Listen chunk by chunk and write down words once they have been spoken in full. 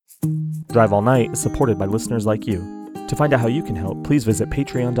Drive All Night is supported by listeners like you. To find out how you can help, please visit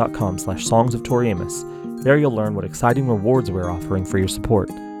patreon.com/Songs of Tori Amos. There you'll learn what exciting rewards we're offering for your support.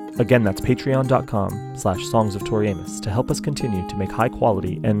 Again, that's patreon.com/Songs of Tori Amos to help us continue to make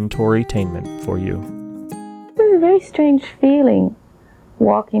high-quality Tori-tainment for you. It was a very strange feeling,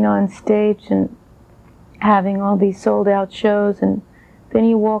 walking on stage and having all these sold-out shows, and then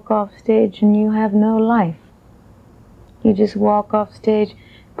you walk off stage and you have no life. You just walk off stage.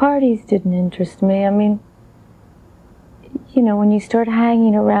 Parties didn't interest me. I mean, you know, when you start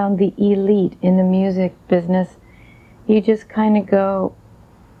hanging around the elite in the music business, you just kind of go,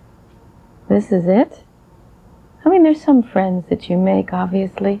 this is it? I mean, there's some friends that you make,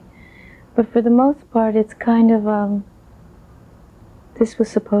 obviously, but for the most part, it's kind of, this was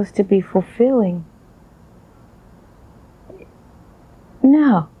supposed to be fulfilling.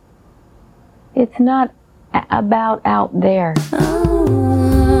 No, it's not about out there.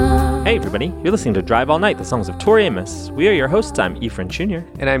 Hey everybody, you're listening to Drive All Night, the Songs of Tori Amos. We are your hosts. I'm Ephraim Jr.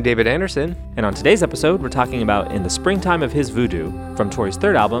 And I'm David Anderson. And on today's episode, we're talking about In the Springtime of His Voodoo from Tori's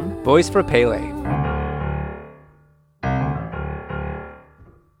third album, Boys for Pele.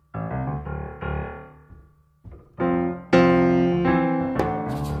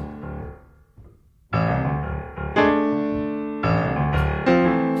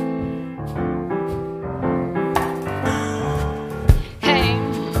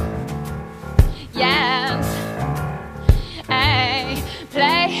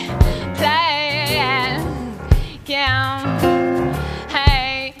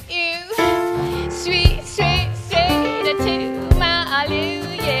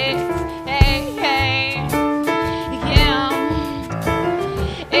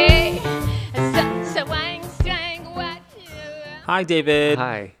 Hi, David.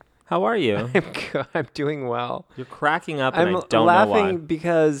 Hi. How are you? I'm good. I'm doing well. You're cracking up, and I don't know why. why. I'm laughing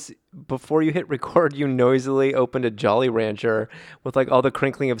because before you hit record, you noisily opened a Jolly Rancher with like all the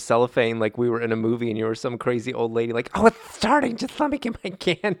crinkling of cellophane, like we were in a movie and you were some crazy old lady like, oh, it's starting. Just let me get my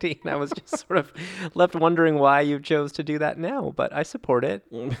candy. And I was just sort of left wondering why you chose to do that now, but I support it.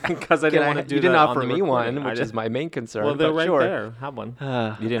 Because I didn't want to do that. You didn't offer on the me recording. one, which is my main concern. Well, they're right sure. there. Have one.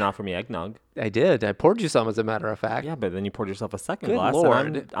 You didn't offer me eggnog. I did. I poured you some, as a matter of fact. Yeah, but then you poured yourself a second Good glass,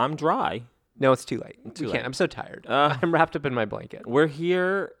 Lord. and I'm dry. No, it's too late. Too We late. can't. I'm so tired. I'm wrapped up in my blanket. We're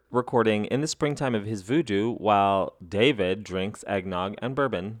here recording In the Springtime of His Voodoo while David drinks eggnog and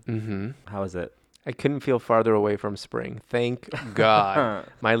bourbon. Mm-hmm. How is it? I couldn't feel farther away from spring. Thank God.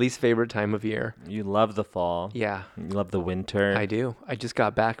 My least favorite time of year. You love the fall. Yeah. You love the winter. I do. I just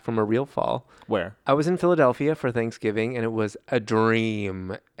got back from a real fall. Where? I was in Philadelphia for Thanksgiving, and it was a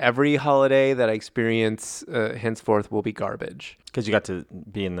dream. Every holiday that I experience henceforth will be garbage. Because you got to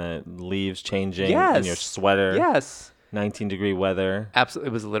be in the leaves changing Yes. in your sweater. Yes. 19-degree weather. Absolutely.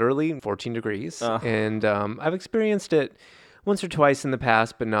 It was literally 14 degrees. And I've experienced it once or twice in the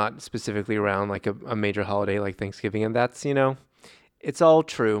past, but not specifically around like a major holiday like Thanksgiving. And that's, you know, it's all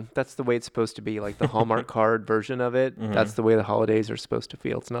true. That's the way it's supposed to be, like the Hallmark card version of it. Mm-hmm. That's the way the holidays are supposed to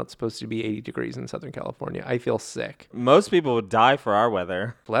feel. It's not supposed to be 80 degrees in Southern California. I feel sick. Most people would die for our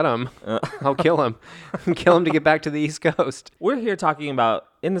weather. Let them. I'll kill them. Kill them to get back to the East Coast. We're here talking about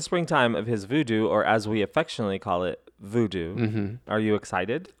In the Springtime of His Voodoo, or as we affectionately call it, Voodoo. Mm-hmm. Are you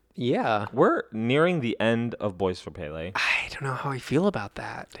excited? Yeah. We're nearing the end of Boys for Pele. I don't know how I feel about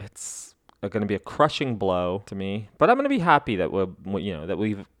that. It's going to be a crushing blow to me, but I'm going to be happy that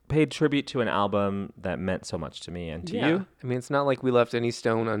we've paid tribute to an album that meant so much to me and to you. I mean, it's not like we left any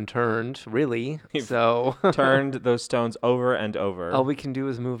stone unturned, really. So turned those stones over and over. All we can do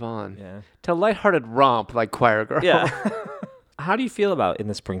is move on. Yeah. To lighthearted romp like Choir Girl. Yeah. How do you feel about In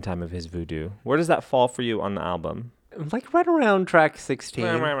the Springtime of His Voodoo? Where does that fall for you on the album? Like right around track 16.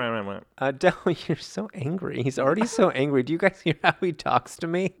 You're so angry. He's already so angry. Do you guys hear how he talks to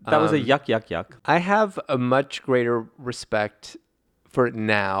me? That was a yuck, yuck, yuck. I have a much greater respect for it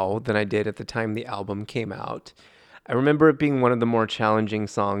now than I did at the time the album came out. I remember it being one of the more challenging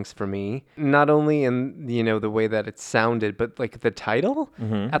songs for me, not only in, you know, the way that it sounded, but like the title.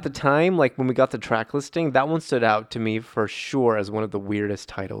 Mm-hmm. At the time, like when we got the track listing, that one stood out to me for sure as one of the weirdest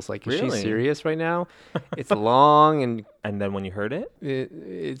titles. Like, is she serious right now? It's long and then when you heard it?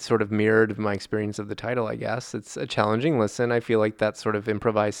 It sort of mirrored my experience of the title, I guess. It's a challenging listen. I feel like that sort of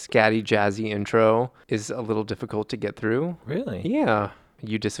improvised scatty jazzy intro is a little difficult to get through. Really? Yeah.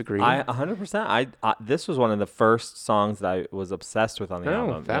 You disagree? 100%. This was one of the first songs that I was obsessed with on the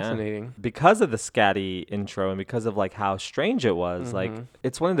album. Fascinating. Yeah. Because of the scatty intro and because of like how strange it was. Mm-hmm. Like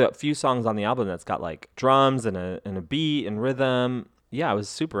it's one of the few songs on the album that's got like drums and a beat and rhythm. I was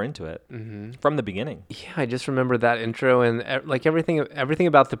super into it from the beginning. Yeah, I just remember that intro and like everything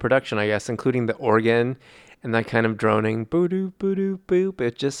about the production, I guess, including the organ and that kind of droning boo-doo, boo-doo, boop.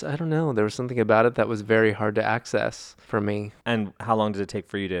 It just, I don't know. There was something about it that was very hard to access for me. And how long did it take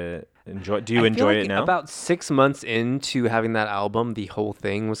for you to enjoy? Do you I feel enjoy like it now? About 6 months into having that album, the whole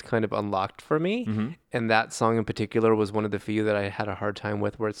thing was kind of unlocked for me. And that song in particular was one of the few that I had a hard time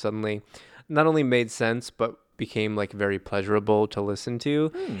with, where it suddenly not only made sense, but became like very pleasurable to listen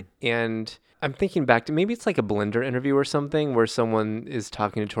to. And I'm thinking back to, maybe it's like a Blender interview or something where someone is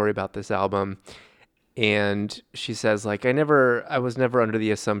talking to Tori about this album. And she says, like, I was never under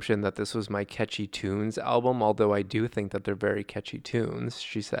the assumption that this was my catchy tunes album, although I do think that they're very catchy tunes,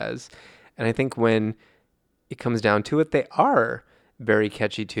 she says. And I think when it comes down to it, they are very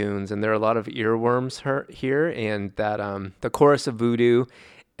catchy tunes, and there are a lot of earworms here, and that the chorus of Voodoo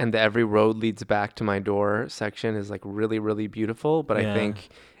and the Every Road Leads Back to My Door section is like really, really beautiful, but I think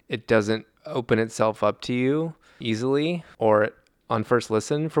it doesn't open itself up to you easily or on first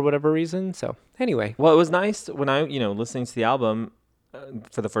listen for whatever reason. So anyway. Well, it was nice when I, listening to the album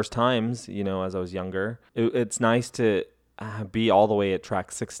for the first times, as I was younger. It's nice to be all the way at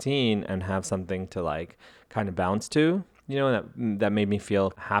track 16 and have something to like kind of bounce to, that made me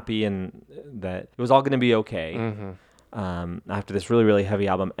feel happy and that it was all going to be okay. After this really, really heavy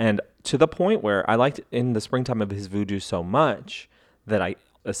album. And to the point where I liked In the Springtime of his Voodoo so much that I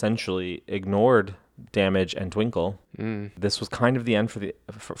essentially ignored Damage and Twinkle. This was kind of the end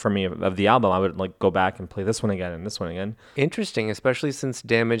for me of the album. I would like go back and play this one again and this one again. Interesting, especially since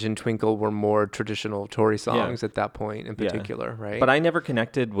Damage and Twinkle were more traditional Tori songs at that point in particular, right? But I never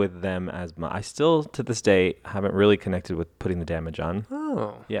connected with them as much. I still, to this day, haven't really connected with Putting the Damage on.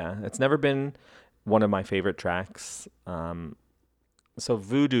 Oh. Yeah, it's never been one of my favorite tracks. So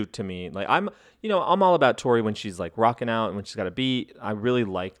Voodoo to me, like I'm all about Tori when she's like rocking out and when she's got a beat. I really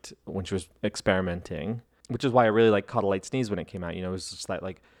liked when she was experimenting, which is why I really liked Caught a Light Sneeze when it came out. It was just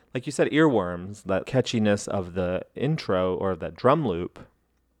like you said, earworms, that catchiness of the intro or that drum loop.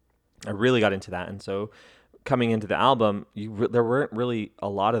 I really got into that. And so coming into the album, there weren't really a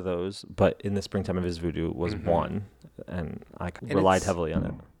lot of those, but In the Springtime of his Voodoo was one, and I relied heavily on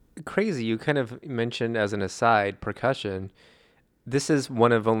it. Crazy. You kind of mentioned as an aside percussion. This is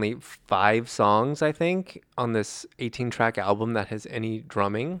one of only 5 songs, I think, on this 18-track album that has any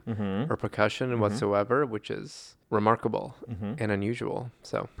drumming or percussion whatsoever, which is remarkable and unusual.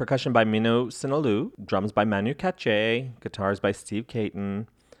 So percussion by Mino Sinalou, drums by Manu Katché, guitars by Steve Caton.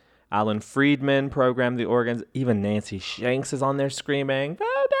 Alan Friedman programmed the organs. Even Nancy Shanks is on there screaming,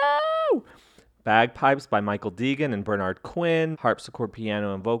 "Oh no!" Bagpipes by Michael Deegan and Bernard Quinn. Harpsichord,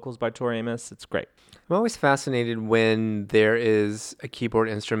 piano, and vocals by Tori Amos. It's great. I'm always fascinated when there is a keyboard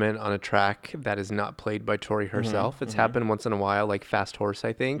instrument on a track that is not played by Tori herself. It's happened once in a while, like Fast Horse,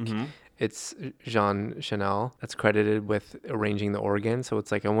 I think. It's Jean Chanel that's credited with arranging the organ. So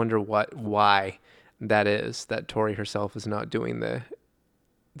it's like, I wonder why that is, that Tori herself is not doing the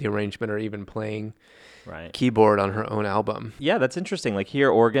arrangement or even playing keyboard on her own album. Yeah, that's interesting. Like here,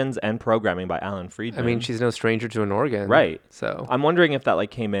 organs and programming by Alan Friedman. I mean, she's no stranger to an organ. Right. So I'm wondering if that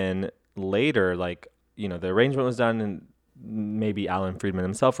like came in later, like, the arrangement was done and maybe Alan Friedman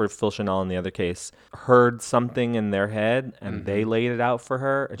himself or Phil Chanel in the other case heard something in their head and they laid it out for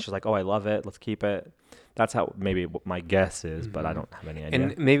her and she's like, oh, I love it. Let's keep it. That's how maybe what my guess is, but I don't have any idea.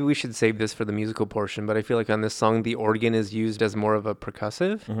 And maybe we should save this for the musical portion, but I feel like on this song, the organ is used as more of a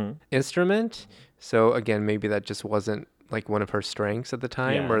percussive instrument. So again, maybe that just wasn't like one of her strengths at the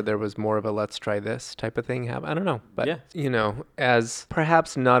time, or there was more of a let's try this type of thing happen. I don't know. But, as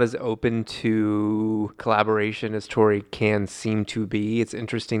perhaps not as open to collaboration as Tori can seem to be, it's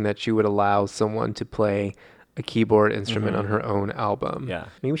interesting that she would allow someone to play a keyboard instrument on her own album. Yeah.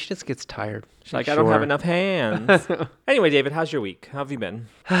 Maybe she just gets tired. She's like, I don't have enough hands. Anyway, David, how's your week? How have you been?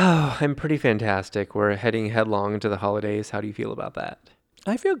 Oh, I'm pretty fantastic. We're heading headlong into the holidays. How do you feel about that?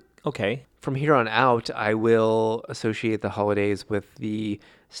 I feel okay. From here on out, I will associate the holidays with the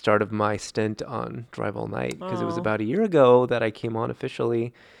start of my stint on Drive All Night, because it was about a year ago that I came on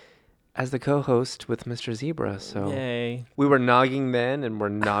officially as the co-host with Mr. Zebra. So Yay. We were nogging then, and we're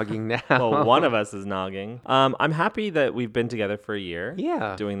nogging now. Well, one of us is nogging. I'm happy that we've been together for a year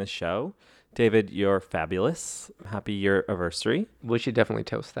doing this show. David, you're fabulous. Happy year anniversary. We should definitely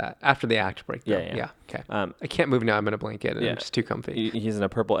toast that after the act break, though. Yeah. Okay. I can't move now. I'm in a blanket, and I'm just too comfy. He's in a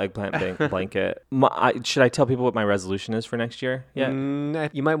purple eggplant blanket. Should I tell people what my resolution is for next year? Yeah.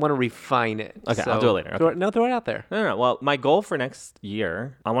 You might want to refine it. Okay, I'll do it later. Okay. Throw it out there. No. Well, my goal for next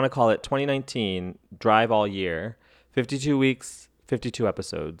year, I want to call it 2019 Drive All Year. 52 weeks, 52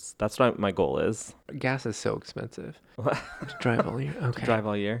 episodes. That's what my goal is. Gas is so expensive to drive all year. Okay. To drive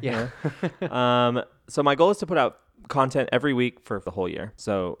all year. Yeah. So my goal is to put out content every week for the whole year.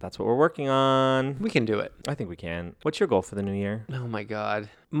 So that's what we're working on. We can do it. I think we can. What's your goal for the new year? Oh my God.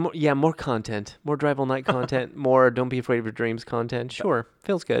 More content. More Drive All Night content. More Don't Be Afraid of Your Dreams content. Sure.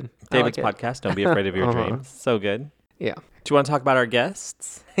 Feels good. David's I like it. podcast, Don't Be Afraid of Your Dreams. So good. Yeah. Do you want to talk about our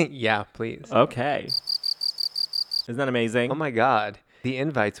guests? Yeah, please. Okay. Isn't that amazing? Oh my God. The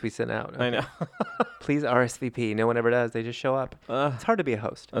invites we sent out. I know. Please RSVP. No one ever does. They just show up. It's hard to be a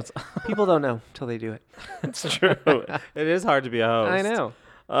host. People don't know until they do it. It's true. It is hard to be a host. I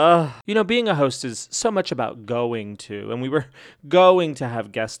know. Being a host is so much about going to, and we were going to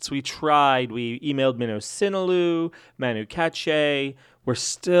have guests. We tried. We emailed Mino Sinalu, Manu Katché. We're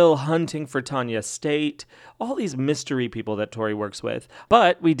still hunting for Tanya State, all these mystery people that Tori works with.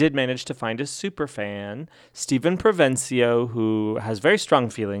 But we did manage to find a super fan, Stephen Provencio, who has very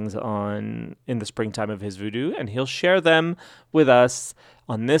strong feelings on In the Springtime of His Voodoo, and he'll share them with us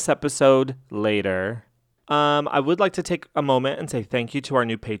on this episode later. I would like to take a moment and say thank you to our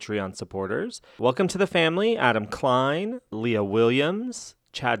new Patreon supporters. Welcome to the family, Adam Klein, Leah Williams,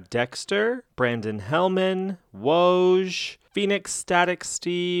 Chad Dexter, Brandon Hellman, Woj, Phoenix Static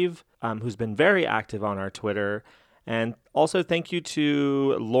Steve, who's been very active on our Twitter. And also thank you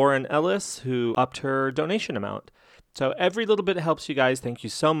to Lauren Ellis, who upped her donation amount. So every little bit helps you guys. Thank you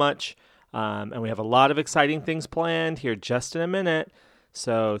so much. And we have a lot of exciting things planned here just in a minute.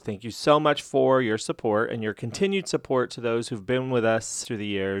 So thank you so much for your support and your continued support to those who've been with us through the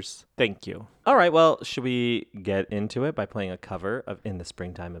years. Thank you. All right, well, should we get into it by playing a cover of In the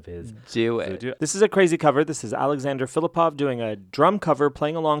Springtime of His Voodoo? This is a crazy cover. This is Alexander Filipov doing a drum cover,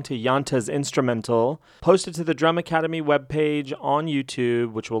 playing along to Yanta's instrumental, posted to the Drum Academy webpage on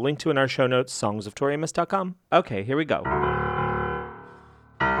YouTube, which we'll link to in our show notes, songsoftoriamus.com. Okay, here we go.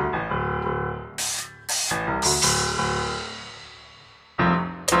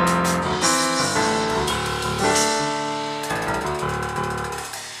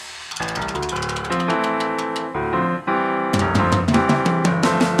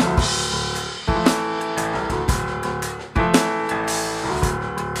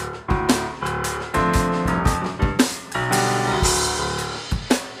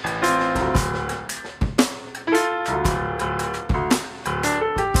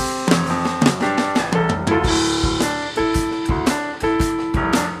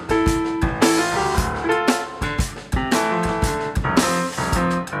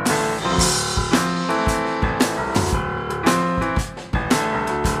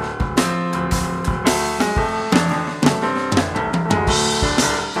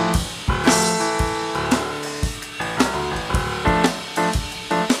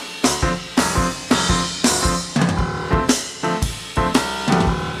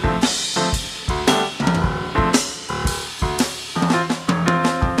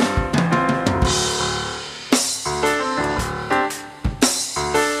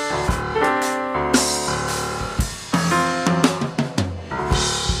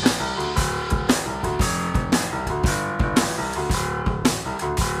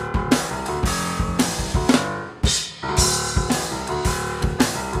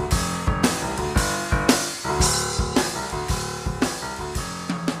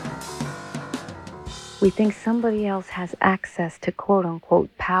 We think somebody else has access to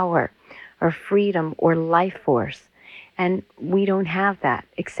quote-unquote power or freedom or life force. And we don't have that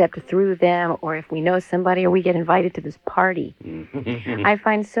except through them, or if we know somebody or we get invited to this party. I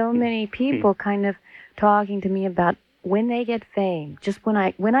find so many people kind of talking to me about when they get fame. Just when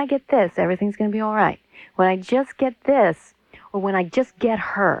I get this, everything's going to be all right. When I just get this, or when I just get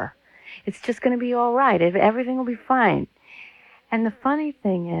her, it's just going to be all right. Everything will be fine. And the funny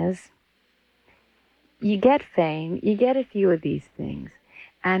thing is, you get fame, you get a few of these things,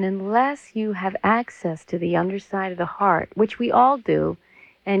 and unless you have access to the underside of the heart, which we all do,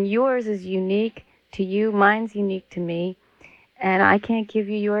 and yours is unique to you, mine's unique to me, and I can't give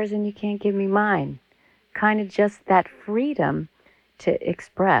you yours and you can't give me mine. Kind of just that freedom to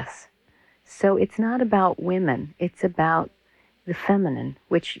express. So it's not about women, it's about the feminine,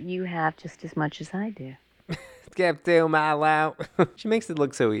 which you have just as much as I do. Skip to my loud. She makes it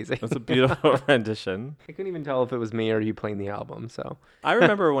look so easy. That's a beautiful rendition. I couldn't even tell if it was me or you playing the album. So I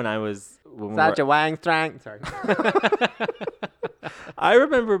remember when I was... Such a wang strength. Sorry. I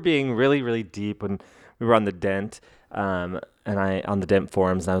remember being really, really deep when we were on the Dent, on the Dent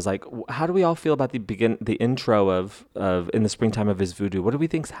forums, and I was like, how do we all feel about the intro of In the Springtime of His Voodoo? What do we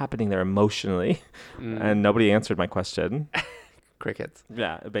think's happening there emotionally? And nobody answered my question. Crickets.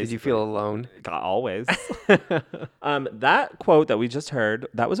 Yeah, basically. Did you feel alone? Always. That quote that we just heard,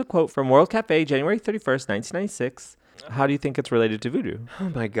 that was a quote from World Cafe, January 31st, 1996. How do you think it's related to voodoo? Oh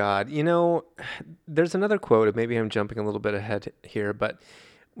my God. You know, there's another quote. Maybe I'm jumping a little bit ahead here, but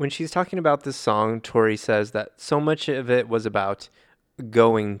when she's talking about this song, Tori says that so much of it was about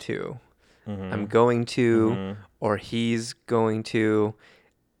going to. I'm going to, or he's going to.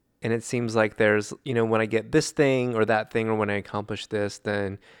 And it seems like there's, when I get this thing or that thing, or when I accomplish this,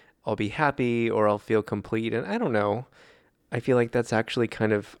 then I'll be happy or I'll feel complete. And I don't know. I feel like that's actually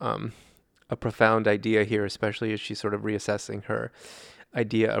kind of a profound idea here, especially as she's sort of reassessing her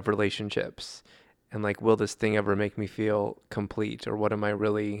idea of relationships. And like, will this thing ever make me feel complete? Or what am I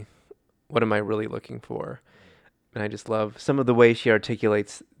really looking for? And I just love some of the way she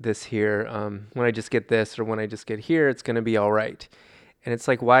articulates this here. When I just get this, or when I just get here, it's going to be all right. And it's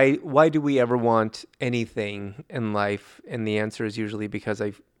like, why do we ever want anything in life? And the answer is usually because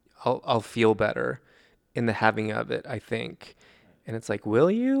I'll feel better in the having of it, I think. And it's like, will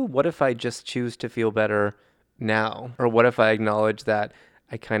you? What if I just choose to feel better now? Or what if I acknowledge that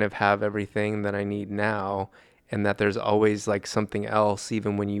I kind of have everything that I need now, and that there's always like something else,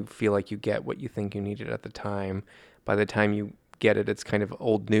 even when you feel like you get what you think you needed at the time. By the time you get it, it's kind of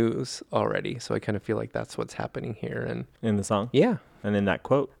old news already. So I kind of feel like that's what's happening here. And in the song? Yeah. And in that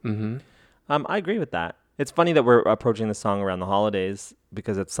quote? I agree with that. It's funny that we're approaching the song around the holidays,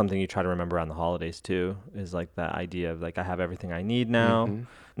 because it's something you try to remember around the holidays too, is like that idea of like, I have everything I need now.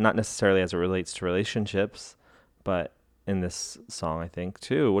 Not necessarily as it relates to relationships, but in this song, I think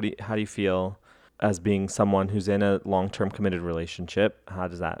too. How do you feel as being someone who's in a long-term committed relationship? How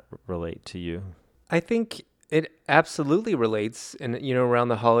does that relate to you? I think it absolutely relates, and around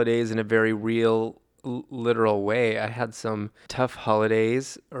the holidays in a very real, literal way. I had some tough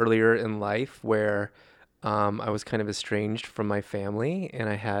holidays earlier in life where I was kind of estranged from my family, and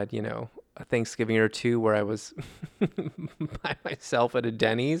I had, a Thanksgiving or two where I was by myself at a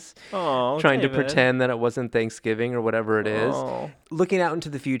Denny's, trying to pretend that it wasn't Thanksgiving or whatever it is. Looking out into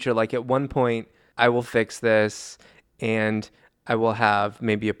the future, like at one point, I will fix this, and I will have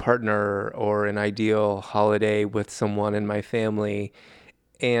maybe a partner or an ideal holiday with someone in my family.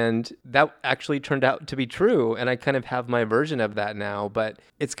 And that actually turned out to be true. And I kind of have my version of that now, but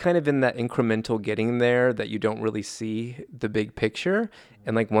it's kind of in that incremental getting there that you don't really see the big picture.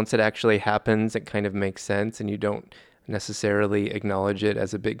 And like once it actually happens, it kind of makes sense, and you don't necessarily acknowledge it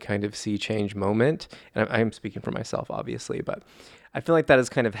as a big kind of sea change moment. And I'm speaking for myself, obviously, but I feel like that has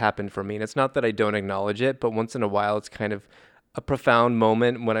kind of happened for me. And it's not that I don't acknowledge it, but once in a while, it's kind of a profound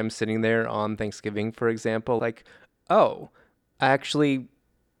moment when I'm sitting there on Thanksgiving, for example, like, oh, I actually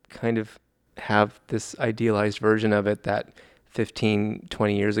kind of have this idealized version of it that 15,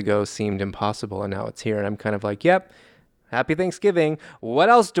 20 years ago seemed impossible, and now it's here. And I'm kind of like, yep, happy Thanksgiving. What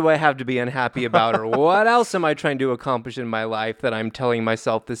else do I have to be unhappy about? Or what else am I trying to accomplish in my life that I'm telling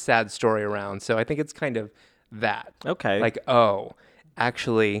myself this sad story around? So I think it's kind of that. Okay. Like, oh,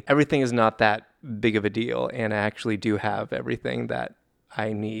 actually, everything is not that big of a deal, and I actually do have everything that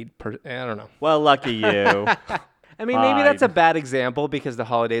I need. I don't know. Well, lucky you. I mean, maybe that's a bad example, because the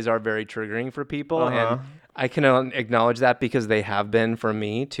holidays are very triggering for people, and I can acknowledge that because they have been for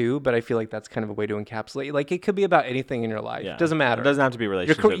me too. But I feel like that's kind of a way to encapsulate. Like, it could be about anything in your life. Yeah. It doesn't matter. It doesn't have to be a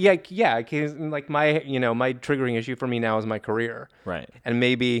relationship. Yeah. Like my triggering issue for me now is my career. Right. And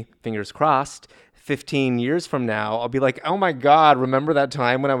maybe, fingers crossed, 15 years from now, I'll be like, oh my God, remember that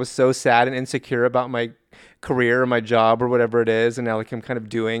time when I was so sad and insecure about my career or my job or whatever it is, and now like I'm kind of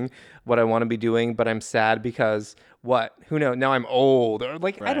doing what I want to be doing, but I'm sad because what? Who knows? Now I'm old, or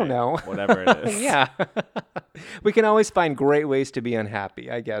like, right. I don't know. Whatever it is. Yeah. We can always find great ways to be unhappy,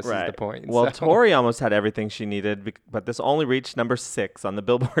 I guess, is the point. Well, Tori almost had everything she needed, but this only reached number 6 on the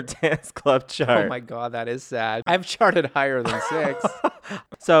Billboard Dance Club chart. Oh my God, that is sad. I've charted higher than 6.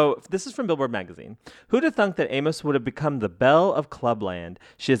 So this is from Billboard magazine. Who'd have thunk that Amos would have become the belle of Clubland?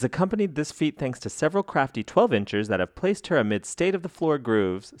 She has accompanied this feat thanks to several crafty 12-inchers that have placed her amid state-of-the-floor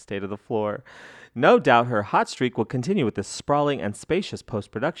grooves. State of the floor. No doubt her hot streak will continue with this sprawling and spacious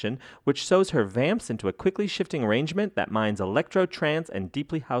post-production, which sews her vamps into a quickly shifting arrangement that mines electro, trance, and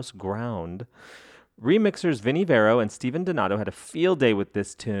deeply house ground. Remixers Vinnie Vero and Steven Donato had a field day with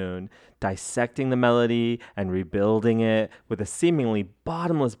this tune, dissecting the melody and rebuilding it with a seemingly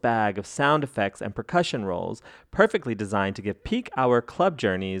bottomless bag of sound effects and percussion rolls, perfectly designed to give peak hour club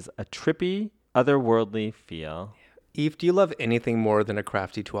journeys a trippy, otherworldly feel. Eve, do you love anything more than a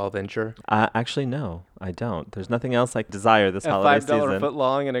crafty 12-incher? Actually, no, I don't. There's nothing else I desire this A holiday $5 season. foot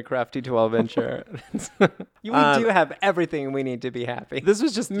long and a crafty 12-incher. We do have everything we need to be happy. This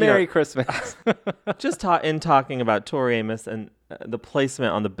was just Merry Christmas. just in talking about Tori Amos and the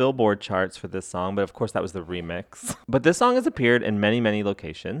placement on the Billboard charts for this song, but of course that was the remix. But this song has appeared in many, many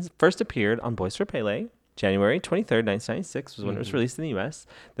locations. First appeared on Boys for Pele. January 23rd, 1996 was when it was released in the U.S.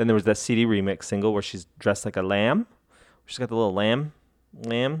 Then there was that CD remix single where she's dressed like a lamb. She's got the little lamb.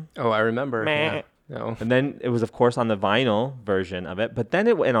 Oh, I remember. Meh. Yeah. No. And then it was, of course, on the vinyl version of it. But then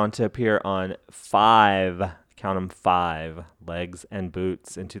it went on to appear on 5 Legs and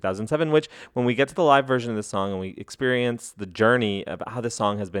Boots in 2007, which when we get to the live version of the song and we experience the journey of how this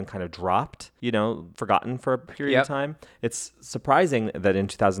song has been kind of dropped, forgotten for a period of time, it's surprising that in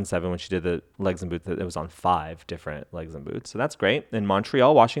 2007 when she did the Legs and Boots that it was on 5 different Legs and Boots. So that's great. In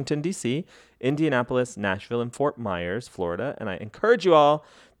Montreal, Washington, D.C., Indianapolis, Nashville, and Fort Myers, Florida. And I encourage you all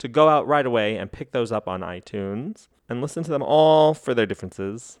to go out right away and pick those up on iTunes and listen to them all for their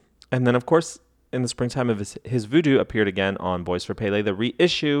differences. And then, of course, in the springtime of his Voodoo appeared again on Boys for Pele, the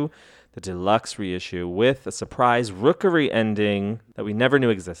reissue, the deluxe reissue, with a surprise rookery ending that we never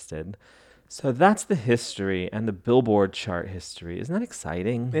knew existed. So that's the history and the Billboard chart history. Isn't that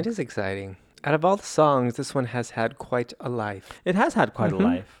exciting? It is exciting. Out of all the songs, this one has had quite a life. It has had quite a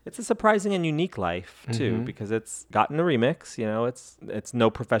life. It's a surprising and unique life, too, because it's gotten a remix. It's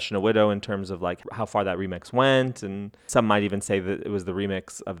no Professional Widow in terms of like how far that remix went. And some might even say that it was the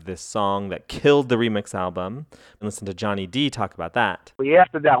remix of this song that killed the remix album. And listen to Johnny D talk about that.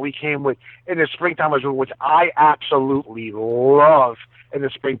 After that, we came with In the Springtime of His Voodoo, which I absolutely love. In the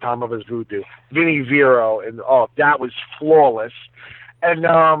Springtime of His Voodoo. Vinnie Vero, and that was flawless. And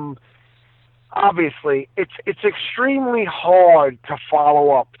obviously, it's extremely hard to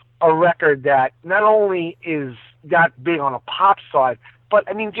follow up a record that not only is that big on a pop side, but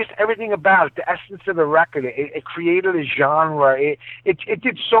I mean, just everything about it, the essence of the record, it created a genre. It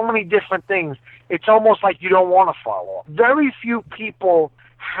did so many different things. It's almost like you don't want to follow up. Very few people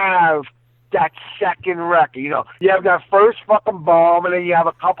have that second record. You have that first fucking bomb, and then you have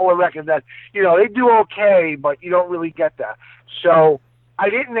a couple of records that, they do okay, but you don't really get that. So I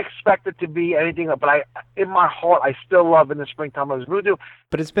didn't expect it to be anything, but in my heart, I still love In the Springtime of His Voodoo.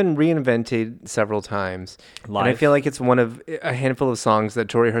 But it's been reinvented several times. Live. And I feel like it's one of a handful of songs that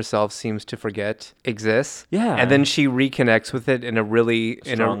Tori herself seems to forget exists. Yeah. And then she reconnects with it in a really,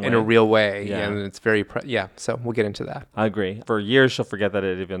 in a real way. Yeah. And it's very, so we'll get into that. I agree. For years, she'll forget that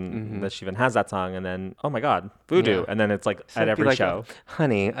that she even has that song, and then, oh my God, Voodoo. Yeah. And then it's like So at it'd be every like, show.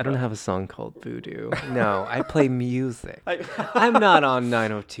 Honey, I don't have a song called Voodoo. No, I play music. I'm not on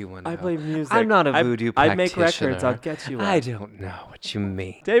 90210. I play music. I'm not a voodoo practitioner. I make records. I'll get you one. I don't know what you mean.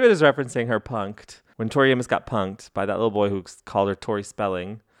 David is referencing her punked. When Tori Amos got punked by that little boy who called her Tori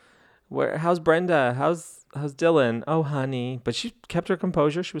Spelling. How's Brenda? How's Dylan? Oh, honey. But she kept her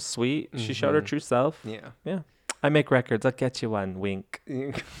composure. She was sweet. She showed her true self. Yeah. I make records. I'll get you one. Wink.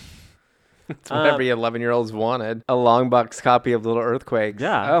 It's what every 11-year-old's wanted. A long box copy of Little Earthquakes.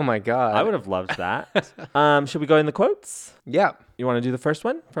 Yeah. Oh my God. I would have loved that. Should we go in the quotes? Yeah. You want to do the first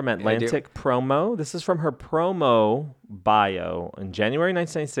one from Atlantic Promo? This is from her promo bio. In January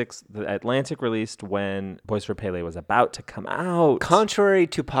 1996, the Atlantic released when Boys for Pele was about to come out. Contrary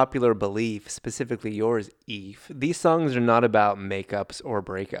to popular belief, specifically yours, Eve, these songs are not about makeups or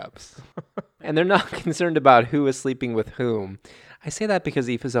breakups. And they're not concerned about who is sleeping with whom. I say that because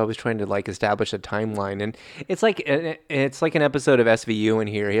Eve is always trying to establish a timeline, and it's like an episode of SVU in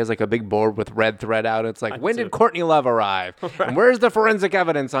here. He has a big board with red thread out. It's like, when did Courtney Love arrive? Right. And where's the forensic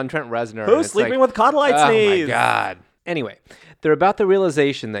evidence on Trent Reznor? Who's sleeping with Cottonlight Sneeze? Oh my God. Anyway, they're about the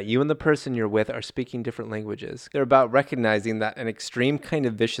realization that you and the person you're with are speaking different languages. They're about recognizing that an extreme kind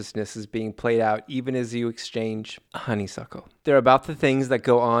of viciousness is being played out even as you exchange a honeysuckle. They're about the things that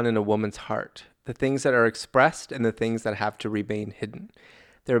go on in a woman's heart. The things that are expressed and the things that have to remain hidden.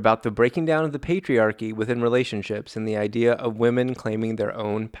 They're about the breaking down of the patriarchy within relationships and the idea of women claiming their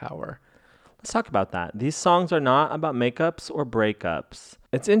own power. Let's talk about that. These songs are not about makeups or breakups.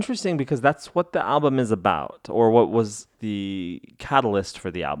 It's interesting because that's what the album is about, or what was the catalyst for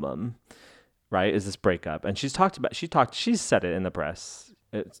the album, right? Is this breakup. And she's said it in the press.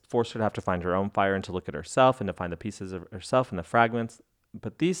 It forced her to have to find her own fire and to look at herself and to find the pieces of herself and the fragments.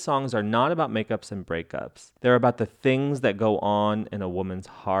 But these songs are not about makeups and breakups. They're about the things that go on in a woman's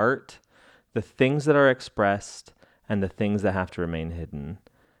heart, the things that are expressed, and the things that have to remain hidden.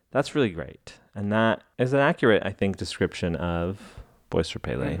 That's really great. And that is an accurate, I think, description of Boys for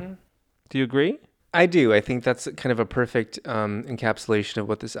Pele. Mm-hmm. Do you agree? I do. I think that's kind of a perfect encapsulation of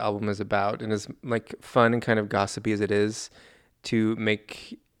what this album is about, and as like fun and kind of gossipy as it is, to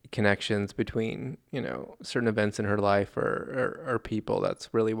make connections between certain events in her life or people.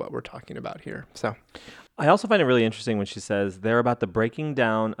 That's really what we're talking about here. So I also find it really interesting when she says they're about the breaking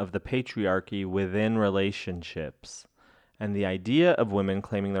down of the patriarchy within relationships and the idea of women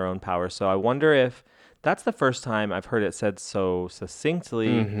claiming their own power. So I wonder if that's the first time I've heard it said so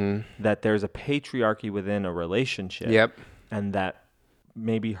succinctly that there's a patriarchy within a relationship. Yep. And that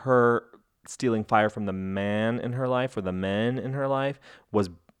maybe her stealing fire from the man in her life or the men in her life was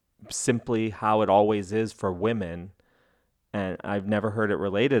simply how it always is for women. And I've never heard it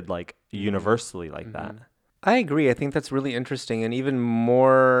related like universally like that. I agree. I think that's really interesting, and even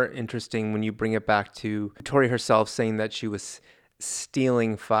more interesting when you bring it back to Tori herself saying that she was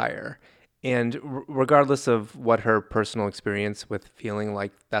stealing fire. And regardless of what her personal experience with feeling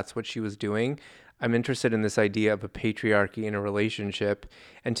like that's what she was doing, I'm interested in this idea of a patriarchy in a relationship.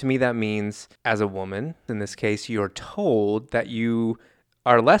 And to me, that means as a woman, in this case, you're told that you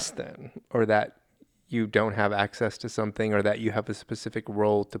are less than, or that you don't have access to something, or that you have a specific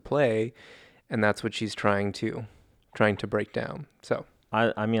role to play. And that's what she's trying to break down. So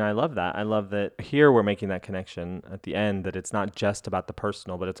I mean, I love that. I love that here we're making that connection at the end, that it's not just about the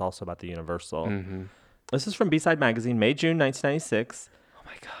personal, but it's also about the universal. This is from B-Side Magazine, May, June, 1996. Oh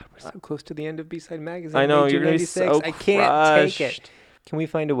my God, we're so close to the end of B-Side Magazine. I know, May, you're June going to be 96. so I can't take it. crushed. Can we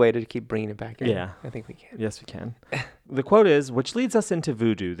find a way to keep bringing it back in? Yeah. I think we can. Yes, we can. The quote is, which leads us into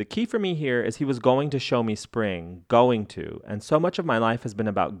voodoo. The key for me here is he was going to show me spring, going to. And so much of my life has been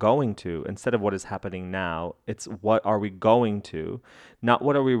about going to instead of what is happening now. It's what are we going to, not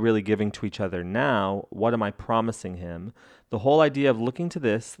what are we really giving to each other now. What am I promising him? The whole idea of looking to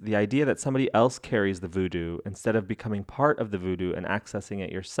this, the idea that somebody else carries the voodoo instead of becoming part of the voodoo and accessing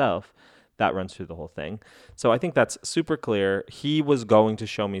it yourself. That runs through the whole thing. So I think that's super clear. He was going to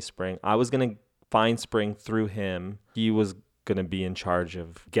show me spring. I was going to find spring through him. He was going to be in charge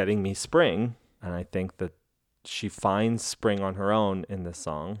of getting me spring. And I think that she finds spring on her own in this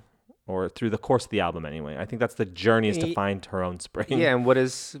song, or through the course of the album anyway. I think that's the journey, is to find her own spring. Yeah, and what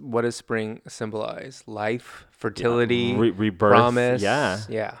does spring symbolize? Life, fertility, rebirth. Promise.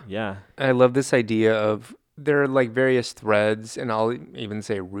 Yeah. I love this idea of there are like various threads, and I'll even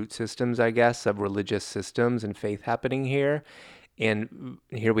say root systems, I guess, of religious systems and faith happening here. And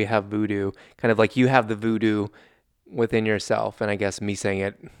here we have voodoo, kind of like you have the voodoo within yourself. And I guess me saying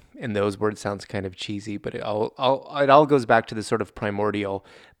it in those words sounds kind of cheesy, but it all goes back to the sort of primordial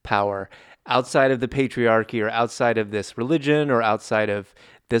power outside of the patriarchy, or outside of this religion, or outside of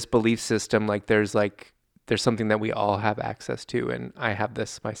this belief system. There's something that we all have access to, and I have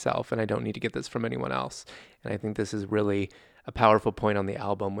this myself, and I don't need to get this from anyone else. And I think this is really a powerful point on the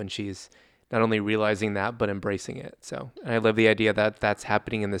album when she's not only realizing that, but embracing it. So, and I love the idea that that's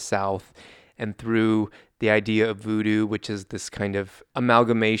happening in the South, and through the idea of voodoo, which is this kind of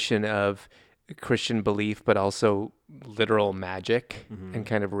amalgamation of Christian belief, but also literal magic and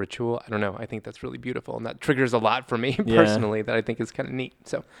kind of ritual. I don't know. I think that's really beautiful. And that triggers a lot for me personally that I think is kind of neat.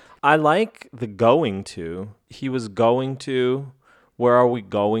 So I like the going to. He was going to. Where are we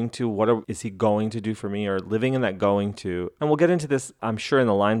going to? Is he going to do for me? Or living in that going to. And we'll get into this, I'm sure, in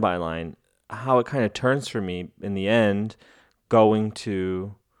the line by line, how it kind of turns for me in the end, going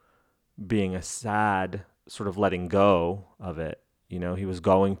to being a sad sort of letting go of it. He was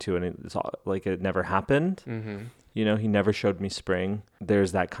going to, and it's like it never happened. He never showed me spring.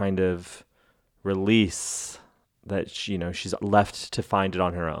 There's that kind of release that, she's left to find it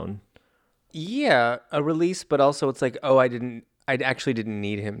on her own. Yeah, a release, but also it's like, I actually didn't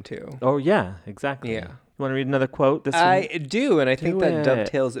need him to. Oh, yeah, exactly. Yeah. You want to read another quote? I do, and I think that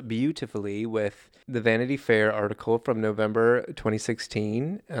dovetails beautifully with the Vanity Fair article from November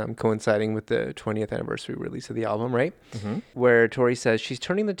 2016, coinciding with the 20th anniversary release of the album, right? Where Tori says she's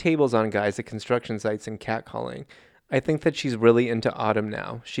turning the tables on guys at construction sites and catcalling. I think that she's really into autumn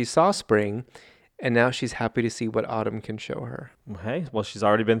now. She saw spring, and now she's happy to see what autumn can show her. Hey, well, she's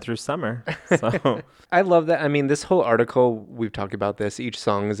already been through summer. So I love that. I mean, this whole article, we've talked about this. Each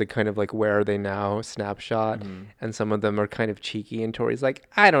song is a kind of like, where are they now snapshot. And some of them are kind of cheeky. And Tori's like,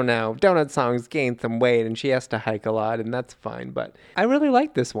 I don't know. Donut Songs gained some weight and she has to hike a lot. And that's fine. But I really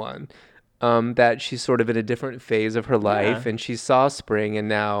like this one. That she's sort of in a different phase of her life, and she saw spring, and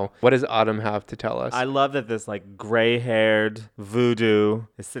now what does autumn have to tell us? I love that this like gray-haired voodoo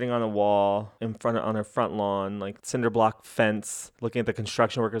is sitting on a wall on her front lawn, like cinder block fence, looking at the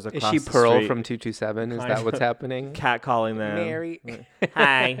construction workers across the street. Is she Pearl from 227? Is that what's happening? Catcalling them. Mary.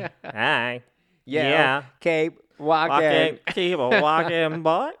 Hi. Yeah. Keep walking. Keep walking,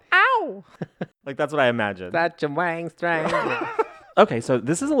 boy. Ow. Ow! Like, that's what I imagine. Such a wang strang. Okay, so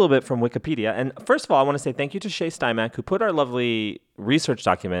this is a little bit from Wikipedia. And first of all, I want to say thank you to Shay Stymack, who put our lovely research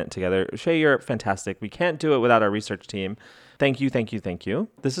document together. Shay, you're fantastic. We can't do it without our research team. Thank you, thank you, thank you.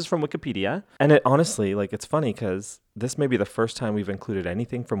 This is from Wikipedia. And it honestly, like, it's funny because this may be the first time we've included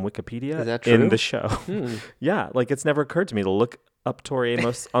anything from Wikipedia Is that true? in the show. Yeah, like, it's never occurred to me to look up Tori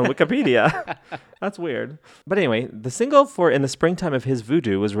Amos on Wikipedia. That's weird. But anyway, the single for In the Springtime of His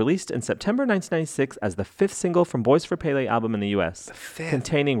Voodoo was released in September 1996 as the 5th single from Boys for Pele album in the US,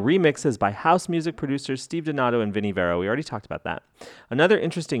 containing remixes by house music producers Steve Donato and Vinnie Vero. We already talked about that. Another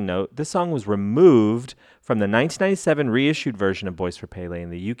interesting note, this song was removed from the 1997 reissued version of Boys for Pele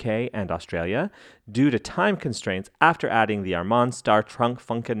in the UK and Australia due to time constraints after adding the Armand Star Trunk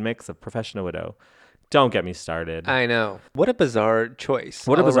Funkin' mix of Professional Widow. Don't get me started. I know. What a bizarre choice.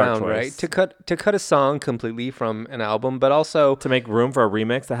 What a all bizarre around, choice. Right? To cut a song completely from an album, but also To make room for a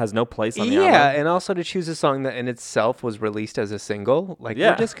remix that has no place on the yeah, album. and also to choose a song that in itself was released as a single. Like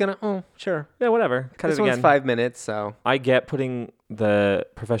Yeah. we're just gonna sure. Yeah, whatever. Cut This it one's again. 5 minutes, so I get putting the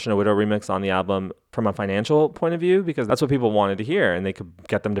Professional Widow remix on the album from a financial point of view because that's what people wanted to hear and they could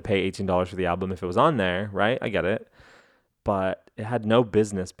get them to pay $18 for the album if it was on there, right? I get it. But it had no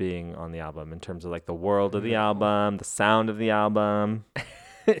business being on the album in terms of like the world of the album, the sound of the album.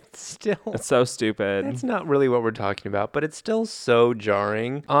 it's still It's so stupid. that's not really what we're talking about, but it's still so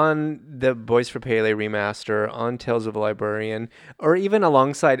jarring. On the Boys for Pele remaster, on Tales of a Librarian, or even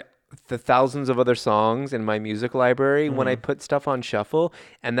alongside the thousands of other songs in my music library, when I put stuff on shuffle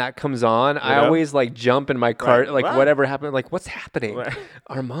and that comes on, I Widow? always like jump in my cart, Right. like What? whatever happened, like what's happening? Right.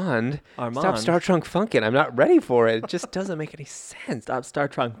 Armand, stop Armand. Star Trunk funkin'. I'm not ready for it. It just doesn't make any sense. Stop Star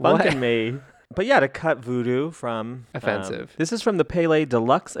Trunk What? funkin' me. But yeah, to cut Voodoo from... Offensive. This is from the Pele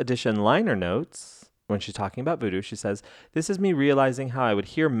Deluxe Edition liner notes. When she's talking about Voodoo, she says, "This is me realizing how I would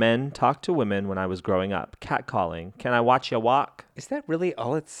hear men talk to women when I was growing up. Catcalling. Can I watch you walk? Is that really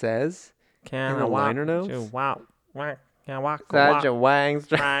all it says? Can In I the walk liner notes? you walk? Walk. Can I walk? Such a Walk. wang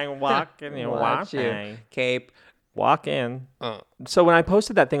Try and walk and you walk. you. Cape. Walk in." Uh. So when I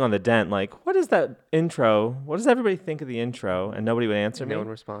posted that thing on the Dent, like, what is that intro? What does everybody think of the intro? And nobody would answer me No one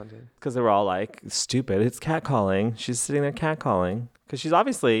responded. because they were all like, "Stupid! It's catcalling." She's sitting there catcalling because she's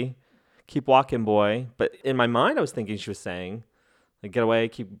obviously keep walking, boy. But in my mind, I was thinking she was saying, like, get away,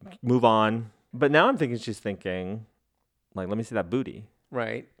 move on. But now I'm thinking she's thinking, like, let me see that booty.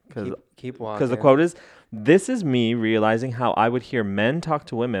 Right. 'Cause- Keep walking. Because the quote is, "This is me realizing how I would hear men talk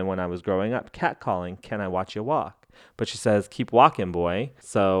to women when I was growing up. Catcalling, can I watch you walk?" But she says, "Keep walking, boy."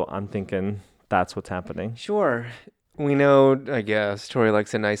 So I'm thinking that's what's happening. Sure. We know, I guess, Tori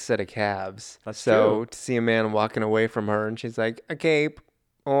likes a nice set of calves. That's so true. to see a man walking away from her and she's like, a cape,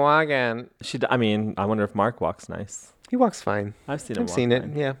 walking. I mean, I wonder if Mark walks nice. He walks fine. I've seen him I've walk seen it,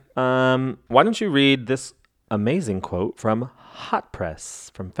 fine. yeah. Why don't you read this amazing quote from Hot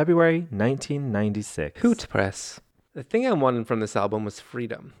Press from February 1996? Hoot Press. The thing I wanted from this album was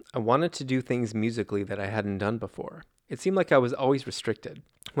freedom. I wanted to do things musically that I hadn't done before. It seemed like I was always restricted.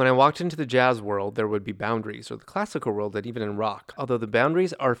 When I walked into the jazz world, there would be boundaries, or the classical world, and even in rock. Although the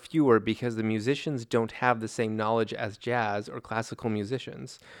boundaries are fewer because the musicians don't have the same knowledge as jazz or classical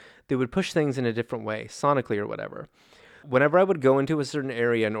musicians. They would push things in a different way, sonically or whatever. Whenever I would go into a certain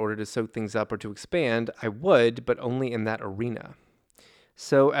area in order to soak things up or to expand, I would, but only in that arena.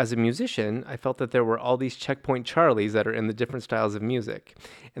 So as a musician, I felt that there were all these checkpoint Charlies that are in the different styles of music.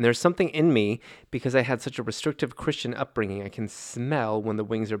 And there's something in me, because I had such a restrictive Christian upbringing, I can smell when the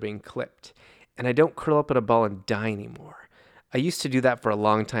wings are being clipped. And I don't curl up in a ball and die anymore. I used to do that for a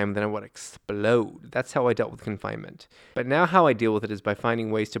long time, then I would explode. That's how I dealt with confinement. But now how I deal with it is by finding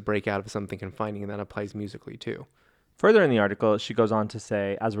ways to break out of something confining, and that applies musically too. Further in the article, she goes on to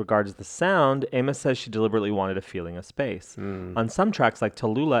say, as regards the sound, Amos says she deliberately wanted a feeling of space. On some tracks like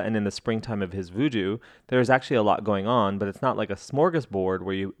Tallulah and In the Springtime of His Voodoo, there is actually a lot going on, but it's not like a smorgasbord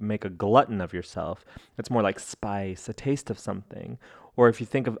where you make a glutton of yourself. It's more like spice, a taste of something. Or if you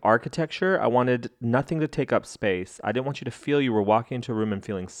think of architecture, I wanted nothing to take up space. I didn't want you to feel you were walking into a room and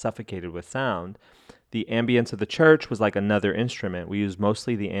feeling suffocated with sound. The ambience of the church was like another instrument. We used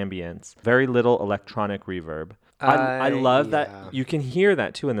mostly the ambience. Very little electronic reverb. I love yeah. that. You can hear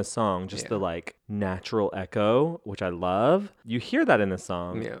that too in the song, just Yeah. the like natural echo, which I love. You hear that in the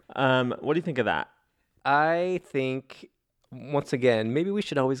song. Yeah. What do you think of that? I think, once again, maybe we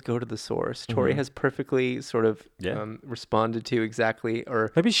should always go to the source. Tori has perfectly sort of Yeah. responded to exactly,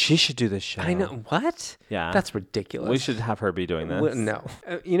 or Maybe she should do this show. I know what? Yeah. That's ridiculous. We should have her be doing this.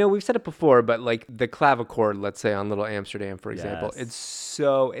 No, we've said it before, but like the clavichord, let's say on Little Amsterdam, for example, Yes.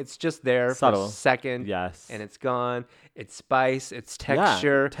 it's just there Subtle. for a second, Yes. and it's gone. it's spice, it's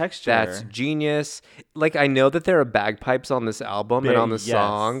texture. texture. That's genius. Like, I know that there are bagpipes on this album and on the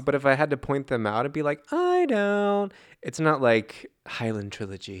song, but if I had to point them out, I'd be like, I don't. It's not like Highland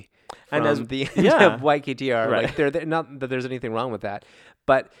Trilogy from the end of YKTR. Right. Like, they're not that there's anything wrong with that.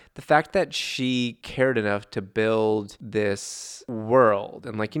 But the fact that she cared enough to build this world,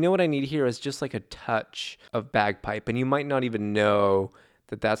 and like, you know what I need here is just like a touch of bagpipe, and you might not even know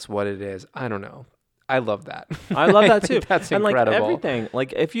that that's what it is. I don't know. I love that. I love that I think too. That's and incredible. like everything,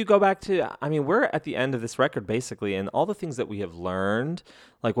 like if you go back to, I mean, we're at the end of this record basically, and all the things that we have learned,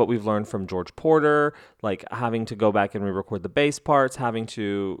 like what we've learned from George Porter, like having to go back and re-record the bass parts, having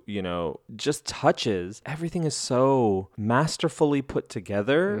to, you know, just touches. Everything is so masterfully put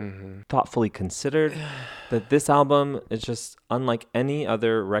together, thoughtfully considered, that this album is just unlike any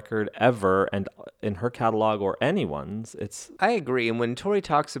other record ever, and in her catalog or anyone's. I agree. And when Tori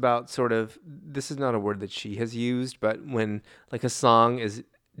talks about sort of, this is not a word that she has used, but when like a song is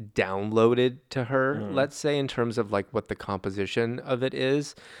downloaded to her, let's say, in terms of like what the composition of it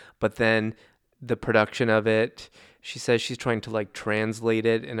is, but then the production of it, she says she's trying to like translate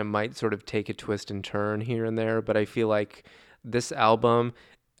it, and it might sort of take a twist and turn here and there. But I feel like this album,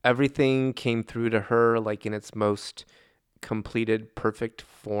 everything came through to her like in its most completed perfect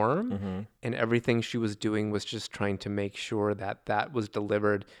form, and everything she was doing was just trying to make sure that that was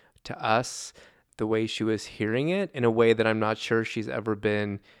delivered to us the way she was hearing it, in a way that I'm not sure she's ever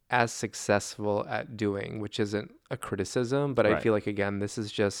been as successful at doing, which isn't a criticism, but I feel like, again, this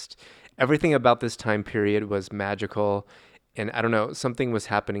is just, everything about this time period was magical. And I don't know, something was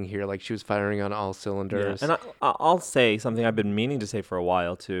happening here. Like, she was firing on all cylinders. Yeah. And I'll say something I've been meaning to say for a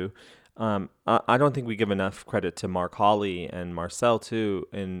while too. I don't think we give enough credit to Mark Hawley and Marcel too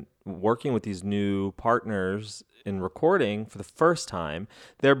in working with these new partners in recording for the first time.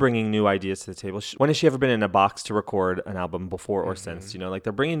 They're bringing new ideas to the table. When has she ever been in a box to record an album before or since? You know, like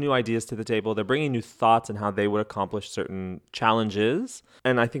they're bringing new ideas to the table. They're bringing new thoughts on how they would accomplish certain challenges.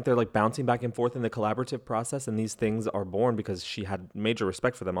 And I think they're like bouncing back and forth in the collaborative process. And these things are born because she had major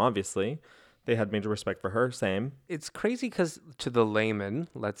respect for them, obviously. They had major respect for her, same. It's crazy because to the layman,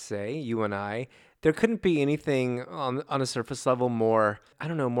 let's say, you and I, there couldn't be anything on a surface level more, I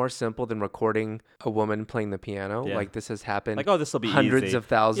don't know, more simple than recording a woman playing the piano. Yeah. Like, this has happened Like, oh, this will be hundreds easy. of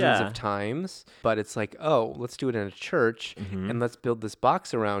thousands Yeah. of times. But it's like, oh, let's do it in a church, and let's build this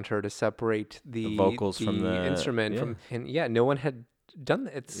box around her to separate the vocals from the instrument from. And yeah, no one had done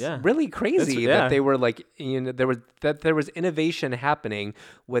that. It's Yeah. really crazy yeah. that they were like, you know, there was innovation happening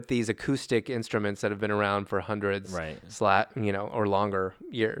with these acoustic instruments that have been around for hundreds or longer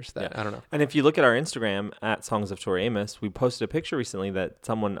years. That I don't know. And if you look at our Instagram at Songs of Tori Amos, we posted a picture recently that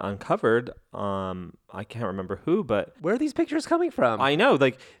someone uncovered. I can't remember who, but Where are these pictures coming from? I know,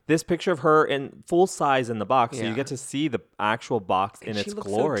 like this picture of her in full size in the box, so Yeah. you get to see the actual box in she its looks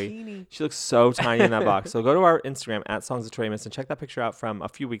so glory. teeny. She looks so tiny in that box. So go to our Instagram at Songs of Tori Amos and check that picture out from a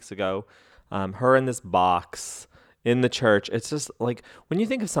few weeks ago. Her in this box in the church. It's just like when you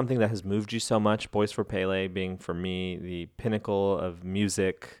think of something that has moved you so much, Boys for Pele being for me the pinnacle of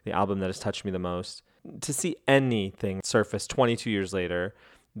music, the album that has touched me the most. To see anything surface 22 years later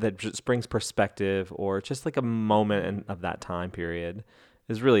that just brings perspective or just like a moment of that time period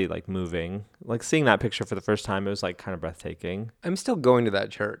is really like moving. Like seeing that picture for the first time, it was like kind of breathtaking. I'm still going to that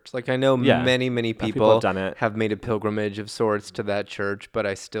church. Like, I know Yeah. many People people have done it. have made a pilgrimage of sorts to that church, but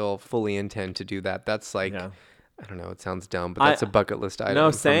I still fully intend to do that. That's like, Yeah. I don't know, it sounds dumb, but that's a bucket list item.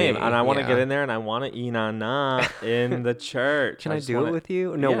 No, for same. me. And I want to Yeah. get in there and I want to inana in the church. Can I just do wanna- it with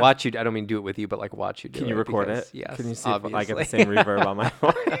you? No, Yeah. watch you. I don't mean do it with you, but like watch you do it. Can you record because, it? Yes. Can you see if I get the obviously. same reverb on my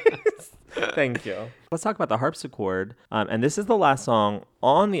voice? Thank you. Let's talk about the harpsichord. And this is the last song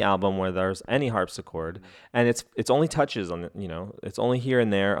on the album where there's any harpsichord, and it's only touches on it. You know, it's only here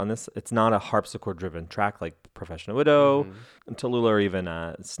and there on this. It's not a harpsichord driven track like Professional Widow, Tallulah, or even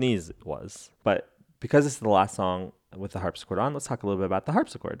Sneeze was. But because this is the last song with the harpsichord on, let's talk a little bit about the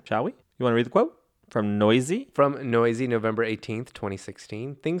harpsichord, shall we? You want to read the quote? From Noisy? From Noisy, November 18th,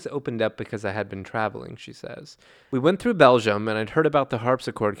 2016. Things opened up because I had been traveling, she says. We went through Belgium, and I'd heard about the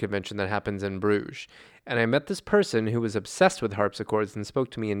harpsichord convention that happens in Bruges. And I met this person who was obsessed with harpsichords and spoke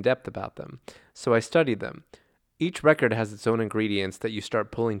to me in depth about them. So I studied them. Each record has its own ingredients that you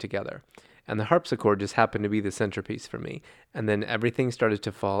start pulling together. And the harpsichord just happened to be the centerpiece for me. And then everything started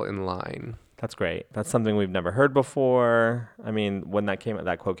to fall in line. That's great. That's something we've never heard before. I mean, when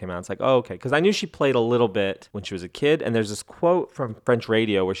that quote came out, it's like, oh, okay. Because I knew she played a little bit when she was a kid. And there's this quote from French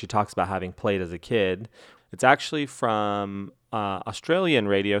radio where she talks about having played as a kid. It's actually from Australian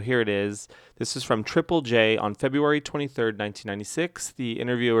radio. Here it is. This is from Triple J on February 23rd, 1996. The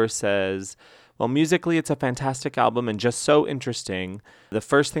interviewer says, well, musically, it's a fantastic album and just so interesting. The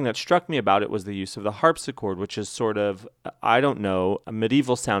first thing that struck me about it was the use of the harpsichord, which is sort of, I don't know, a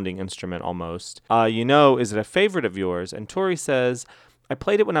medieval-sounding instrument almost. Is it a favorite of yours? And Tori says, I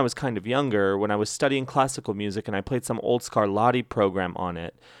played it when I was kind of younger, when I was studying classical music, and I played some old Scarlatti program on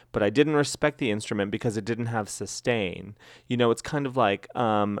it. But I didn't respect the instrument because it didn't have sustain. It's kind of like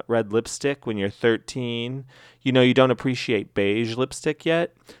red lipstick when you're 13. You don't appreciate beige lipstick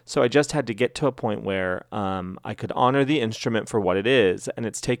yet. So I just had to get to a point where I could honor the instrument for what it is. And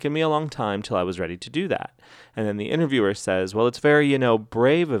it's taken me a long time till I was ready to do that. And then the interviewer says, well, it's very,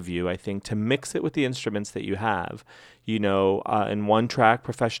 brave of you, I think, to mix it with the instruments that you have. In one track,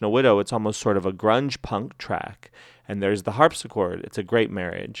 Professional Widow, it's almost sort of a grunge punk track. And there's the harpsichord. It's a great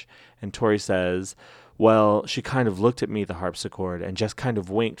marriage. And Tori says, well, she kind of looked at me, the harpsichord, and just kind of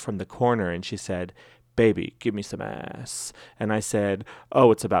winked from the corner. And she said, baby, give me some ass. And I said,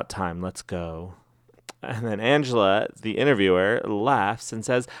 oh, it's about time. Let's go. And then Angela, the interviewer, laughs and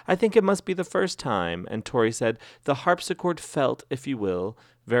says, I think it must be the first time. And Tori said, the harpsichord felt, if you will,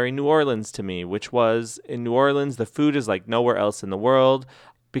 very New Orleans to me, which was, in New Orleans, the food is like nowhere else in the world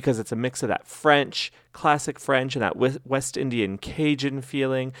because it's a mix of that French, classic French, and that West Indian Cajun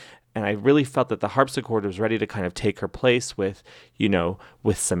feeling. And I really felt that the harpsichord was ready to kind of take her place with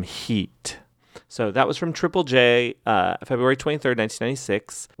some heat. So that was from Triple J, February 23rd,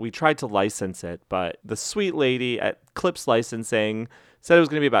 1996. We tried to license it, but the sweet lady at Clips Licensing said it was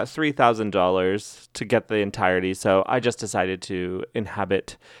going to be about $3,000 to get the entirety. So I just decided to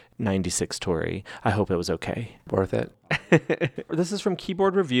inhabit 96 Tori. I hope it was okay. Worth it. This is from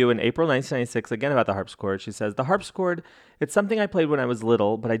Keyboard Review in April 1996, again about the harpsichord. She says, the harpsichord, it's something I played when I was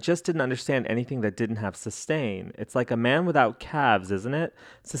little, but I just didn't understand anything that didn't have sustain. It's like a man without calves, isn't it?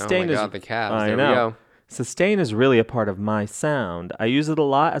 Sustain oh my God, the calves. I there know. We go. Sustain is really a part of my sound. I use it a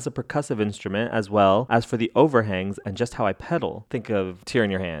lot as a percussive instrument as well as for the overhangs and just how I pedal. Think of Tear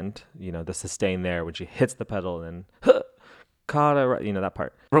in Your Hand, the sustain there when she hits the pedal and that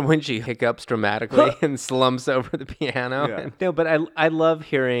part. From when she hiccups dramatically and slumps over the piano. Yeah. No, but I love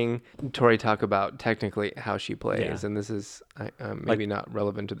hearing Tori talk about technically how she plays. Yeah. And this is maybe not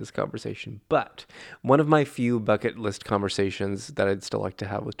relevant to this conversation. But one of my few bucket list conversations that I'd still like to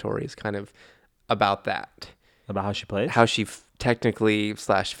have with Tori is kind of about that. About how she plays? How she technically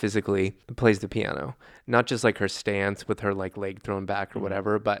 / physically plays the piano. Not just like her stance with her like leg thrown back or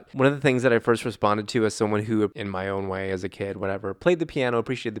whatever, but one of the things that I first responded to as someone who, in my own way as a kid, whatever, played the piano,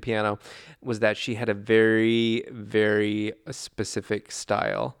 appreciated the piano, was that she had a very, very specific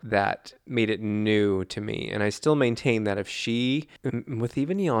style that made it new to me. And I still maintain that if she, with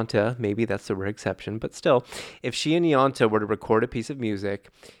even Ianta, maybe that's the rare exception, but still, if she and Ianta were to record a piece of music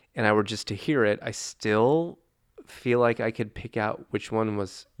and I were just to hear it, I still feel like I could pick out which one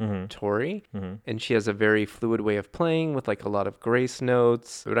was Tori. And she has a very fluid way of playing with like a lot of grace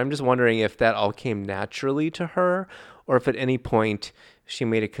notes. But I'm just wondering if that all came naturally to her or if at any point she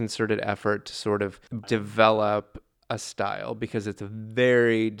made a concerted effort to sort of develop a style, because it's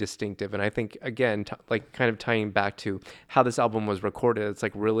very distinctive. And I think, again, kind of tying back to how this album was recorded, it's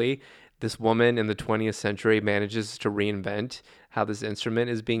like, really, this woman in the 20th century manages to reinvent how this instrument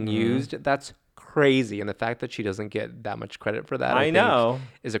is being used. That's crazy. And the fact that she doesn't get that much credit for that, I think,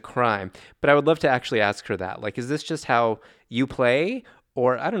 is a crime. But I would love to actually ask her that. Like, is this just how you play?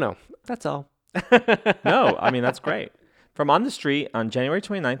 Or, I don't know. That's all. No, I mean, that's great. From On the Street on January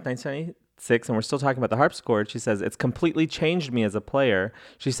 29th, 1996, and we're still talking about the harpsichord, she says, it's completely changed me as a player.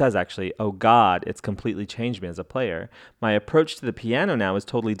 She says, actually, oh God, it's completely changed me as a player. My approach to the piano now is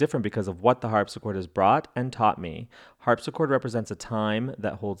totally different because of what the harpsichord has brought and taught me. Harpsichord represents a time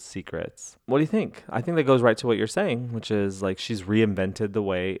that holds secrets. What do you think? I think that goes right to what you're saying, which is like she's reinvented the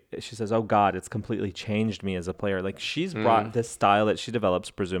way. She says, oh God, it's completely changed me as a player. Like she's brought this style that she develops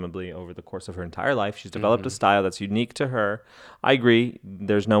presumably over the course of her entire life. She's developed a style that's unique to her. I agree.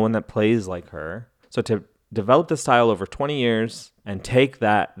 There's no one that plays like her. So to develop the style over 20 years and take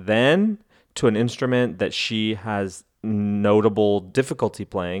that then to an instrument that she has notable difficulty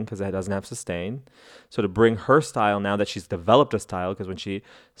playing because it doesn't have sustain. So to bring her style now that she's developed a style, because when she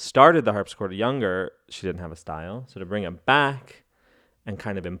started the harpsichord younger, she didn't have a style. So to bring it back and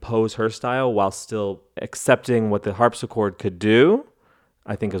kind of impose her style while still accepting what the harpsichord could do,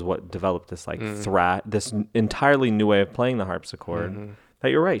 I think is what developed this this entirely new way of playing the harpsichord. that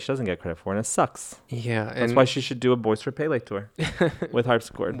you're right, she doesn't get credit for, and it sucks. Yeah. That's And why she should do a Boys for Pele tour with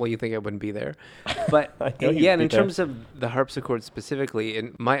harpsichord. well, you think I wouldn't be there. But I know you'd yeah, and be in there. terms of the harpsichord specifically,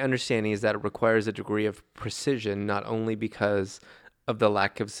 and my understanding is that it requires a degree of precision, not only because of the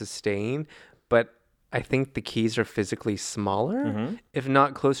lack of sustain, but I think the keys are physically smaller, if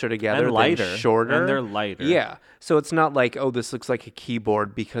not closer together, And lighter. than shorter. And they're lighter. Yeah. So it's not like, oh, this looks like a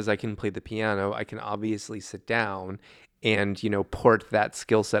keyboard because I can play the piano. I can obviously sit down and, port that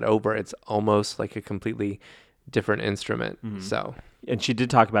skill set over. It's almost like a completely different instrument. So And she did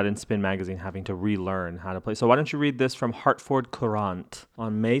talk about in Spin Magazine having to relearn how to play. So why don't you read this from Hartford Courant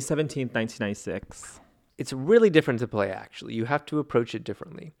on May 17th, 1996. it's really different to play, actually. You have to approach it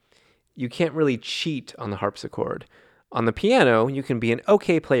differently. You can't really cheat on the harpsichord. On the piano, you can be an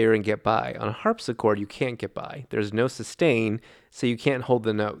okay player and get by. On a harpsichord, you can't get by. There's no sustain, so you can't hold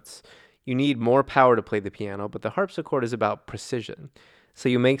the notes. You need more power to play the piano, but the harpsichord is about precision. So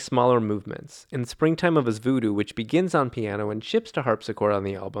you make smaller movements. In Springtime of His Voodoo, which begins on piano and shifts to harpsichord on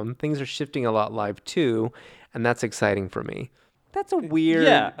the album, things are shifting a lot live too, and that's exciting for me. That's a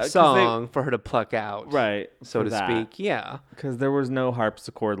weird 'cause song for her to pluck out. Right. So to speak. Yeah. Because there was no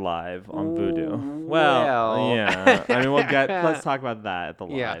harpsichord live on Voodoo. well. Yeah. I mean, let's talk about that at the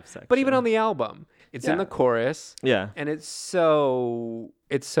live section. But even on the album, it's in Yeah. the chorus. Yeah. And it's so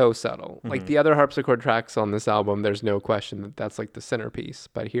subtle. Like the other harpsichord tracks on this album, there's no question that that's like the centerpiece.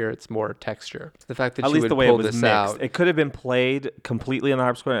 But here it's more texture. The fact that At she least would the way it pull was this mixed. out. It could have been played completely on the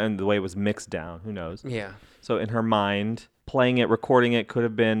harpsichord, and the way it was mixed down. Who knows? Yeah. So in her mind, playing it, recording it could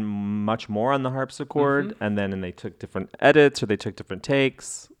have been much more on the harpsichord, and they took different edits or they took different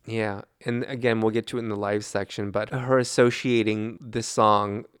takes. Yeah. And again, we'll get to it in the live section, but her associating this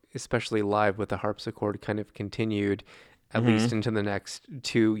song, especially live with the harpsichord, kind of continued at least into the next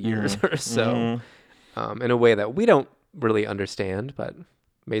 2 years or so, in a way that we don't really understand, but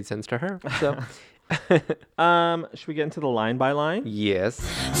made sense to her. So, Should we get into the line by line? yes.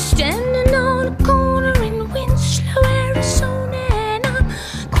 Standing on a corner in Winslow, Arizona, and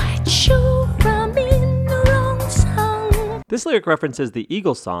I'm quite sure I'm in the wrong song. This lyric references the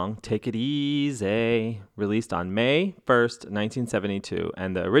Eagles song, Take It Easy, released on May 1st, 1972.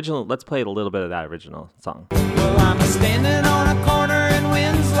 And the original, let's play a little bit of that original song. Well, I'm standing on a corner in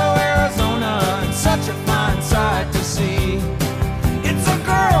Winslow, Arizona, and such a fine sight to see. It's a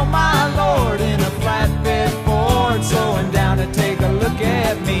girl, my lord, in a flatbed Ford, slowing down to take a look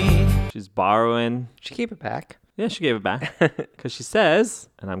at me. She's borrowing. She gave it back. Yeah, she gave it back. Because she says,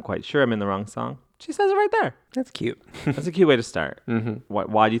 and I'm quite sure I'm in the wrong song, she says it right there. That's cute. That's a cute way to start.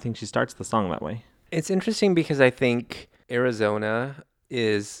 Why do you think she starts the song that way? It's interesting because I think Arizona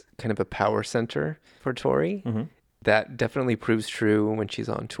is kind of a power center for Tori. That definitely proves true when she's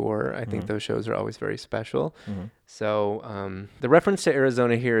on tour. I think those shows are always very special. So the reference to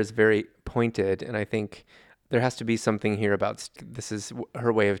Arizona here is very pointed, and I think there has to be something here about this is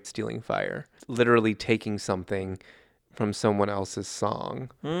her way of stealing fire, literally taking something from someone else's song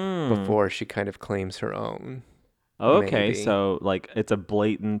before she kind of claims her own. Okay, Maybe. so like it's a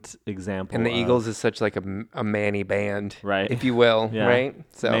blatant example. And the of Eagles is such like a manny band, Right. if you will, Yeah. right?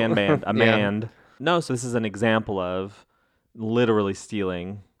 So man band, a yeah. man. No, so this is an example of literally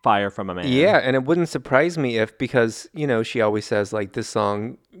stealing fire from a man. Yeah, and it wouldn't surprise me if, because, she always says, like, this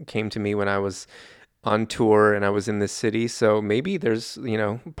song came to me when I was on tour and I was in this city. So maybe there's,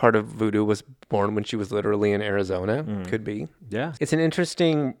 part of Voodoo was born when she was literally in Arizona. Could be. Yeah. It's an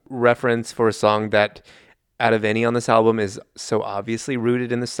interesting reference for a song that, out of any on this album, is so obviously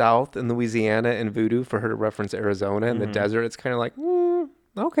rooted in the South, in Louisiana, and Voodoo. For her to reference Arizona and the desert, it's kind of like,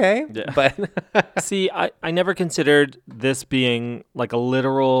 okay. Yeah. But See, I never considered this being like a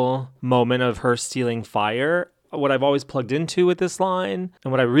literal moment of her stealing fire. What I've always plugged into with this line,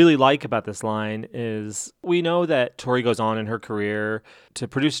 and what I really like about this line, is we know that Tori goes on in her career to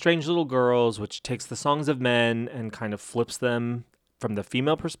produce Strange Little Girls, which takes the songs of men and kind of flips them from the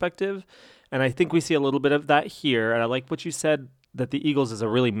female perspective. And I think we see a little bit of that here. And I like what you said, that the Eagles is a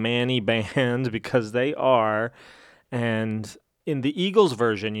really manny band, because they are. And in the Eagles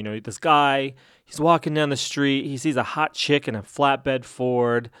version, this guy, he's walking down the street, he sees a hot chick in a flatbed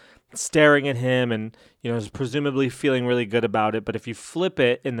Ford staring at him, and is presumably feeling really good about it. But if you flip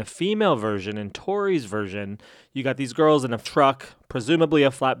it in the female version, in Tori's version, you got these girls in a truck, presumably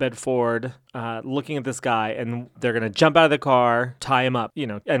a flatbed Ford, looking at this guy, and they're gonna jump out of the car, tie him up,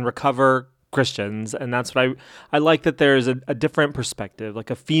 and recover Christians. And that's what I like, that there's a different perspective, like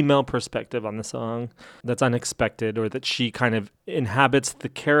a female perspective on the song that's unexpected, or that she kind of inhabits the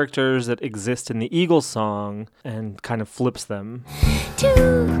characters that exist in the Eagles song and kind of flips them.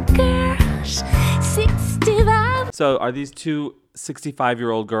 2 girls, 65 So are these two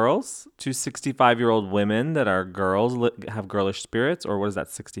 65-year-old girls, two 65-year-old women that are girls, have girlish spirits, or what is that,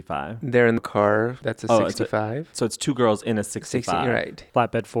 65? They're in the car. That's a Oh, it's a- 65. So it's two girls in a 65. Right.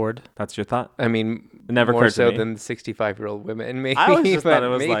 Flatbed Ford. That's your thought? I mean, It never more occurred to so me. than 65-year-old women. Maybe, I always just thought but it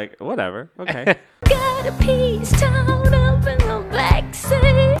was maybe- like, whatever. Okay. Got a piece tied up in the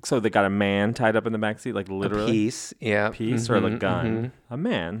backseat. So they got a man tied up in the backseat, like literally? A piece, yeah. Piece or a Mhm, gun?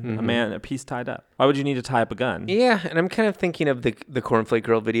 mhm. A man, a piece tied up. Why would you need to tie up a gun? Yeah, and I'm kind of thinking of the Cornflake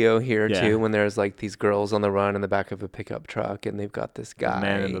Girl video here Yeah. too, when there's like these girls on the run in the back of a pickup truck, and they've got this guy. A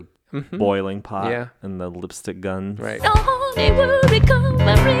man in the Mhm. boiling pot Yeah. and the lipstick gun. Right. Thought were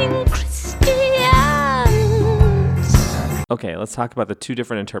recovering Christians. Okay, let's talk about the two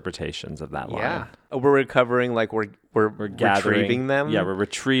different interpretations of that line. Yeah. We're recovering, like we're Gathering retrieving them. Yeah, we're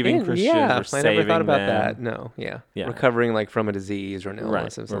retrieving And Christians. Yeah, we're I saving never thought about them. that. No, yeah. Yeah. Recovering like from a disease or an Right.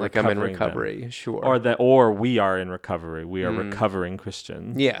 illness. We're Like I'm in recovering them. recovery. Sure. Or we are in recovery. We are recovering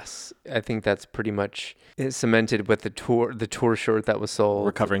Christians. Yes, I think that's pretty much cemented with the tour shirt that was sold.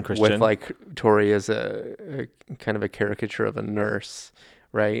 Recovering Christian. With like Tori as a kind of a caricature of a nurse,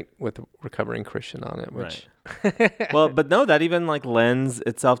 right? With recovering Christian on it, which Well, but no, that even like lends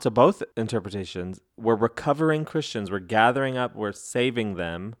itself to both interpretations. We're recovering Christians. We're gathering up. We're saving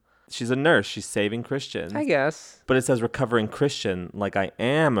them. She's a nurse. She's saving Christians. I guess. But it says recovering Christian, like I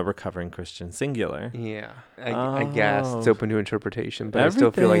am a recovering Christian, singular. Yeah, I guess it's Oh. open to interpretation, but I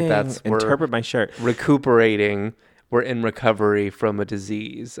still feel like that's interpret my shirt. recuperating. We're in recovery from a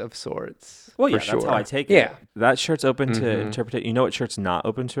disease of sorts. Well, for yeah, sure. that's how I take it. Yeah. That shirt's open to Mhm. interpretation. You know what shirt's not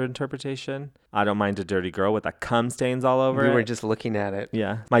open to interpretation? I don't mind a dirty girl with the cum stains all over We it. were just looking at it.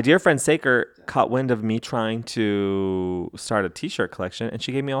 Yeah. My dear friend Saker caught wind of me trying to start a t-shirt collection, and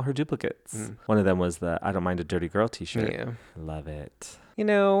she gave me all her duplicates. One of them was the I don't mind a dirty girl t-shirt. Yeah. Love it. You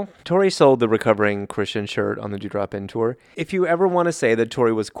know, Tori sold the recovering Christian shirt on the Dewdrop In tour. If you ever want to say that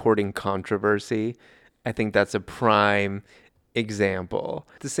Tori was courting controversy, I think that's a prime example.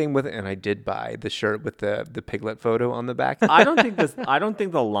 The same with, and I did buy the shirt with the piglet photo on the back. I don't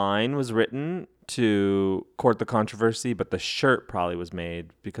think the line was written to court the controversy, but the shirt probably was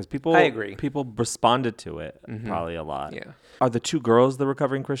made because people I agree. People responded to it probably a lot. Yeah. Are the two girls the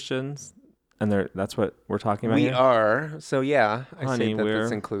recovering Christians? And that's what we're talking about We here? are. So yeah, I Honey, say that we're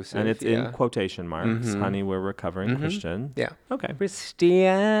that's inclusive. and it's yeah. in quotation marks. Honey, we're recovering Christian. Yeah. Okay.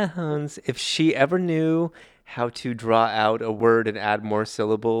 Christians. If she ever knew how to draw out a word and add more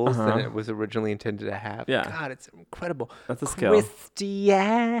syllables than it was originally intended to have. Yeah. God, it's incredible. That's a skill.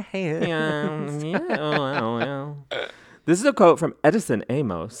 Christians. This is a quote from Edison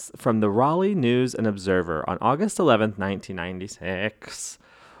Amos from the Raleigh News and Observer on August 11th, 1996.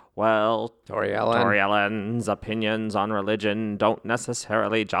 Well, Tori Ellen. Tori Ellen's opinions on religion don't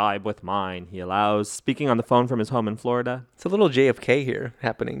necessarily jibe with mine, he allows, speaking on the phone from his home in Florida. It's a little JFK here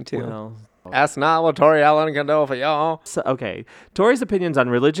happening too. Well, Ask not what Tori Ellen can do for y'all. so, okay. Tori's opinions on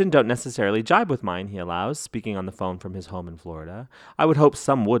religion don't necessarily jibe with mine, he allows, speaking on the phone from his home in Florida. I would hope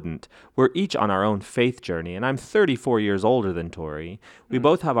some wouldn't. We're each on our own faith journey, and I'm 34 years older than Tori. We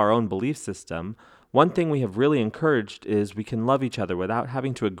both have our own belief system. One thing we have really encouraged is we can love each other without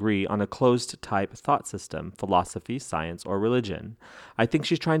having to agree on a closed-type thought system, philosophy, science, or religion. I think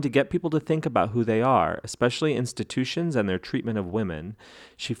she's trying to get people to think about who they are, especially institutions and their treatment of women.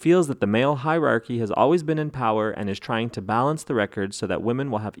 She feels that the male hierarchy has always been in power and is trying to balance the record so that women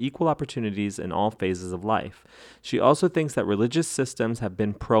will have equal opportunities in all phases of life. She also thinks that religious systems have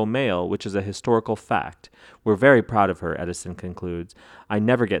been pro-male, which is a historical fact. We're very proud of her, Edison concludes. I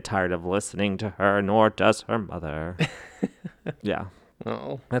never get tired of listening to her, nor does her mother. Yeah.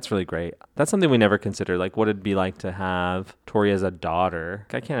 Oh. That's really great. That's something we never considered. Like, what it'd be like to have Tori as a daughter.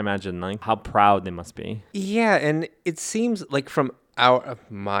 I can't imagine, like, how proud they must be. Yeah, and it seems like from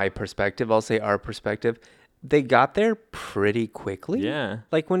my perspective, I'll say our perspective, they got there pretty quickly. Yeah.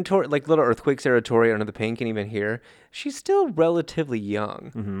 Like when Tori, like Little Earthquakes era Tori Under the Pink, and even here, she's still relatively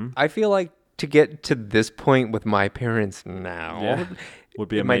young. Mm-hmm. I feel like to get to this point with my parents now. Yeah. Would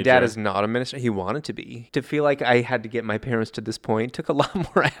be a My dad major- is not a minister. He wanted to be. To feel like I had to get my parents to this point took a lot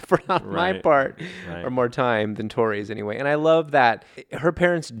more effort on my Right. part, Right. or more time than Tori's anyway. And I love that her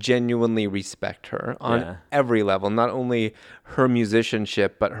parents genuinely respect her on Yeah. every level, not only her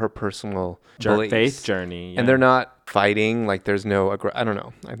musicianship, but her personal beliefs. faith journey. And yeah. they're not fighting. Like there's no, I don't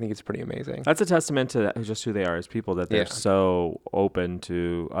know. I think it's pretty amazing. That's a testament to just who they are as people, that they're Yeah. so open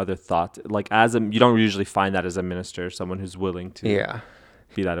to other thoughts. Like, you don't usually find that as a minister, someone who's willing to Yeah.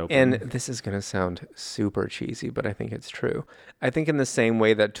 be that open. And this is going to sound super cheesy, but I think it's true. I think in the same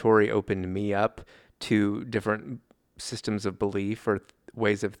way that Tori opened me up to different systems of belief or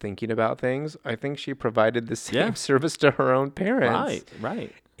ways of thinking about things. I think she provided the same Yeah. service to her own parents.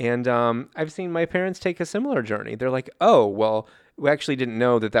 Right. And I've seen my parents take a similar journey. They're like, oh, well, we actually didn't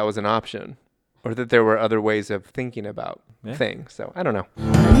know that that was an option or that there were other ways of thinking about things. So I don't know.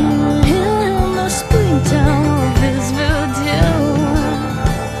 In the springtime of his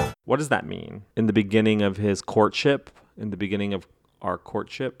voodoo. What does that mean? In the beginning of his courtship, in the beginning of our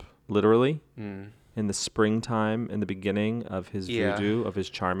courtship, literally, in the springtime, in the beginning of his voodoo, of his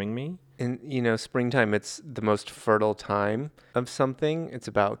charming me. And, you know, springtime, it's the most fertile time of something. It's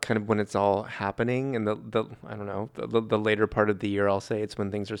about kind of when it's all happening. And the I don't know, the later part of the year, I'll say it's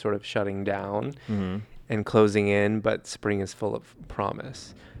when things are sort of shutting down and closing in, but spring is full of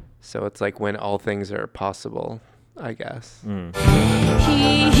promise. So it's like when all things are possible, I guess. He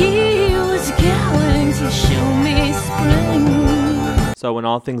was going to show me spring. So when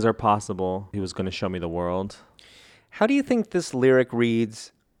all things are possible, he was going to show me the world. How do you think this lyric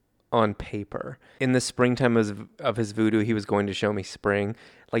reads on paper? In the springtime of his voodoo, he was going to show me spring.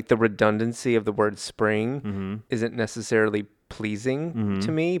 Like the redundancy of the word spring isn't necessarily pleasing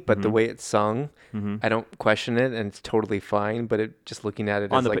to me, but the way it's sung, I don't question it, and it's totally fine. But it just looking at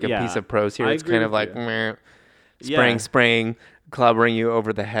it as like a piece of prose here, I it's agree kind of with like you. meh, Yeah. spring, clobbering you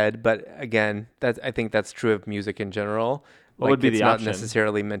over the head. But again, I think that's true of music in general. What would be it's the not option?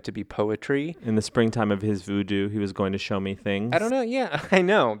 necessarily meant to be poetry. In the springtime of his voodoo, he was going to show me things. I don't know. Yeah, I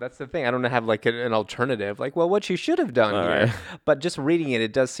know. That's the thing. I don't have like an alternative. Like, well, what you should have done All here. right. But just reading it,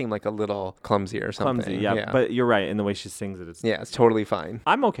 it does seem like a little clumsy or something. Clumsy, yeah. But you're right. In the way she sings it, it's yeah, it's totally fine.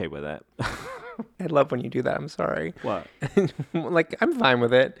 I'm okay with it. I love when you do that. I'm sorry. What? Like, I'm fine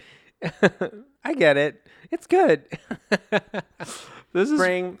with it. I get it. It's good. This is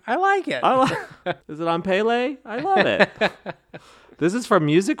Spring. I like it. Is it on Pele? I love it. This is from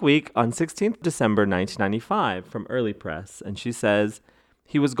Music Week on 16th December 1995 from Early Press, and she says,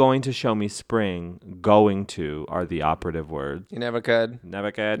 "He was going to show me spring. Going to are the operative words. You never could. Never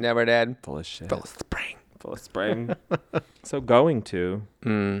could. Never did. Full of shit. Full of spring. Full of spring. So going to.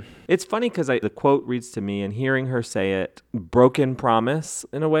 It's funny because the quote reads to me, and hearing her say it, broken promise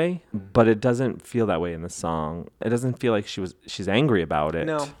in a way, but it doesn't feel that way in the song. It doesn't feel like she's angry about it.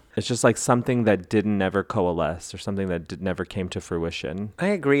 No. It's just like something that didn't never coalesce or something that never came to fruition. I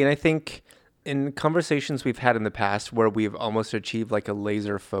agree. And I think in conversations we've had in the past where we've almost achieved like a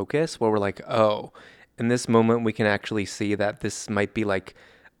laser focus, where we're like, oh, in this moment, we can actually see that this might be like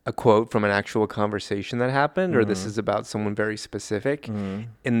a quote from an actual conversation that happened, or this is about someone very specific.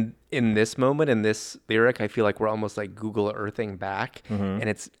 In this moment, in this lyric, I feel like we're almost like Google Earthing back, and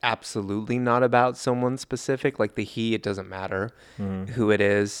it's absolutely not about someone specific. Like the he, it doesn't matter who it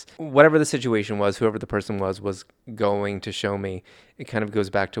is. Whatever the situation was, whoever the person was going to show me. It kind of goes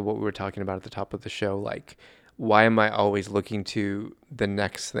back to what we were talking about at the top of the show. Like, why am I always looking to the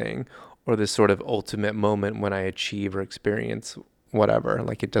next thing or this sort of ultimate moment when I achieve or experience whatever?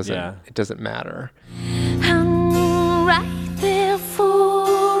 Like it doesn't matter. I'm right there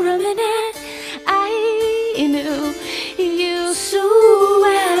for a minute. I knew you so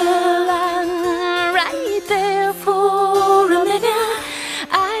well. I'm right there for a minute.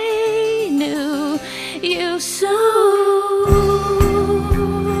 I knew you so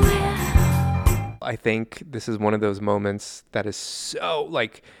well. I think this is one of those moments that is so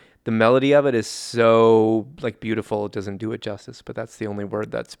like the melody of it is so like beautiful. It doesn't do it justice, but that's the only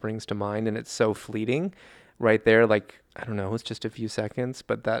word that springs to mind. And it's so fleeting right there. Like, I don't know, it's just a few seconds,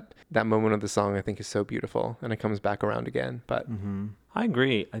 but that moment of the song I think is so beautiful, and it comes back around again. But I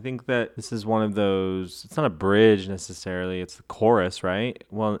agree. I think that this is one of those, it's not a bridge necessarily, it's the chorus, right?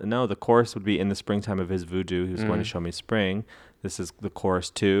 Well, no, the chorus would be in the springtime of his voodoo, he was going to show me spring. This is the chorus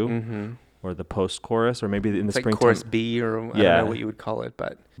 2. Or the post-chorus, or maybe in the it's like springtime. chorus B, or I don't know what you would call it,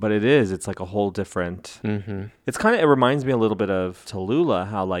 but It's like a whole different. It's kind of, it reminds me a little bit of Tallulah,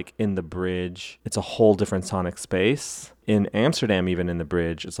 how like in the bridge, it's a whole different sonic space. In Amsterdam, even in the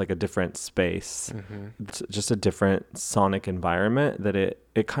bridge, it's like a different space. It's just a different sonic environment that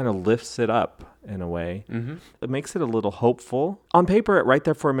it kind of lifts it up in a way. It makes it a little hopeful. On paper, right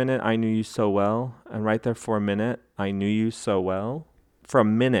there for a minute, I knew you so well. And right there for a minute, I knew you so well. For a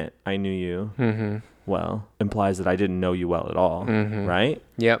minute, I knew you well, implies that I didn't know you well at all, right?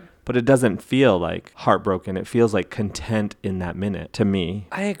 Yep. but it doesn't feel like heartbroken. It feels like content in that minute to me.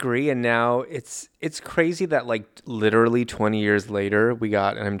 I agree. And now it's crazy that like literally 20 years later we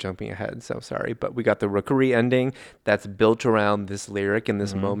got, and I'm jumping ahead, so sorry, but we got the Rookery ending that's built around this lyric in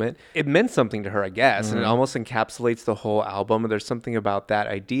this moment. It meant something to her, I guess, and it almost encapsulates the whole album. There's something about that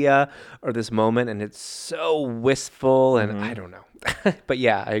idea or this moment, and it's so wistful, and I don't know. But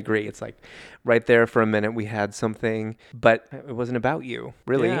yeah, I agree. It's like right there for a minute we had something, but it wasn't about you,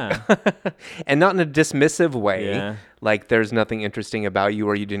 really. Yeah. And not in a dismissive way. Yeah. Like there's nothing interesting about you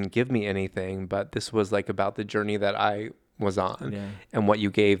or you didn't give me anything, but this was like about the journey that I was on and what you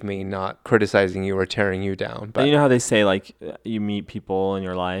gave me, not criticizing you or tearing you down. But And you know how they say, like, you meet people in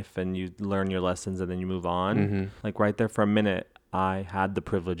your life and you learn your lessons and then you move on? Like right there for a minute, I had the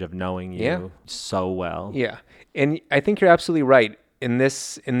privilege of knowing you so well. Yeah. And I think you're absolutely right. In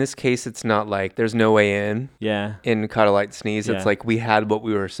this case, it's not like there's no way in. Yeah. In Cuddle Light Sneeze, Yeah. it's like we had what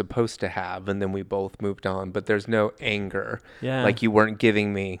we were supposed to have, and then we both moved on. But there's no anger. Yeah. Like you weren't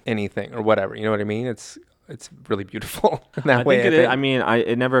giving me anything or whatever. You know what I mean? It's really beautiful in that I way. think it is. I mean,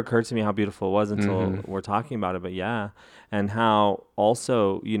 it never occurred to me how beautiful it was until we're talking about it. But yeah, and how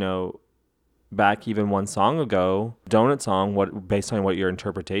also, you know, back even one song ago, Donut Song, what based on what your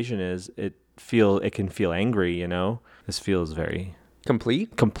interpretation is, it can feel angry. You know, this feels very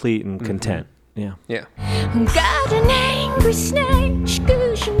complete and content. Yeah. Yeah. Got an angry snatch,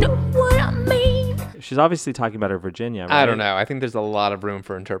 'cause you know what I mean. She's obviously talking about her Virginia, right? I don't know. I think there's a lot of room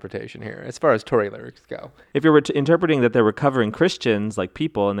for interpretation here as far as Tory lyrics go. If you're interpreting that they're recovering Christians, like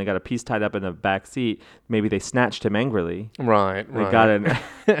people, and they got a piece tied up in the back seat, maybe they snatched him angrily. Right. They got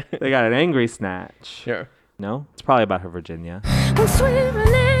an angry snatch. Sure. No, it's probably about her Virginia. I'm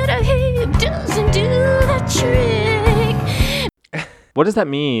swimming at a head, doesn't do that trick. What does that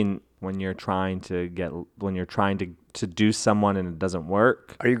mean when you're trying to do someone and it doesn't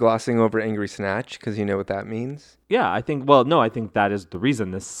work? Are you glossing over angry snatch because you know what that means? Yeah, I think that is the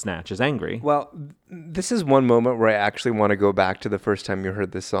reason this snatch is angry. Well, this is one moment where I actually want to go back to the first time you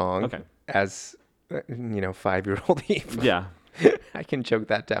heard this song. Okay. As, 5-year-old Eve. Yeah. I can choke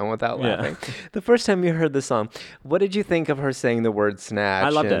that down without laughing. The first time you heard the song, what did you think of her saying the word snatch? I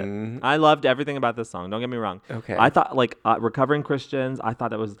loved it. I loved everything about this song. Don't get me wrong. Okay. I thought, like, recovering Christians, I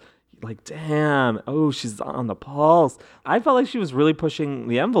thought it was like, damn, she's on the pulse. I felt like she was really pushing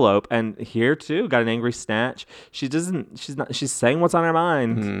the envelope. And here, too, got an angry snatch. She's saying what's on her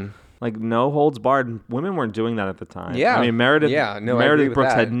mind. Like, no holds barred. Women weren't doing that at the time. Yeah. I mean, Meredith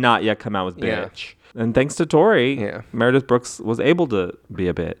Brooks that. had not yet come out with Yeah. Bitch. And thanks to Tori, Yeah. Meredith Brooks was able to be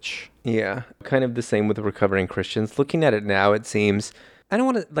a bitch. Yeah. Kind of the same with recovering Christians. Looking at it now, it seems, I don't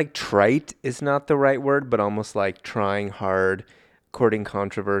want to, like, trite is not the right word, but almost like trying hard, courting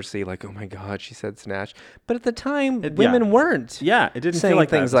controversy, like, oh my God, she said snatch. But at the time, women weren't. Yeah, it didn't saying feel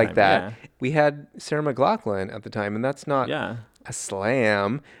like that things at the like time. that. Yeah. We had Sarah McLachlan at the time, and that's not Yeah. a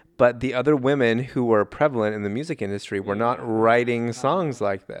slam. But the other women who were prevalent in the music industry were not writing songs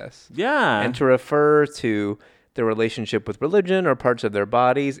like this. Yeah. And to refer to their relationship with religion or parts of their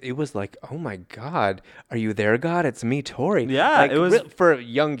bodies, it was like, oh my God, are you there, God? It's me, Tori. Yeah, like, it was for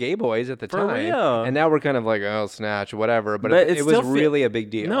young gay boys at the for time. real. And now we're kind of like, oh, snatch, whatever. But But it was really a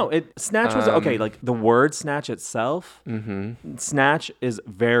big deal. No, snatch was okay. Like the word snatch itself, snatch is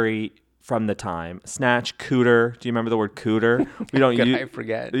very from the time. Snatch, cooter. Do you remember the word cooter? We don't use. I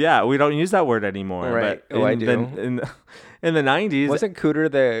forget. Yeah, we don't use that word anymore. Right. But I do. In the 90s, Wasn't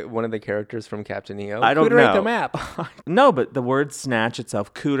Cooter one of the characters from Captain EO? I don't Cooter ate the know. map. No, but the word snatch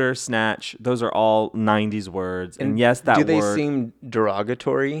itself, cooter, snatch, those are all 90s words. And yes, that do they word. seem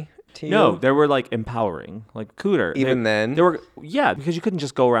derogatory to you? No, they were like empowering, like cooter. Even then? They were, yeah, because you couldn't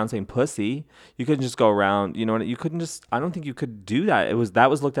just go around saying pussy. You couldn't just go around, you couldn't just, I don't think you could do that. That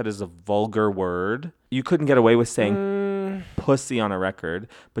was looked at as a vulgar word. You couldn't get away with saying pussy on a record,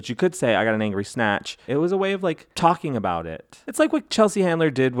 but you could say, I got an angry snatch. It was a way of like talking about it. It's like what Chelsea Handler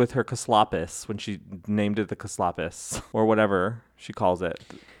did with her Kaslopis when she named it the Kaslopis or whatever she calls it.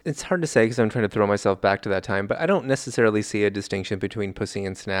 It's hard to say because I'm trying to throw myself back to that time, but I don't necessarily see a distinction between pussy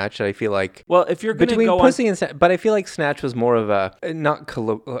and snatch. I feel like Well, if you're going to between go pussy and snatch, but I feel like snatch was more of a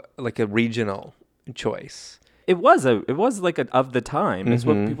like a regional choice. It was like of the time. It's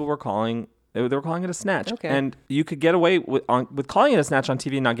what people were calling. They were calling it a snatch. Okay. And you could get away with calling it a snatch on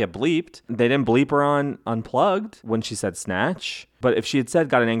TV and not get bleeped. They didn't bleep her on Unplugged when she said snatch. But if she had said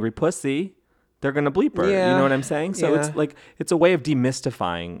got an angry pussy, they're going to bleep her. Yeah. You know what I'm saying? So Yeah. it's a way of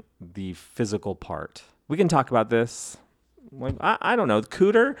demystifying the physical part. We can talk about this Like I don't know.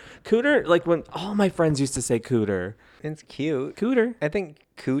 Cooter, like when all my friends used to say cooter. It's cute. Cooter. I think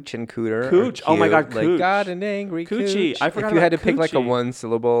cooch and cooter. Cooch. Are Oh my cute. God, Like cooch. got an angry Coochie. cooch. I forgot If you had to about pick like a coochie.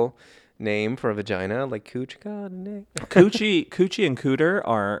 1-syllable name for a vagina, like cooch, got an angry. Coochie and cooter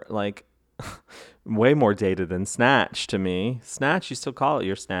are like way more dated than snatch to me. Snatch, you still call it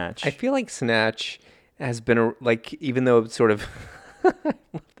your snatch. I feel like snatch has been like, even though it's sort of I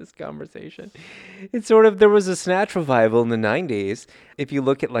love this conversation. It's sort of, there was a snatch revival in the 90s. If you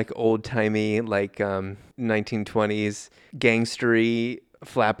look at like old timey, like 1920s gangstery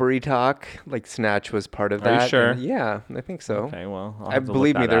flappery talk, like snatch was part of Are you that. sure? And yeah, I think so. Okay, well, I'll I have to look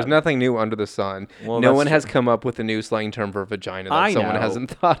believe me, that there's up. nothing new under the sun. Well, no that's one has true. come up with a new slang term for vagina that I someone know. hasn't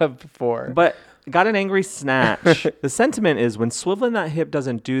thought of before. But got an angry snatch. The sentiment is when swiveling that hip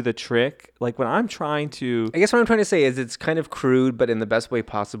doesn't do the trick. Like when I'm trying to. I guess what I'm trying to say is it's kind of crude, but in the best way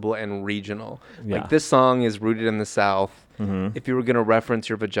possible and regional. Yeah. Like this song is rooted in the South. Mhm. If you were going to reference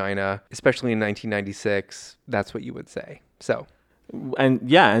your vagina, especially in 1996, that's what you would say. So, And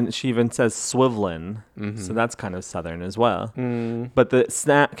yeah, and she even says swiveling. So that's kind of Southern as well. But the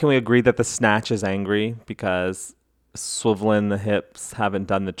snatch, can we agree that the snatch is angry because swiveling the hips haven't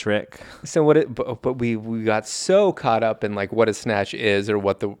done the trick? so but we got so caught up in like what a snatch is or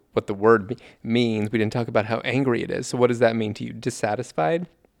what the word means. We didn't talk about how angry it is. So what does that mean to you? Dissatisfied?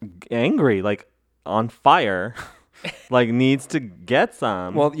 Angry, like on fire, like needs to get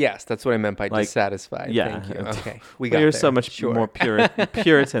some. Well, yes, that's what I meant by Like, dissatisfied. yeah. Thank you. Okay. We Well, got you're there. so much Sure. more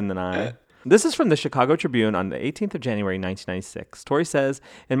Puritan than I. This is from the Chicago Tribune on the 18th of January, 1996. Tori says,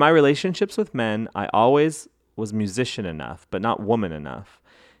 "In my relationships with men, I always was musician enough, but not woman enough.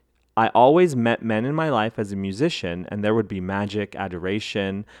 I always met men in my life as a musician, and there would be magic,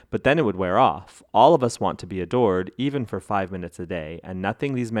 adoration, but then it would wear off. All of us want to be adored, even for 5 minutes a day, and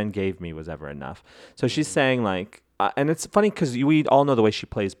nothing these men gave me was ever enough." So she's saying, like, and it's funny because we all know the way she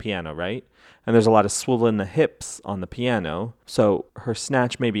plays piano, right? And there's a lot of swiveling the hips on the piano. So her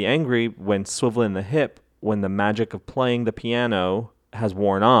snatch may be angry when swiveling the hip, when the magic of playing the piano has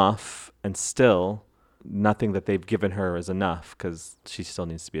worn off, and still nothing that they've given her is enough because she still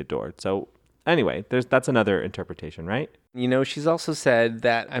needs to be adored. So anyway, that's another interpretation, right? You know, she's also said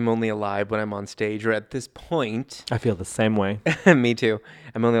that I'm only alive when I'm on stage, or at this point, I feel the same way. me too.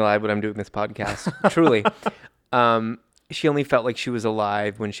 I'm only alive when I'm doing this podcast. Truly. She only felt like she was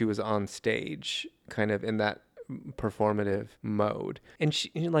alive when she was on stage, kind of in that performative mode. And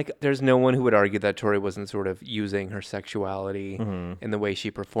she, like, there's no one who would argue that Tori wasn't sort of using her sexuality in the way she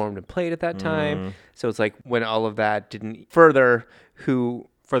performed and played at that time. So it's like when all of that didn't further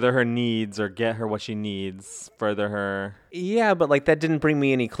Further her needs or get her what she needs, further her. Yeah, but like that didn't bring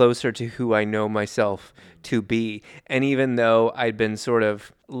me any closer to who I know myself to be. And even though I'd been sort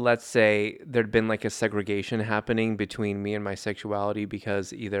of, let's say there'd been like a segregation happening between me and my sexuality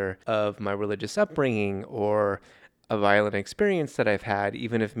because either of my religious upbringing or a violent experience that I've had,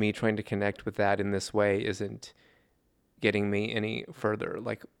 even if me trying to connect with that in this way isn't getting me any further,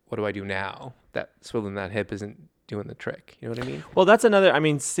 like what do I do now? That swiveling that hip isn't doing the trick. You know what I mean? Well, that's another, I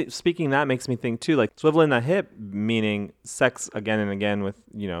mean, speaking that makes me think too, like swiveling that hip, meaning sex again and again with,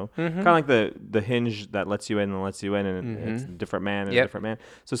 you know, kind of like the hinge that lets you in and lets you in, and it's a different man and a different man.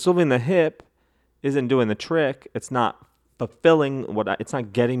 So swiveling the hip isn't doing the trick. It's not fulfilling it's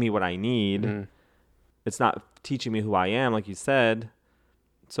not getting me what I need. It's not teaching me who I am, like you said.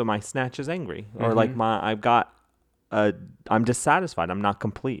 So my snatch is angry, or like I'm dissatisfied. I'm not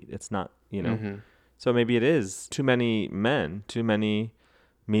complete. It's not, you know. So maybe it is too many men, too many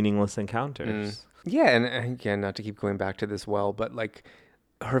meaningless encounters. Yeah, and again, not to keep going back to this but like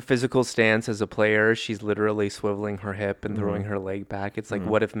her physical stance as a player, she's literally swiveling her hip and throwing her leg back. It's like,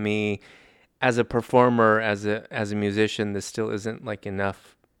 what if me, as a performer, as a musician, this still isn't like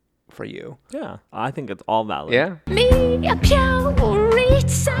enough for you? Yeah, I think it's all valid. Yeah. Me a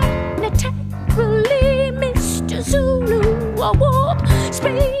Purita, naturally Mr. Zulu, a warp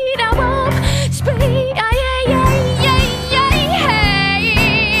speed, a warp speed,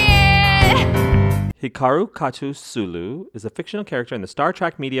 Hikaru Kato Sulu is a fictional character in the Star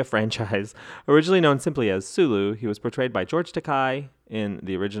Trek media franchise. Originally known simply as Sulu, he was portrayed by George Takei in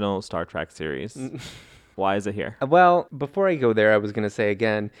the original Star Trek series. Why is it here? Well, before I go there, I was going to say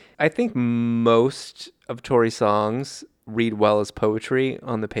again, I think most of Tori's songs read well as poetry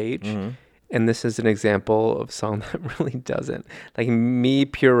on the page. And this is an example of a song that really doesn't. Like me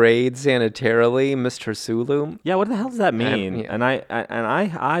pureed sanitarily, Mr. Sulu. Yeah, what the hell does that mean? yeah. And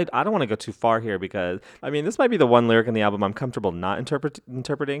I don't want to go too far here because I mean this might be the one lyric in the album I'm comfortable not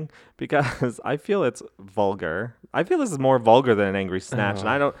interpreting because I feel it's vulgar. I feel this is more vulgar than an angry snatch, and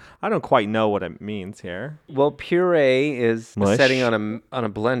I don't quite know what it means here. Well, puree is Mush. setting on a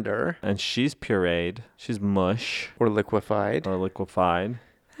blender And she's pureed. She's mush or liquefied. or liquefied.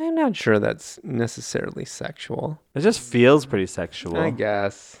 I'm not sure that's necessarily sexual. It just feels pretty sexual. I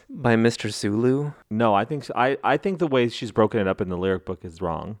guess. By Mr. Sulu. No, I think I think the way she's broken it up in the lyric book is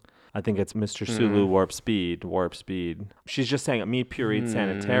wrong. I think it's Mr. Sulu warp speed. She's just saying me pureed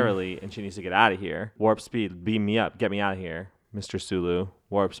sanitarily and she needs to get out of here. Warp speed, beam me up, get me out of here. Mr. Sulu,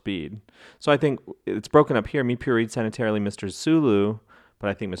 warp speed. So I think it's broken up here, me pureed sanitarily, Mr. Sulu, but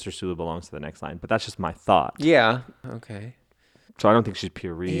I think Mr. Sulu belongs to the next line. But that's just my thought. Yeah. Okay. So I don't think she's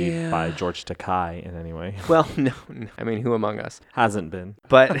pureed by George Takei in any way. Well, no. I mean, who among us? Hasn't been.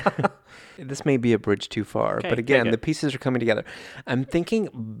 But this may be a bridge too far. Okay, but again, take it. the pieces are coming together. I'm thinking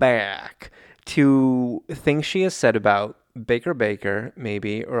back to things she has said about Baker,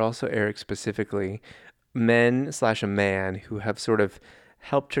 maybe, or also Eric specifically, men/a man who have sort of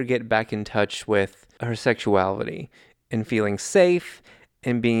helped her get back in touch with her sexuality and feeling safe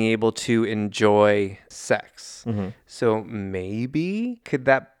and being able to enjoy sex. So maybe could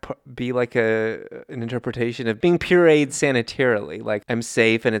that be like an interpretation of being pureed sanitarily? Like I'm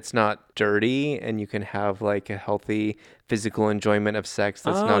safe and it's not dirty and you can have like a healthy physical enjoyment of sex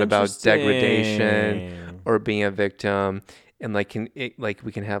that's not about degradation Interesting. or being a victim. And like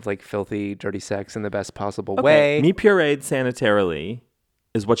we can have like filthy, dirty sex in the best possible Okay, way. me pureed sanitarily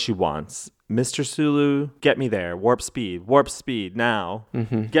is what she wants. Mr. Sulu, get me there. Warp speed now.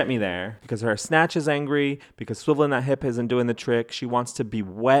 Get me there. Because her snatch is angry, because swiveling that hip isn't doing the trick. She wants to be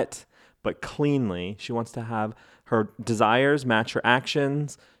wet, but cleanly. She wants to have her desires match her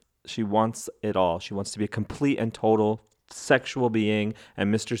actions. She wants it all. She wants to be a complete and total sexual being.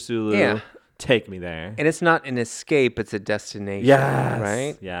 And Mr. Sulu, take me there. And it's not an escape, it's a destination. Yes.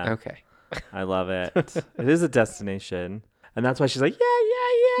 Right? Yeah. Okay. I love it. It is a destination. And that's why she's like, yeah.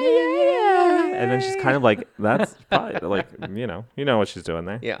 And then she's kind of like, that's probably like, you know what she's doing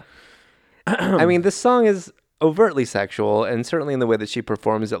there. Yeah. I mean, this song is overtly sexual and certainly in the way that she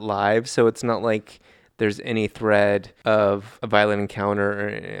performs it live. So it's not like there's any thread of a violent encounter or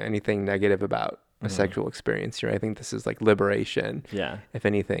anything negative about a sexual experience here. I think this is like liberation, Yeah. if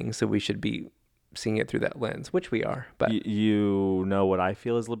anything. So we should be seeing it through that lens, which we are. But You know what I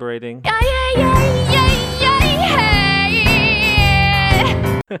feel is liberating?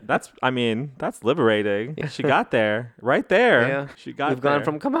 That's liberating. Yeah. She got there. Right there. Yeah. She got we've there. gone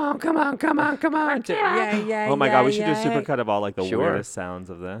from come on to Oh my god, we should do a supercut of all like the Sure. weirdest sounds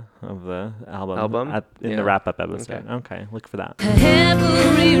of the album. Album? In Yeah. the wrap up episode. Okay, look for that.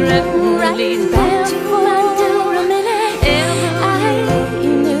 Every road leads back to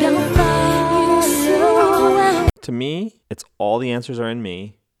To me, it's all the answers are in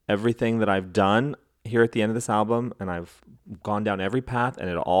me. Everything that I've done here at the end of this album, and I've gone down every path, and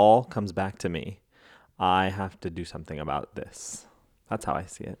it all comes back to me. I have to do something about this. That's how I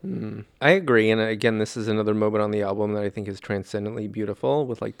see it. I agree. And again, this is another moment on the album that I think is transcendently beautiful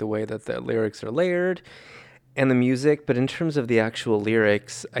with like the way that the lyrics are layered and the music. But in terms of the actual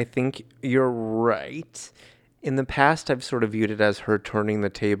lyrics, I think you're right. In the past, I've sort of viewed it as her turning the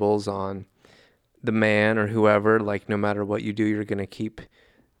tables on the man or whoever. Like no matter what you do, you're going to keep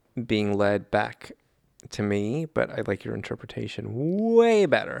being led back to me. But I like your interpretation way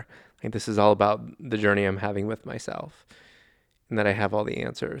better. Like this is all about the journey I'm having with myself. And that I have all the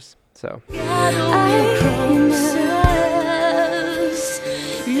answers. So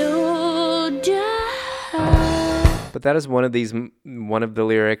but that is one of the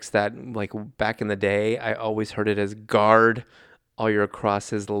lyrics that like back in the day I always heard it as guard all your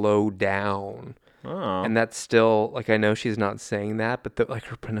crosses low down. Oh. And that's still like I know she's not saying that, but like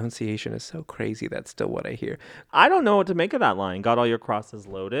her pronunciation is so crazy. That's still what I hear. I don't know what to make of that line. Got all your crosses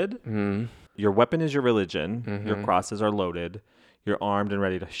loaded. Mm. Your weapon is your religion. Your crosses are loaded. You're armed and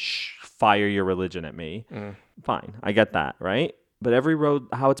ready to fire your religion at me. Fine. I get that, right? But every road,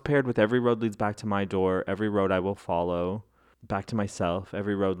 how it's paired with every road leads back to my door. Every road I will follow. Back to myself.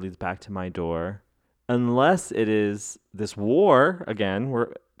 Every road leads back to my door. Unless it is this war, again,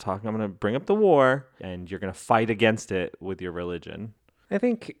 I'm going to bring up the war, and you're going to fight against it with your religion. I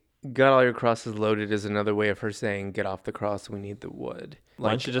think got all your crosses loaded is another way of her saying get off the cross, we need the wood. Why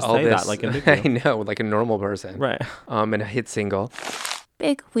don't you just all say that like a big I deal? know, like a normal person. Right. And a hit single.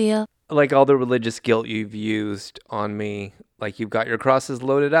 Big wheel. Like all the religious guilt you've used on me Like you've got your crosses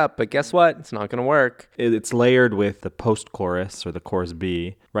loaded up, but guess what? It's not going to work. It's layered with the post-chorus or the chorus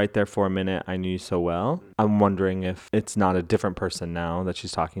B. Right there for a minute, I knew you so well. I'm wondering if it's not a different person now that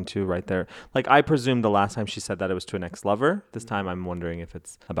she's talking to right there. Like I presumed the last time she said that it was to an ex-lover. This time I'm wondering if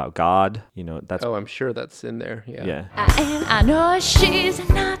it's about God. You know, that's... Oh, I'm sure that's in there. Yeah. Yeah. And I know she's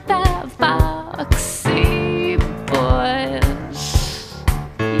not that foxy boy. Yes.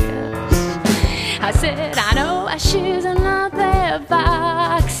 I said I know she's not that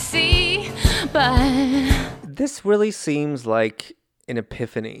foxy, but This really seems like an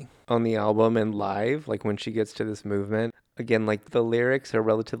epiphany on the album and live, like when she gets to this movement. Again, like the lyrics are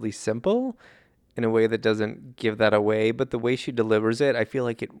relatively simple in a way that doesn't give that away, but the way she delivers it, I feel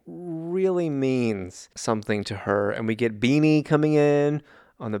like it really means something to her. And we get Beanie coming in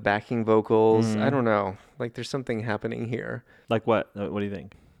on the backing vocals. I don't know. Like there's something happening here. Like what? What do you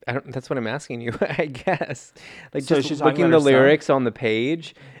think? That's what I'm asking you, I guess. Like So just she's talking looking about the herself? lyrics on the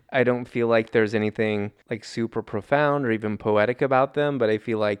page, I don't feel like there's anything like super profound or even poetic about them, but I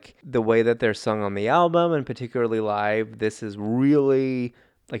feel like the way that they're sung on the album and particularly live, this is really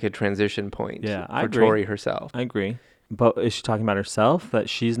like a transition point Yeah, I for agree. Tori herself. I agree. But is she talking about herself, that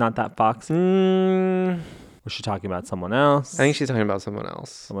she's not that foxy? I Or is she talking about someone else? think she's talking about someone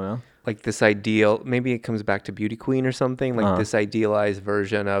else. Someone else? Like this ideal, maybe it comes back to Beauty Queen or something, like this idealized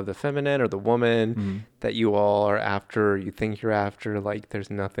version of the feminine or the woman that you all are after, you think you're after, like there's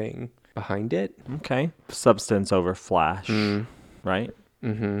nothing behind it. Okay. Substance over flash, right?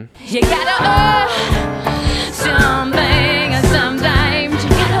 you gotta owe something, and sometimes you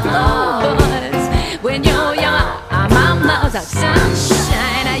gotta owe us. When you're young, I'm like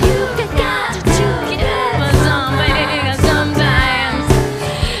sunshine. You got to give something, and sometimes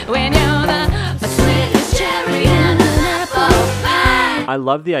when you're the sweetest cherry in an apple pie. I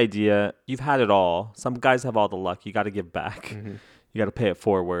love the idea. You've had it all. Some guys have all the luck. You got to give back. You got to pay it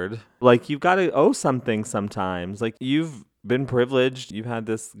forward. Like you've got to owe something sometimes. Like you've been privileged. You've had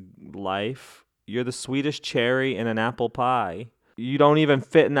this life. You're the sweetest cherry in an apple pie. You don't even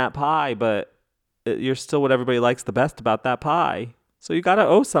fit in that pie, but you're still what everybody likes the best about that pie. So you got to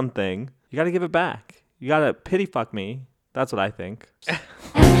owe something. You got to give it back. You got to pity fuck me. That's what I think.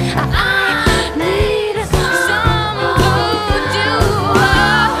 I need someone who do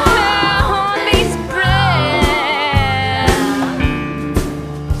all these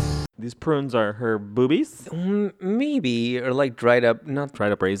bread. These prunes are her boobies. Maybe, or like dried up, not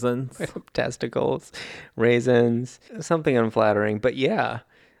Dried up raisins. testicles, raisins, something unflattering. But yeah,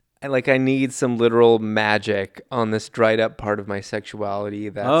 I need some literal magic on this dried up part of my sexuality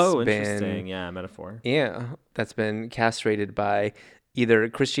that's Interesting. been, Yeah, metaphor. that's been castrated by either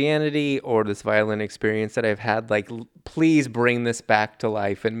Christianity or this violent experience that I've had. Like, please bring this back to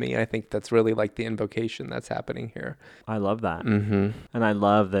life in me. I think that's really like the invocation that's happening here. I love that. And I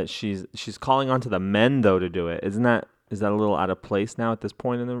love that she's calling on to the men though to do it. Is that a little out of place now at this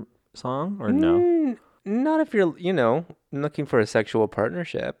point in the song, or no? Not if you're, looking for a sexual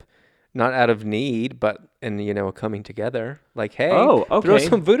partnership. Not out of need, but coming together. Like, hey, Oh, throw okay.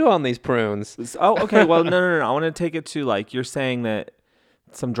 some voodoo on these prunes. Oh, okay. Well, no. I want to take it to like you're saying that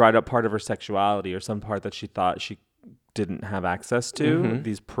some dried up part of her sexuality or some part that she thought she didn't have access to,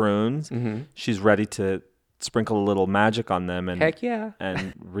 these prunes, she's ready to sprinkle a little magic on them and Heck yeah.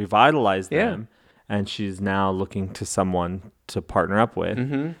 and revitalize Yeah. them. And she's now looking to someone to partner up with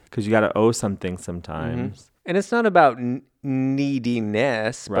because you got to owe something sometimes. And it's not about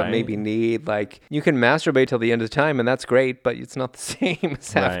neediness, but Right. maybe need. Like, you can masturbate till the end of time, and that's great, but it's not the same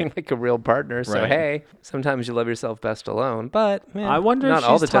as having Right. like a real partner. So Right. hey, sometimes you love yourself best alone, but I wonder not if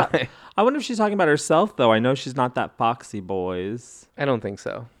all the she's time. I wonder if she's talking about herself though. I know she's not that foxy, boys. I don't think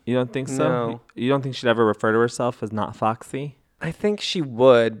so. You don't think so? No. You don't think she'd ever refer to herself as not foxy? I think she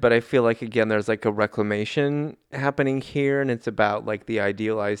would, but I feel like, again, there's like a reclamation happening here, and it's about like the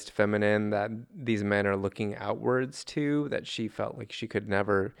idealized feminine that these men are looking outwards to, that she felt like she could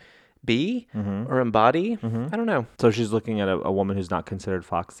never be or embody. I don't know. So she's looking at a woman who's not considered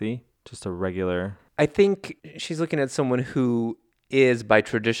foxy, just a regular. I think she's looking at someone who is by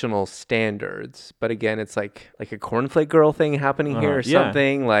traditional standards, but again, it's like a cornflake girl thing happening here or Yeah.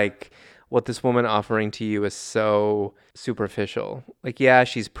 something. Like, what this woman offering to you is so superficial. Like, yeah,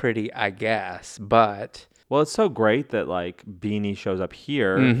 she's pretty, I guess, but Well, it's so great that like Beanie shows up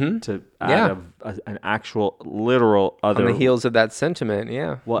here to Yeah. add an actual literal other. on the heels of that sentiment,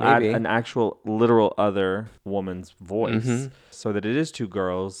 yeah, Well, add maybe. an actual literal other woman's voice. so that it is two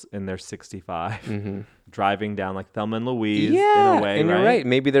girls in their 65 driving down like Thelma and Louise Yeah, in a way, and you're right.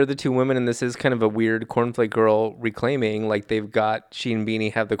 Maybe they're the two women, and this is kind of a weird Cornflake Girl reclaiming. Like they've got she and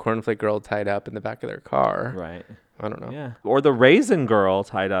Beanie have the Cornflake Girl tied up in the back of their car. Right. I don't know. Yeah. Or the Raisin Girl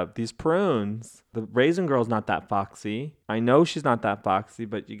tied up. These prunes. The Raisin Girl's not that foxy. I know she's not that foxy,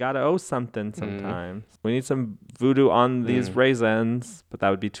 but you gotta owe something sometimes. We need some voodoo on these raisins, but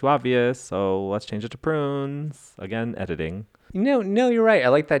that would be too obvious. So let's change it to prunes. Again, editing. No, you're right. I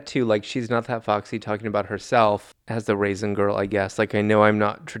like that too. Like she's not that foxy talking about herself as the Raisin Girl, I guess. Like I know I'm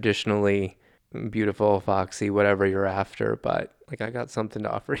not traditionally beautiful, foxy, whatever you're after, but like I got something to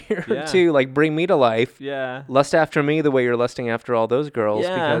offer here too. Like bring me to life. Yeah. Lust after me the way you're lusting after all those girls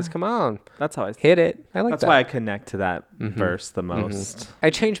because come on. That's how I hit it. I like That's that. why I connect to that verse the most. I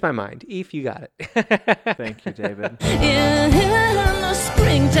changed my mind. Eve, you got it. Thank you, David. In the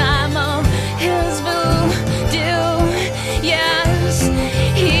springtime of his voodoo, yes,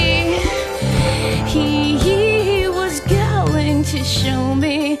 he was going to show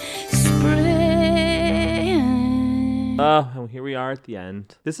me spring. Oh, here we are at the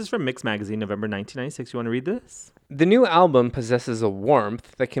end. This is from Mix Magazine, November 1996. You want to read this? The new album possesses a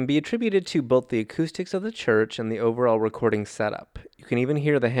warmth that can be attributed to both the acoustics of the church and the overall recording setup. You can even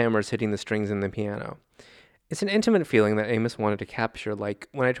hear the hammers hitting the strings in the piano. It's an intimate feeling that Amos wanted to capture, like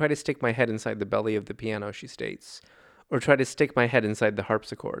when I try to stick my head inside the belly of the piano, she states, or try to stick my head inside the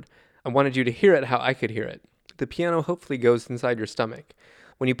harpsichord. I wanted you to hear it how I could hear it. The piano hopefully goes inside your stomach.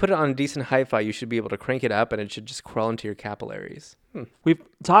 When you put it on decent hi-fi, you should be able to crank it up and it should just crawl into your capillaries. We've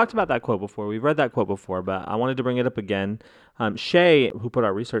talked about that quote before. We've read that quote before, but I wanted to bring it up again. Shay, who put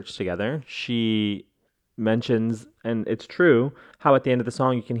our research together, she mentions, and it's true, how at the end of the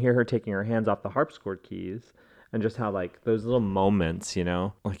song you can hear her taking her hands off the harpsichord keys and just how like those little moments, you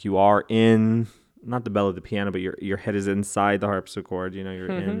know, like you are in, not the belly of the piano, but your head is inside the harpsichord, you know, you're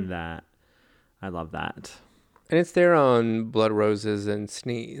in that. I love that. And it's there on Blood Roses and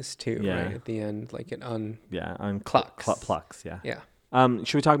Sneeze, too, Yeah. right? At the end, like it on... Yeah, on Clucks. Clucks, yeah. Yeah,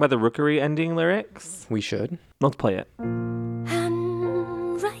 Should we talk about the Rookery ending lyrics? we should. Let's play it.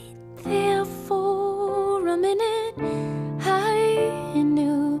 And right there for a minute, I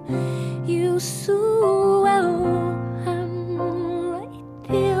knew you so well. And right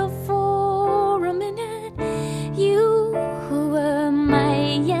there for a minute, you were my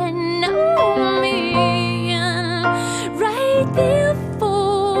enemy. And right there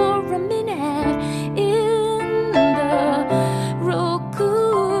for a minute in the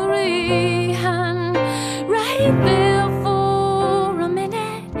rookery. And right there for a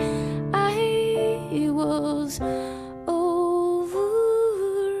minute, I was over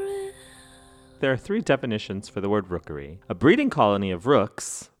it. There are three definitions for the word rookery. A breeding colony of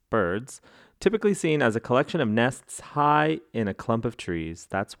rooks, birds, typically seen as a collection of nests high in a clump of trees.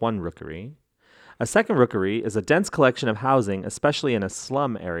 That's one rookery. A second rookery is a dense collection of housing, especially in a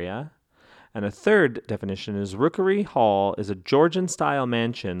slum area. And a third definition is Rookery Hall is a Georgian-style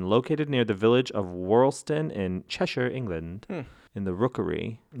mansion located near the village of Worlston in Cheshire, England. In the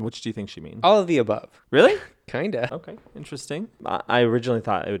Rookery. Which do you think she means? All of the above. Really? Kinda. Okay, interesting. I originally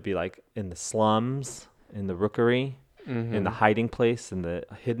thought it would be like in the slums, in the Rookery, in the hiding place, in the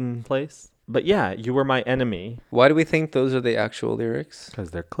hidden place. But yeah, you were my enemy. Why do we think those are the actual lyrics?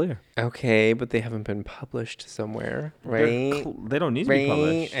 Because they're clear. Okay, but they haven't been published somewhere, right? They don't need to be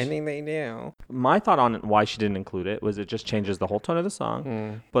published. I think they do. My thought on why she didn't include it was it just changes the whole tone of the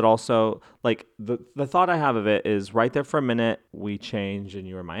song. But also, like, the thought I have of it is right there for a minute, we changed and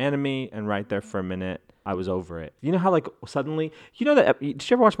you were my enemy. And right there for a minute, I was over it. You know how, like, suddenly, you know that, did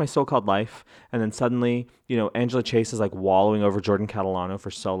you ever watch My So-Called Life? And then suddenly, you know, Angela Chase is like wallowing over Jordan Catalano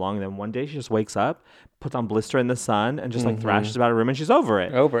for so long. And then one day she just wakes up, puts on Blister in the Sun, and just like thrashes about her room and she's over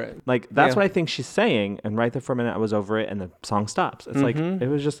it. Over it. Like, that's Yeah. what I think she's saying. And right there for a minute, I was over it. And the song stops. It's like, it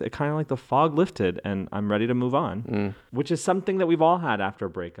was just kind of like the fog lifted and I'm ready to move on, which is something that we've all had after a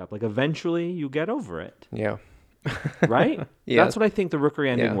breakup. Like, eventually you get over it. Yeah. Right? Yeah. That's what I think the Rookery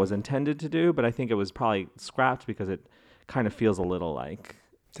ending Yeah. was intended to do, but I think it was probably scrapped because it kind of feels a little like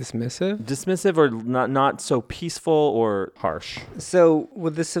dismissive or not so peaceful or harsh. So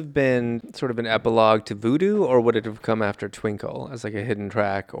would this have been sort of an epilogue to Voodoo, or would it have come after Twinkle as like a hidden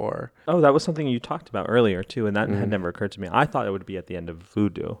track? Or Oh, that was something you talked about earlier too, and that had never occurred to me. I thought it would be at the end of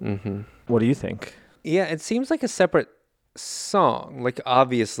Voodoo. What do you think? yeah, it seems like a separate song, like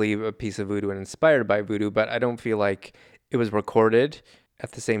obviously a piece of Voodoo and inspired by Voodoo, but I don't feel like it was recorded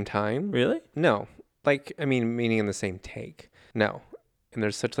at the same time. Really? No, like I mean, meaning in the same take. No. and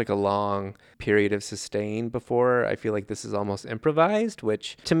there's such like a long period of sustain before I feel like this is almost improvised,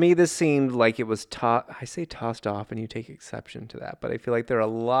 which to me this seemed like it was I say tossed off and you take exception to that, but I feel like there are a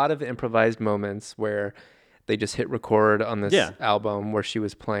lot of improvised moments where they just hit record on this album where she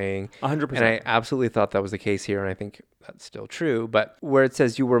was playing 100%. and I absolutely thought that was the case here, and I think that's still true. But where it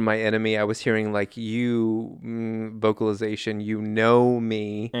says you were my enemy, I was hearing like you vocalization, you know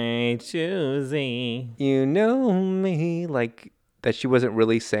me, Hey, Susie. you know me, like that she wasn't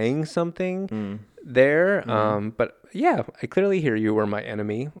really saying something there. But yeah, I clearly hear you were my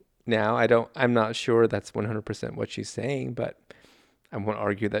enemy. Now I'm not sure that's 100% what she's saying, but I won't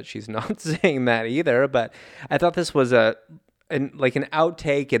argue that she's not saying that either. But I thought this was an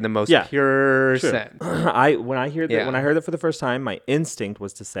outtake in the most pure sense. When I heard that for the first time, my instinct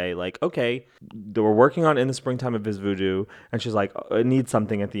was to say like, okay, they were working on In the Springtime of His Voodoo, and she's like, it needs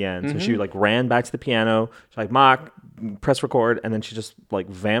something at the end. So she like ran back to the piano. She's like, Mock, press record, and then she just like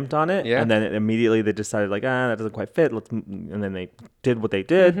vamped on it. And then immediately they decided like, that doesn't quite fit. And then they did what they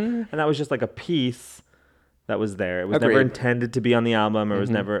did, and that was just like a piece that was there. It was never intended to be on the album, or it was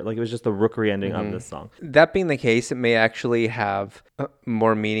never like, it was just the rookery ending of this song. That being the case, it may actually have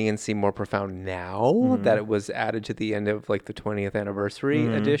more meaning and seem more profound now that it was added to the end of like the 20th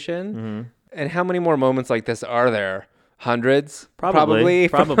anniversary edition. And how many more moments like this are there? Hundreds, probably.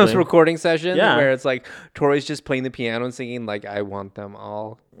 From those recording sessions where it's like Tori's just playing the piano and singing like, I want them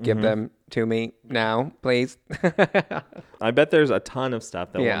all, give them to me now, please. I bet there's a ton of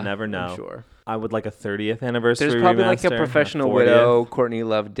stuff that we'll never know. I'm sure. I would like a 30th anniversary. There's probably like a remaster, Professional 40th. Widow, Courtney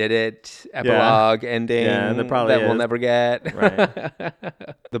Love Did It, epilogue ending there probably that we'll is. never get. Right.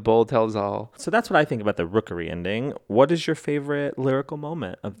 The Bold Tells All. So that's what I think about the rookery ending. What is your favorite lyrical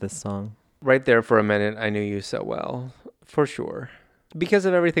moment of this song? Right there for a minute, I Knew You So Well, for sure. Because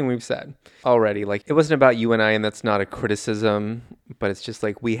of everything we've said already. Like, it wasn't about you and I, and that's not a criticism, but it's just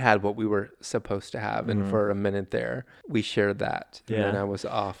like we had what we were supposed to have. And for a minute there, we shared that. Yeah. And then I was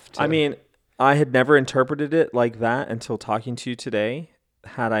off. I mean, I had never interpreted it like that until talking to you today.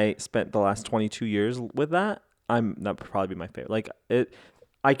 Had I spent the last 22 years with that, that would probably be my favorite. Like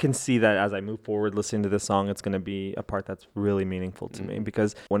I can see that as I move forward listening to this song, it's going to be a part that's really meaningful to me,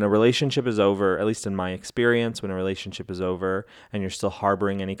 because when a relationship is over, at least in my experience, when a relationship is over and you're still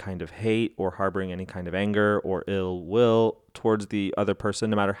harboring any kind of hate or harboring any kind of anger or ill will towards the other person,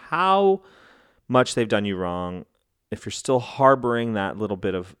 no matter how much they've done you wrong, if you're still harboring that little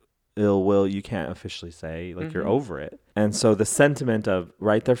bit of ill will, you can't officially say like you're over it. And so the sentiment of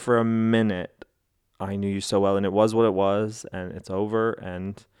right there for a minute, I knew you so well, and it was what it was, and it's over,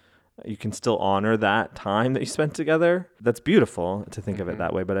 and you can still honor that time that you spent together. That's beautiful to think of it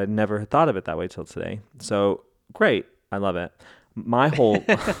that way, but I'd never thought of it that way till today. So great. I love it. My whole...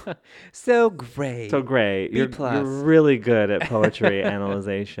 So great. So great. You're really good at poetry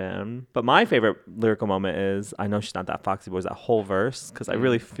analyzation. But my favorite lyrical moment is, I know she's not that foxy, but was that whole verse, because I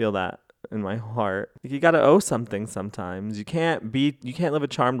really feel that in my heart. You got to owe something sometimes. You can't live a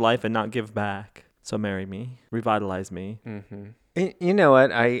charmed life and not give back. So marry me, revitalize me. You know what?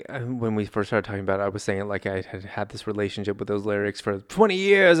 When we first started talking about it, I was saying it like I had this relationship with those lyrics for 20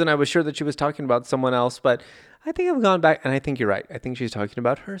 years, and I was sure that she was talking about someone else. But I think I've gone back, and I think you're right. I think she's talking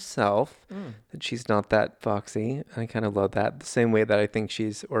about herself, that she's not that foxy. And I kind of love that. The same way that I think she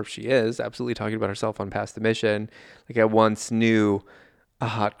is absolutely talking about herself on Past the Mission. Like, I once knew a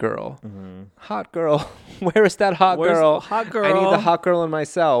hot girl. Hot girl. Where is that hot girl? Hot girl. I need the hot girl in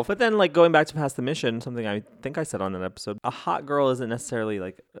myself. But then, like, going back to Past the Mission, something I think I said on that episode, a hot girl isn't necessarily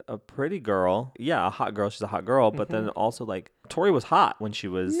like a pretty girl. Yeah, a hot girl, she's a hot girl. But then also, like, Tori was hot when she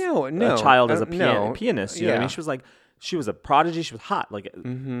was a child as a pianist. You know what I mean? She was like, she was a prodigy. She was hot. Like,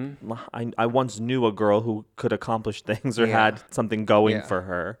 I once knew a girl who could accomplish things or had something going for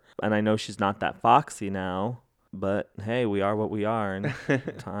her. And I know she's not that foxy now. But hey, we are what we are in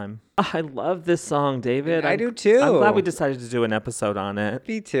time. I love this song, David. I do too. I'm glad we decided to do an episode on it.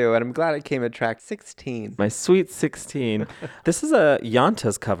 Me too. And I'm glad it came at track 16. My sweet 16. This is a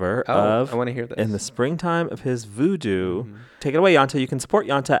Yanta's cover of I want to hear this. In the Springtime of His Voodoo. Take it away, Yanta. You can support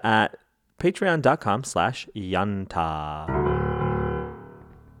Yanta at patreon.com/Yanta.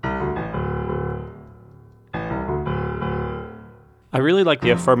 I really like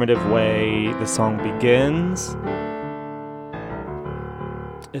the affirmative way the song begins.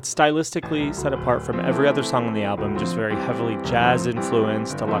 It's stylistically set apart from every other song on the album, just very heavily jazz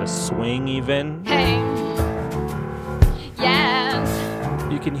influenced, a lot of swing even. Hey,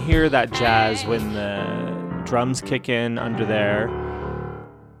 yes. You can hear that jazz when the drums kick in under there.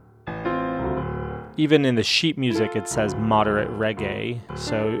 Even in the sheet music, it says moderate reggae.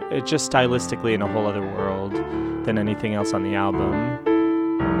 So it's just stylistically in a whole other world than anything else on the album.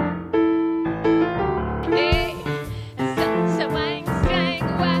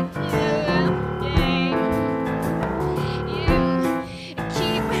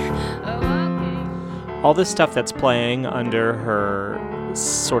 all this stuff that's playing under her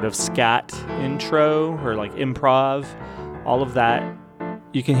sort of scat intro, her like improv, all of that,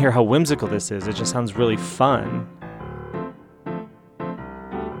 you can hear how whimsical this is. It just sounds really fun.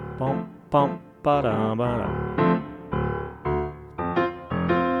 Bum, bum, ba-da, ba-da.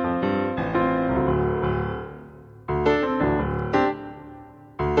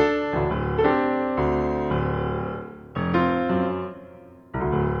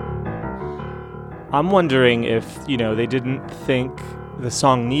 I'm wondering if, they didn't think the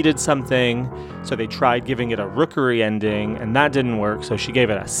song needed something, so they tried giving it a rookery ending, and that didn't work, so she gave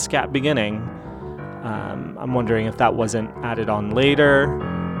it a scat beginning. I'm wondering if that wasn't added on later.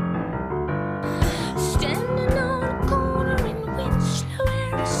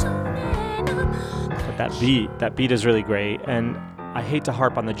 But that beat is really great, and I hate to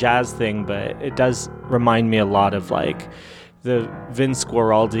harp on the jazz thing, but it does remind me a lot of like the Vince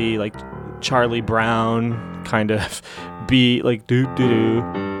Guaraldi, like Charlie Brown kind of beat, like doo doo doo.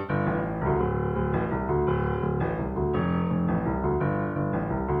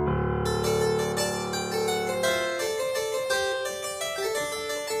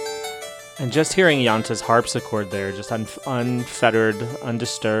 And just hearing Yanta's harpsichord there, just unfettered,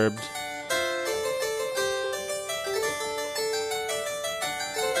 undisturbed.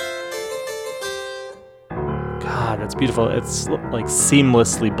 God, that's beautiful. It's like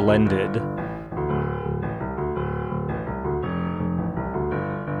seamlessly blended.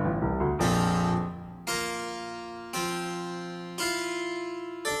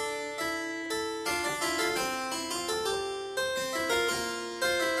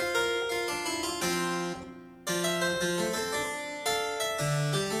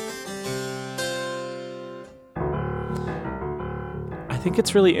 I think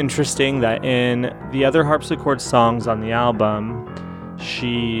it's really interesting that in the other harpsichord songs on the album,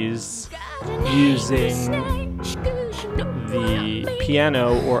 she's using the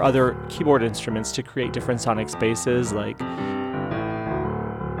piano or other keyboard instruments to create different sonic spaces, like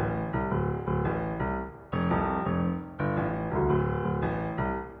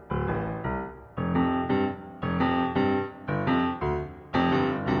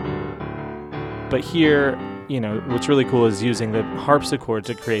but here, what's really cool is using the harpsichord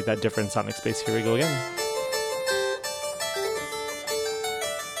to create that different sonic space. Here we go again.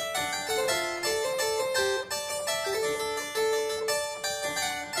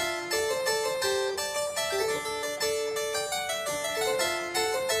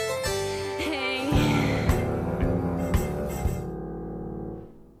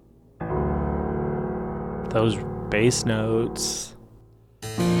 Those bass notes.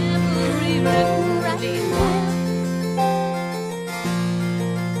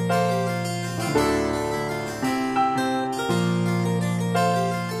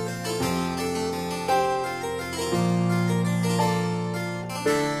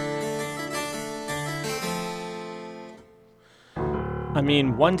 I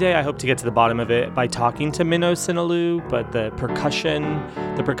mean, one day I hope to get to the bottom of it by talking to Minnow Sinaloo, but the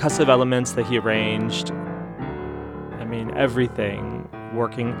percussive elements that he arranged, I mean, everything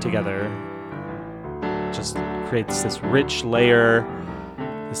working together just creates this rich layer,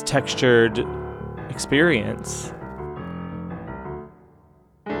 this textured experience.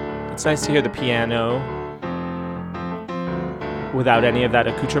 It's nice to hear the piano without any of that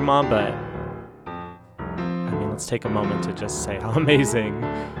accoutrement, but let's take a moment to just say how amazing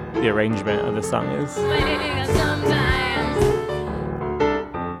the arrangement of the song is.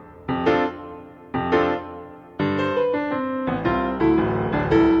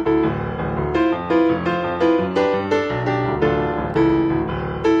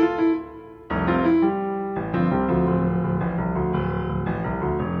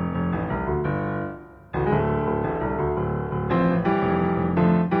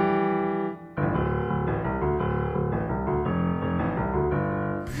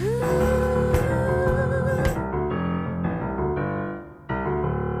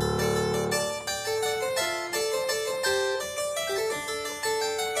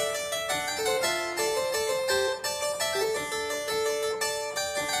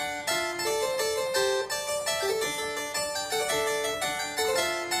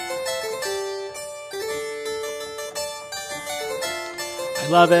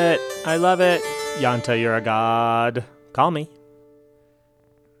 I love it. Yanta, you're a god. Call me.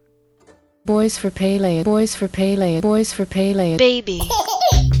 Boys for Pele, boys for Pele, boys for Pele. Baby.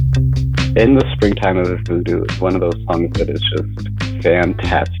 In the Springtime of the Voodoo is one of those songs that is just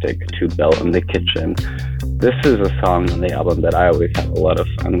fantastic to belt in the kitchen. This is a song on the album that I always have a lot of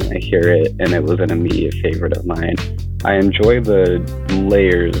fun when I hear it, and it was an immediate favorite of mine. I enjoy the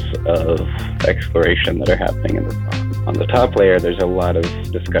layers of exploration that are happening in the song. On the top layer, there's a lot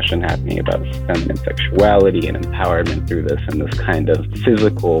of discussion happening about feminine sexuality and empowerment through this and this kind of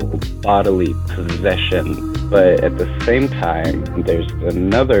physical, bodily possession. But at the same time, there's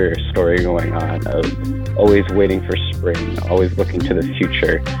another story going on of always waiting for spring, always looking to the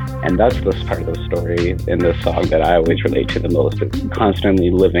future. And that's the part of the story in this song that I always relate to the most. It's constantly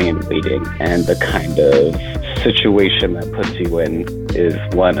living and waiting. And the kind of situation that puts you in is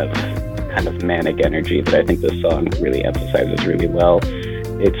one of kind of manic energy that I think this song really emphasizes really well.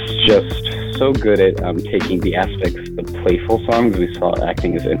 It's just so good at taking the aspects of the playful songs we saw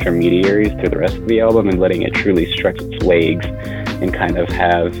acting as intermediaries through the rest of the album and letting it truly stretch its legs and kind of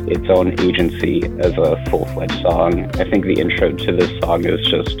have its own agency as a full-fledged song. I think the intro to this song is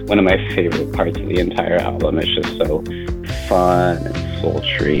just one of my favorite parts of the entire album. It's just so fun and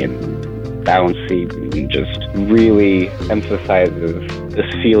sultry and bouncy and just really emphasizes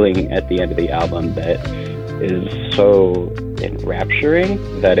this feeling at the end of the album that is so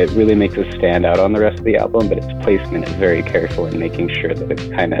enrapturing that it really makes it stand out on the rest of the album, but its placement is very careful in making sure that it's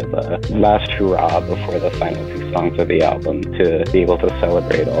kind of a last hurrah before the final two songs of the album to be able to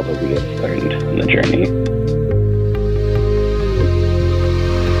celebrate all that we have learned on the journey.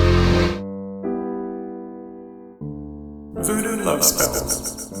 Voodoo Love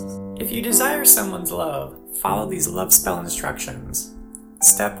Spells. If you desire someone's love, follow these love spell instructions.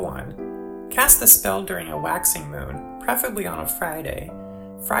 Step 1. Cast the spell during a waxing moon, preferably on a Friday.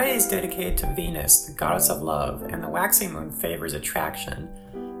 Friday is dedicated to Venus, the goddess of love, and the waxing moon favors attraction.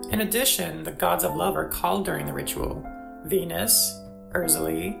 In addition, the gods of love are called during the ritual: Venus,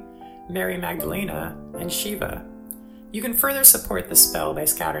 Urzali, Mary Magdalena, and Shiva. You can further support the spell by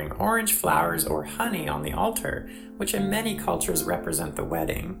scattering orange flowers or honey on the altar, which in many cultures represent the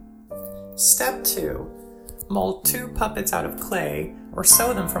wedding. Step 2. Mold 2 puppets out of clay or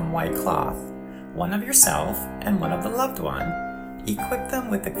sew them from white cloth, one of yourself and one of the loved one. Equip them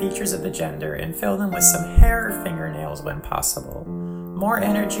with the features of the gender and fill them with some hair or fingernails when possible. More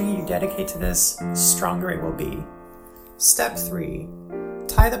energy you dedicate to this, stronger it will be. Step 3.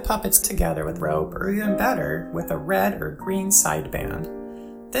 Tie the puppets together with rope, or even better, with a red or green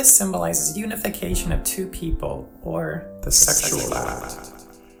sideband. This symbolizes unification of two people, or the sexual act.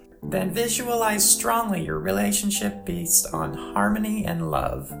 Then visualize strongly your relationship based on harmony and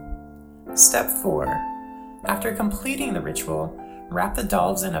love. Step 4. After completing the ritual, wrap the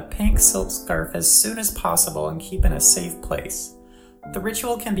dolls in a pink silk scarf as soon as possible and keep in a safe place. The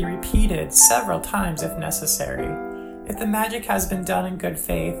ritual can be repeated several times if necessary. If the magic has been done in good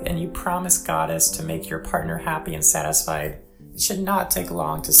faith and you promise Goddess to make your partner happy and satisfied, it should not take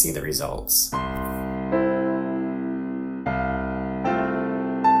long to see the results.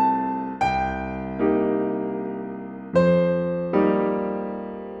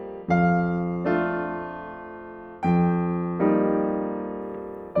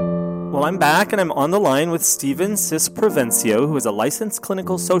 Well, I'm back, and I'm on the line with Steven Cisprovencio, who is a licensed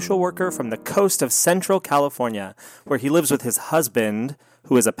clinical social worker from the coast of Central California, where he lives with his husband,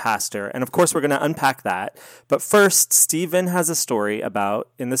 who is a pastor. And of course, we're going to unpack that. But first, Steven has a story about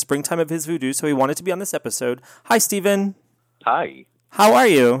in the springtime of his voodoo, so he wanted to be on this episode. Hi, Steven. Hi. How are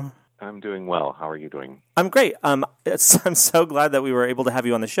you? I'm doing well. How are you doing? I'm great. I'm so glad that we were able to have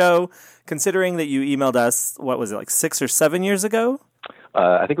you on the show, considering that you emailed us, what was it, like 6 or 7 years ago?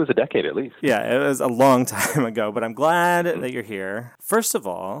 I think it was a decade at least. Yeah, it was a long time ago, but I'm glad that you're here. First of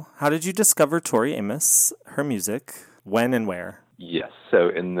all, how did you discover Tori Amos, her music, when and where? Yes, so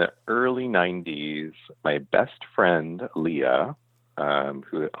in the early 90s, my best friend, Leah,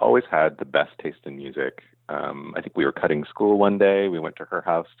 who always had the best taste in music, I think we were cutting school one day. We went to her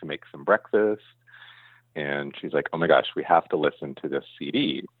house to make some breakfast, and she's like, oh my gosh, we have to listen to this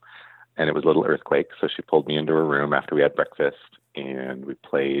CD. And it was Little Earthquake, so she pulled me into her room after we had breakfast, and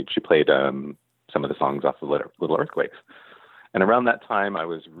she played some of the songs off of Little Earthquakes. And around that time, I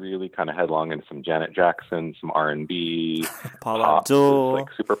was really kind of headlong into some Janet Jackson, some R&B, Paula Abdul,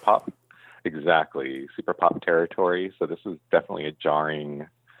 like super pop, exactly, super pop territory. So this was definitely a jarring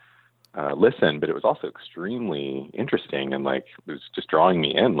listen, but it was also extremely interesting, and like it was just drawing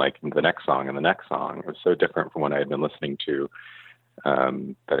me in, like the next song and the next song. It was so different from what I had been listening to.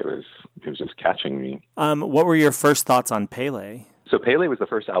 That it was just catching me. What were your first thoughts on Pele? So Pele was the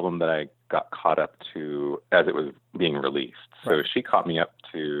first album that I got caught up to as it was being released. So Right. she caught me up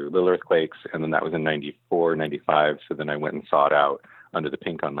to Little Earthquakes, and then that was in 94, 95. So then I went and sought out Under the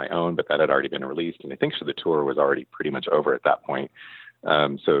Pink on my own, but that had already been released. And I think the tour was already pretty much over at that point.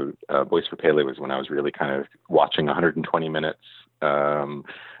 So Voice for Pele was when I was really kind of watching 120 Minutes,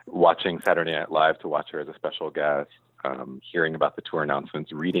 watching Saturday Night Live to watch her as a special guest. hearing about the tour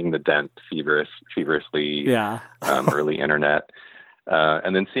announcements, reading the Dent feverishly, Yeah. Early internet,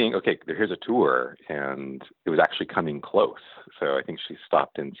 and then seeing, okay, here's a tour, and it was actually coming close. So I think she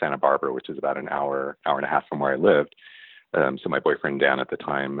stopped in Santa Barbara, which is about an hour and a half from where I lived. So my boyfriend Dan at the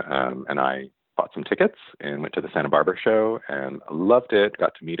time and I bought some tickets and went to the Santa Barbara show and loved it.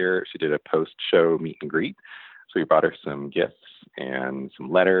 Got to meet her. She did a post-show meet and greet. So we brought her some gifts and some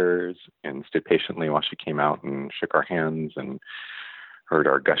letters and stood patiently while she came out and shook our hands and heard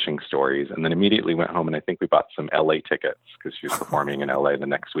our gushing stories, and then immediately went home. And I think we bought some LA tickets because she was performing in LA the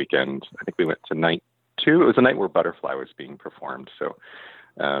next weekend. I think we went to night 2. It was the night where Butterfly was being performed. So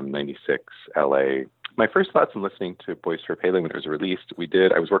 96 LA. My first thoughts in listening to Boys for Pele when it was released,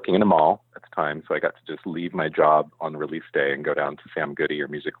 I was working in a mall at the time, so I got to just leave my job on the release day and go down to Sam Goody or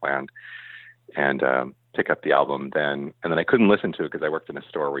Musicland and pick up the album then. And then I couldn't listen to it because I worked in a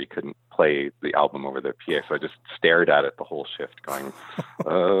store where you couldn't play the album over the PA, so I just stared at it the whole shift going,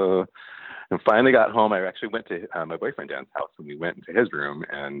 and finally got home. I actually went to my boyfriend Dan's house, and we went into his room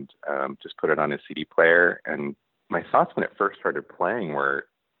and just put it on his CD player. And my thoughts when it first started playing were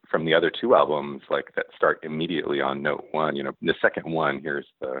from the other 2 albums, like that start immediately on note 1. You know, the second one, here's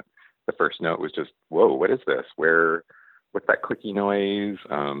the first note was just, whoa, what is this? What's that clicky noise?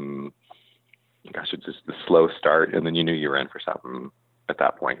 Gosh, it's just the slow start, and then you knew you were in for something at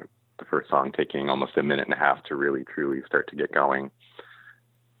that point. The first song taking almost a minute and a half to really, truly start to get going.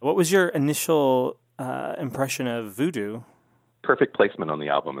 What was your initial impression of Voodoo? Perfect placement on the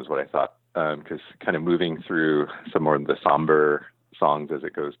album is what I thought, because kind of moving through some more of the somber songs as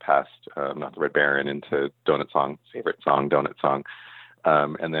it goes past Not the Red Baron into favorite song, Donut Song.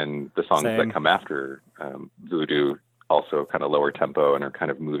 And then the songs that come after Voodoo, also kind of lower tempo and are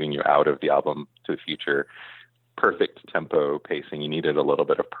kind of moving you out of the album to the future. Perfect tempo pacing. You needed a little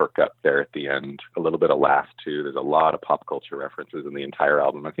bit of perk up there at the end, a little bit of laugh too. There's a lot of pop culture references in the entire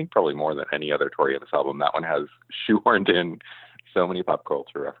album. I think probably more than any other Tori Amos album. That one has shoehorned in so many pop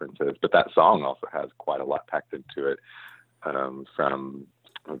culture references, but that song also has quite a lot packed into it. From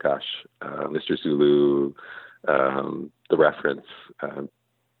Mr. Zulu, the reference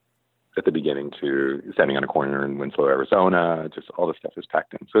at the beginning to Standing on a Corner in Winslow, Arizona, just all the stuff is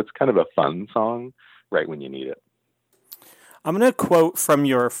packed in. So it's kind of a fun song right when you need it. I'm going to quote from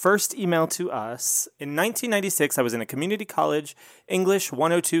your first email to us. In 1996, I was in a community college English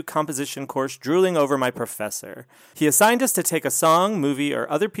 102 composition course drooling over my professor. He assigned us to take a song, movie,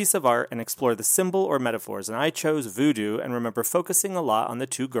 or other piece of art and explore the symbol or metaphors, and I chose Voodoo and remember focusing a lot on the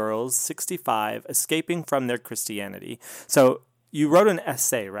 2 girls, 65, escaping from their Christianity. So you wrote an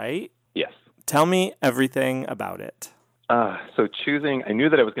essay, right? Yes. Tell me everything about it. So I knew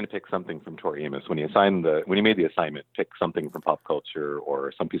that I was going to pick something from Tori Amos when he made the assignment, pick something from pop culture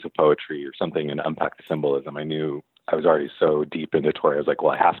or some piece of poetry or something and unpack the symbolism. I knew I was already so deep into Tori. I was like,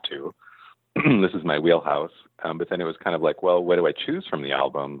 well, I have to. This is my wheelhouse. But then it was kind of like, well, what do I choose from the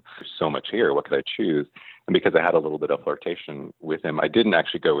album? There's so much here. What could I choose? And because I had a little bit of flirtation with him, I didn't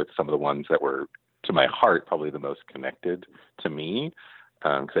actually go with some of the ones that were, to my heart, probably the most connected to me,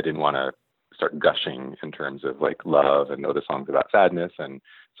 because I didn't want to start gushing in terms of like love and know the songs about sadness. And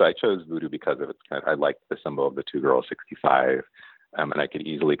so I chose Voodoo because of I liked the symbol of the 2 girls, 65. And I could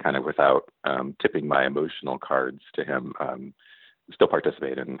easily kind of, without tipping my emotional cards to him, still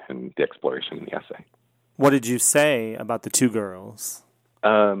participate in the exploration in the essay. What did you say about the 2 girls?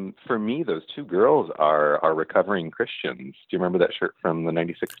 For me, those 2 girls are recovering Christians. Do you remember that shirt from the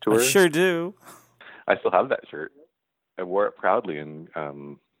 96 tour? I sure do. I still have that shirt. I wore it proudly and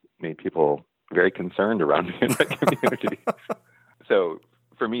made people very concerned around me in that community. So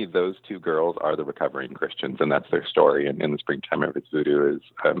for me, those 2 girls are the recovering Christians, and that's their story. And in the Springtime of It's Voodoo is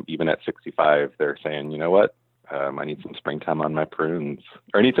even at 65, they're saying, you know what? I need some springtime on my prunes,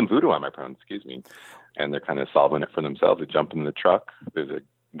 or I need some voodoo on my prunes, excuse me. And they're kind of solving it for themselves. They jump in the truck. There's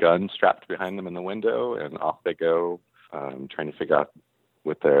a gun strapped behind them in the window, and off they go, trying to figure out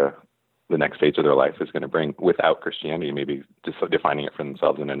what the next stage of their life is going to bring without Christianity, maybe just defining it for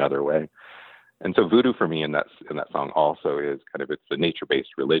themselves in another way. And so voodoo for me in that song also is kind of, it's a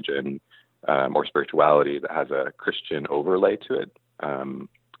nature-based religion or spirituality that has a Christian overlay to it.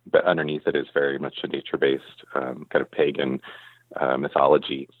 But underneath it is very much a nature-based kind of pagan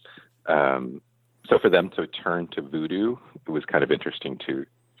mythology. So for them to turn to voodoo, it was kind of interesting to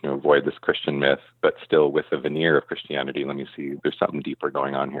avoid this Christian myth, but still with the veneer of Christianity. Let me see, there's something deeper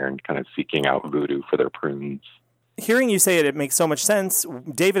going on here, and kind of seeking out voodoo for their prunes. hearing you say it, it makes so much sense.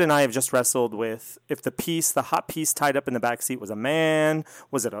 David and I have just wrestled with if the hot piece tied up in the back seat was a man.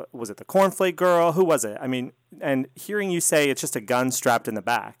 Was it the cornflake girl? Who was it? I mean, and hearing you say it's just a gun strapped in the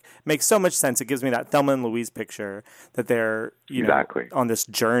back makes so much sense. It gives me that Thelma and Louise picture that they're Exactly. on this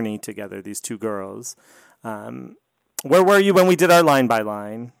journey together. These two girls. Where were you when we did our line by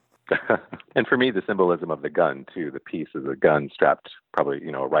line? And for me, the symbolism of the gun too. The piece is a gun strapped, probably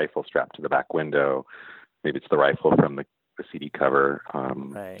a rifle strapped to the back window. Maybe it's the rifle from the CD cover.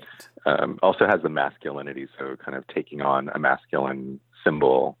 Right. Also has the masculinity, so kind of taking on a masculine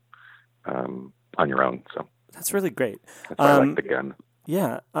symbol on your own. So that's really great. That's why I like the gun.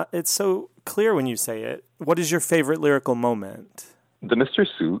 Yeah, it's so clear when you say it. What is your favorite lyrical moment? The Mr.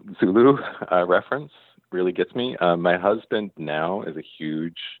 Zulu reference really gets me. My husband now is a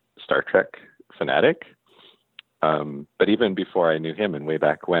huge Star Trek fanatic. But even before I knew him and way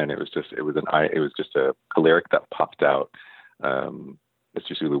back when, it was just a lyric that popped out.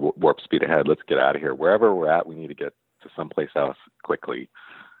 Mr. Zulu, warp speed ahead. Let's get out of here. Wherever we're at, we need to get to someplace else quickly.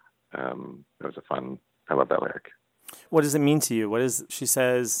 It was I love that lyric. What does it mean to you? She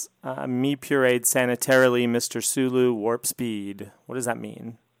says, me pureed sanitarily, Mr. Sulu, warp speed. What does that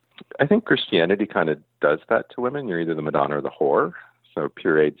mean? I think Christianity kind of does that to women. You're either the Madonna or the whore. So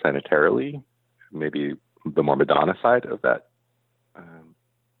pureed sanitarily, maybe the more Madonna side of that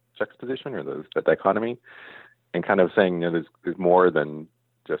juxtaposition or that dichotomy, and kind of saying there's more than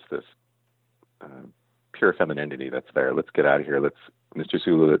just this pure femininity that's there. Let's get out of here. Mr.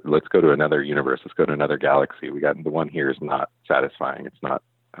 Sulu, let's go to another universe. Let's go to another galaxy. The one here is not satisfying. It's not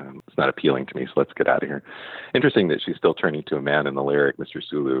appealing to me. So let's get out of here. Interesting that she's still turning to a man in the lyric, Mr.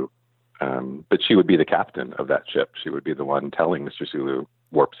 Sulu, but she would be the captain of that ship. She would be the one telling Mr. Sulu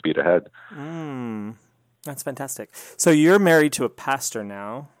warp speed ahead. That's fantastic. So you're married to a pastor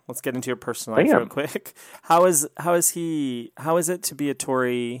now. Let's get into your personal life real quick. How is it to be a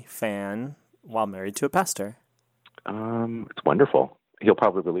Tori fan while married to a pastor? It's wonderful. He'll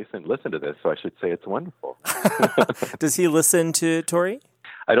probably listen to this, so I should say it's wonderful. Does he listen to Tori?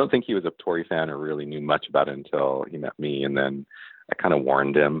 I don't think he was a Tori fan or really knew much about it until he met me, and then I kind of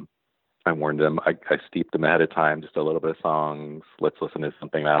warned him. I steeped him ahead of time, just a little bit of songs. Let's listen to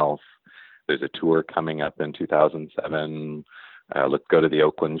something else. There's a tour coming up in 2007. Let's go to the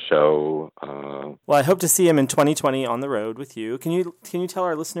Oakland show. Well, I hope to see him in 2020 on the road with you. Can you tell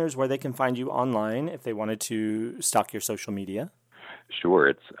our listeners where they can find you online if they wanted to stalk your social media? Sure.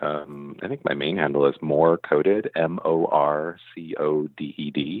 It's I think my main handle is Morcoded, MORCODED,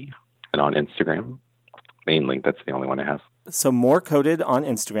 and on Instagram. Mainly, that's the only one I have. So Morcoded on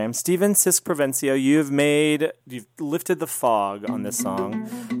Instagram. Steven Sisk Provencio, you've lifted the fog on this song.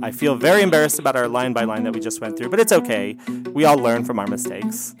 I feel very embarrassed about our line by line that we just went through, but it's okay. We all learn from our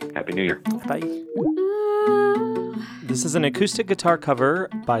mistakes. Happy New Year. Bye. This is an acoustic guitar cover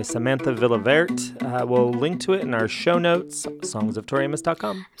by Samantha Villavert. We'll link to it in our show notes,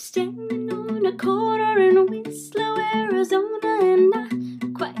 songsoftoriamus.com. Standing on a corner in Winslow, Arizona, and not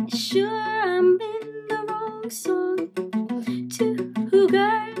quite sure I'm in the wrong song. Two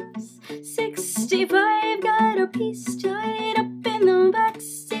girls, 65, got a piece tied up in the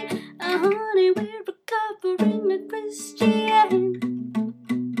backseat. Honey, we're recovering a Christian.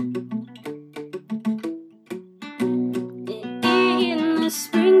 In the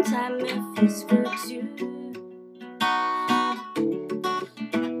springtime, it feels good too.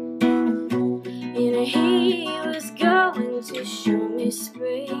 And he was going to show me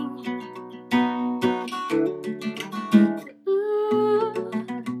spring.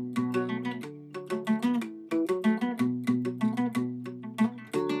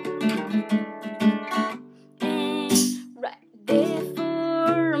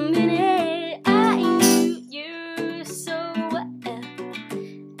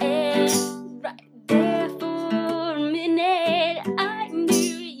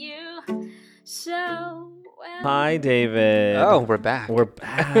 Hi, David. Oh, we're back. We're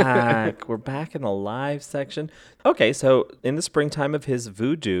back. We're back in the live section. Okay, so in the springtime of his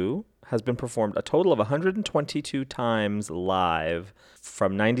Voodoo has been performed a total of 122 times live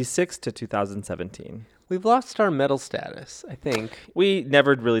from 96 to 2017. We've lost our medal status, I think. We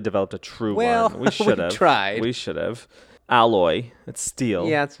never really developed a true one. We should have. Tried. We should have. Alloy. It's steel.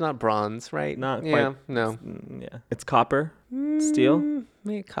 Yeah, it's not bronze, right? Not yeah, quite. No. Yeah. It's copper. Steel.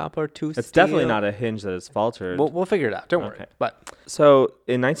 Maybe copper to It's steel. definitely not a hinge that is faltered. We'll figure it out. Don't worry. But so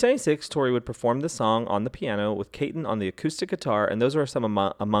in 1996, Tori would perform the song on the piano with Caton on the acoustic guitar, and those are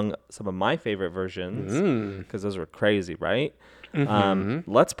among some of my favorite versions because those were crazy, right? Mm-hmm.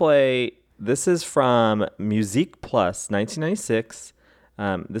 Let's play. This is from Musique Plus, 1996.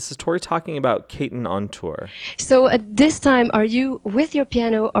 This is Tori talking about Caton on tour. So at this time, are you with your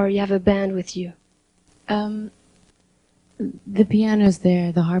piano or you have a band with you? The piano's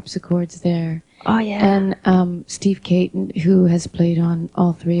there, the harpsichord's there. Oh, yeah. And Steve Caton, who has played on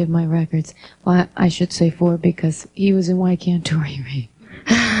all 3 of my records. Well, I should say 4 because he was in Why Can't Tori Read?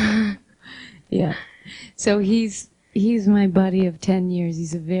 Yeah. So he's my buddy of 10 years.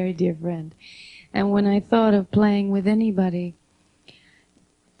 He's a very dear friend. And when I thought of playing with anybody,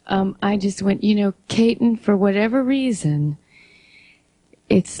 I just went, Caton, for whatever reason,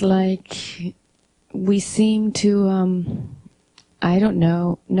 it's like we seem to, I don't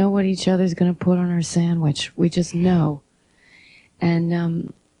know what each other's going to put on our sandwich. We just know.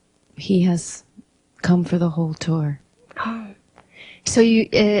 And he has come for the whole tour. Oh. So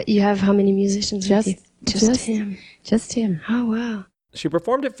you have how many musicians with you? Just him. Just him. Oh, wow. She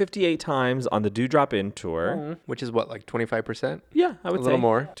performed it 58 times on the Dewdrop In tour. Which is what, like 25%? Yeah, I would say. A little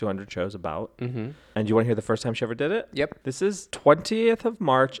more. 200 shows about. Mm-hmm. And you want to hear the first time she ever did it? Yep. This is 20th of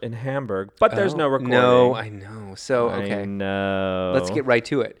March in Hamburg, but there's no recording. No, I know. So, okay. I know. Let's get right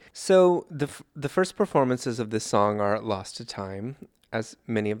to it. So the first performances of this song are Lost to Time, as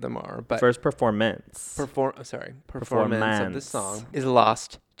many of them are. But first performance. Performance of the song is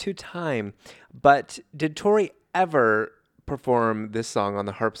Lost to Time. But did Tori ever perform this song on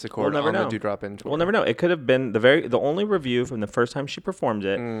the harpsichord on the Dewdrop In tour? We'll never know. It could have been the only review from the first time she performed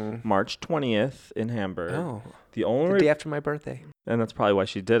it, March 20th in Hamburg. Oh, the day after my birthday. And that's probably why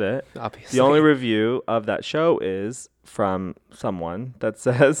she did it. Obviously. The only review of that show is from someone that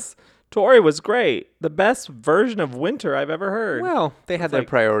says, Tori was great. The best version of Winter I've ever heard. Well, they had their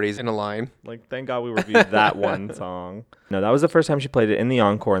priorities in a line. Like, thank God we reviewed that one song. No, that was the first time she played it in the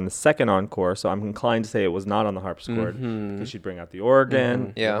encore and the second encore, so I'm inclined to say it was not on the harpsichord because she'd bring out the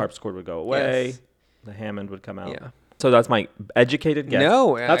organ, the harpsichord would go away, the Hammond would come out. Yeah. So that's my educated guess.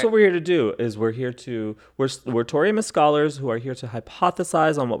 No, that's what we're here to do. We're Tori Amos scholars who are here to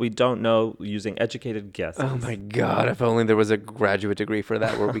hypothesize on what we don't know using educated guesses. Oh my God! If only there was a graduate degree for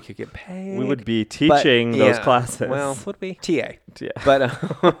that where we could get paid. We would be teaching those classes. Well, would we? TA. But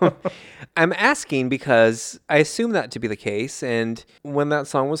I'm asking because I assume that to be the case. And when that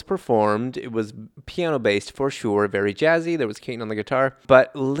song was performed, it was piano based for sure, very jazzy. There was Caton on the guitar.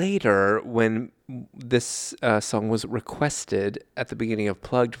 But later, when this song was requested at the beginning of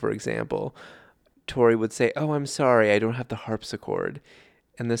Plugged, for example, Tori would say, "Oh, I'm sorry, I don't have the harpsichord."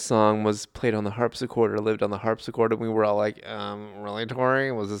 And this song was played on the harpsichord or lived on the harpsichord. And we were all like, really,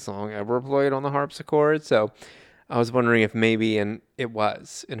 Tori? Was this song ever played on the harpsichord? So I was wondering if maybe, and it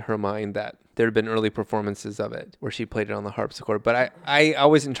was in her mind, that there had been early performances of it where she played it on the harpsichord. But I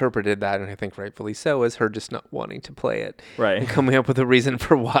always interpreted that, and I think rightfully so, as her just not wanting to play it. Right. And coming up with a reason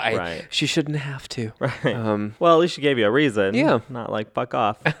for why. Right. She shouldn't have to. Right. Well, at least she gave you a reason. Yeah. Not like, fuck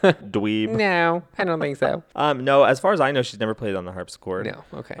off, dweeb. No, I don't think so. No, as far as I know, she's never played on the harpsichord. No,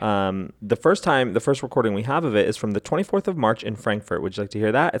 okay. The first recording we have of it is from the 24th of March in Frankfurt. Would you like to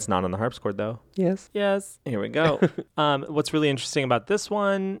hear that? It's not on the harpsichord, though. Yes. Yes. Here we go. What's really interesting about this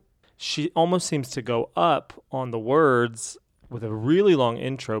one, she almost seems to go up on the words with a really long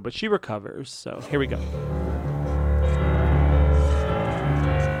intro, but she recovers. So here we go.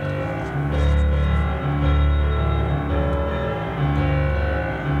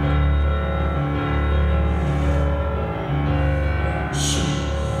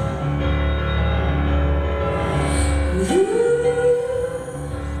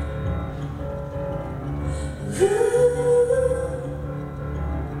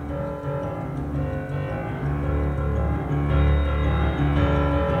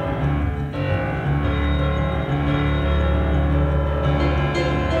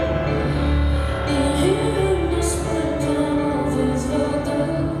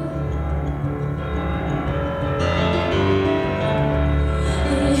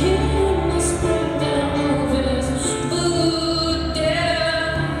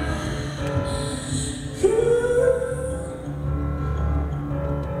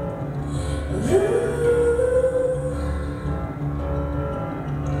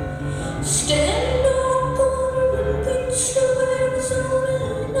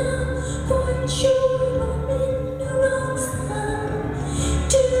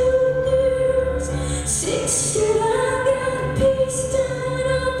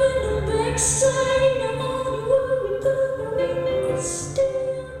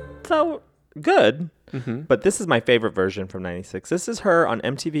 So good. Mm-hmm. But this is my favorite version from 96. This is her on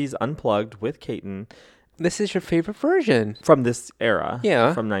MTV's Unplugged with Caton. This is your favorite version? From this era.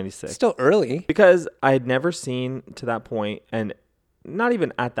 Yeah. From 96. Still early. Because I had never seen to that point, and not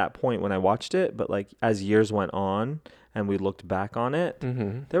even at that point when I watched it, but like as years went on, and we looked back on it,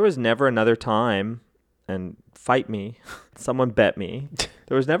 Mm-hmm. there was never another time, and fight me, someone bet me,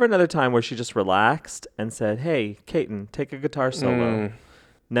 there was never another time where she just relaxed and said, hey, Caton, take a guitar solo.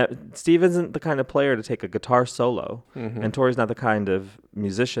 Steve isn't the kind of player to take a guitar solo, Mm-hmm. and Tori's not the kind of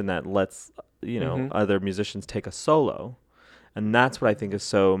musician that lets, other musicians take a solo. And that's what I think is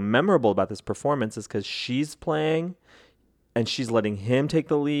so memorable about this performance, is because she's playing and she's letting him take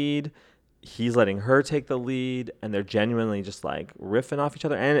the lead. He's letting her take the lead, and they're genuinely just like riffing off each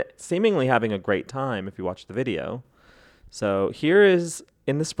other and seemingly having a great time if you watch the video. So here is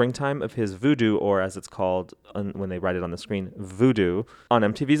In the Springtime of His Voodoo, or as it's called when they write it on the screen, Voodoo, on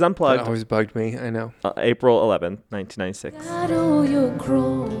MTV's Unplugged. That always bugged me, I know. April 11th, 1996. Got all your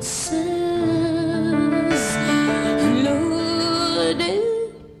crosses loaded.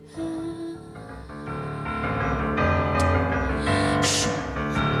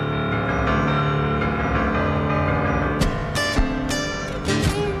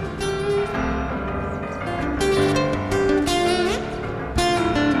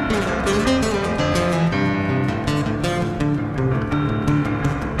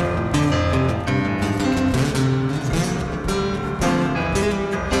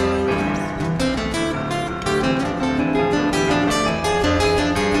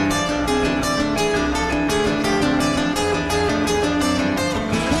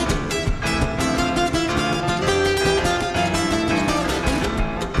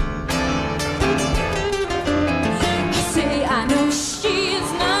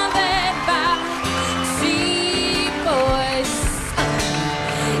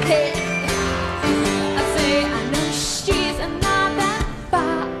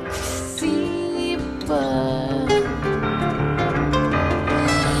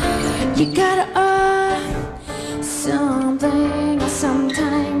 You gotta something, or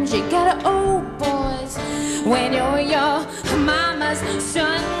sometimes you gotta boys. When you're your mama's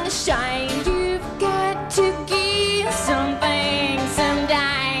sunshine, you've got to give something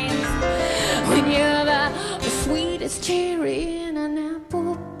sometimes. When you're the sweetest cherry in an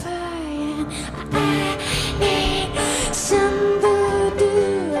apple pie, and I need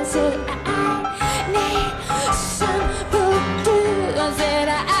somebody. I said I need somebody. I said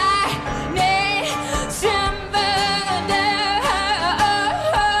I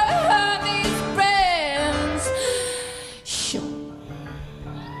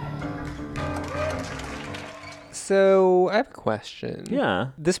So I have a question. Yeah.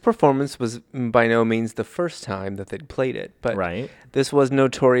 This performance was by no means the first time that they'd played it, but Right. this was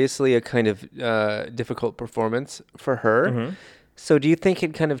notoriously a kind of difficult performance for her. Mhm. So do you think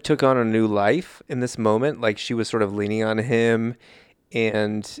it kind of took on a new life in this moment? Like she was sort of leaning on him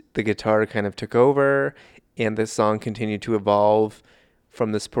and the guitar kind of took over and the song continued to evolve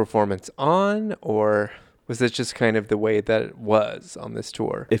from this performance on? Or was this just kind of the way that it was on this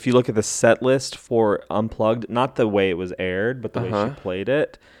tour? If you look at the set list for Unplugged, not the way it was aired, but the way she played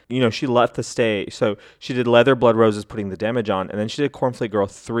it, she left the stage. So she did Leather, Blood Roses, Putting the Damage On, and then she did Cornflake Girl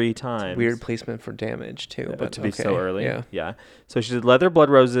 3 times. Weird placement for Damage, too. But to be so early. Yeah. So she did Leather, Blood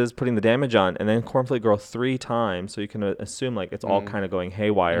Roses, Putting the Damage On, and then Cornflake Girl 3 times. So you can assume like it's all kind of going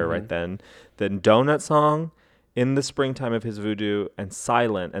haywire right then. Then Donut Song, In the Springtime of His Voodoo, and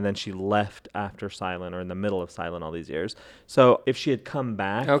Silent, and then she left after Silent, or in the middle of Silent all these years. So if she had come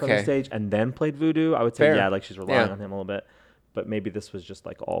back from the stage and then played Voodoo, I would say, like she's relying on him a little bit. But maybe this was just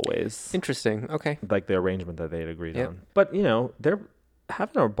like always. Interesting. Okay. Like the arrangement that they had agreed on. But, they're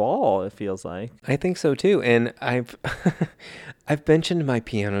having a ball, it feels like. I think so too. And I've mentioned my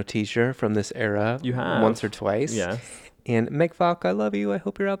piano teacher from this era. You have. Once or twice. Yes. And Meg Falk, I love you. I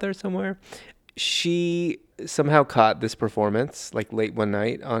hope you're out there somewhere. She somehow caught this performance like late one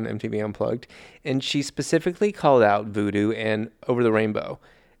night on MTV Unplugged, and she specifically called out Voodoo and Over the Rainbow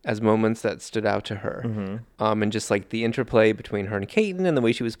as moments that stood out to her. And just like the interplay between her and Caton and the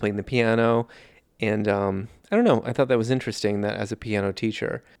way she was playing the piano. And I don't know, I thought that was interesting that as a piano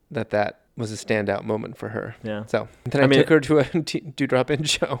teacher that was a standout moment for her. Yeah. So then I took her to a Dewdrop-In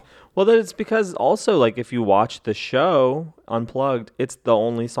show. Well, then it's because also like if you watch the show Unplugged, it's the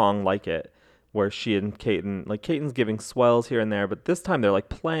only song like it where she and Caton, like Caton's giving swells here and there, but this time they're like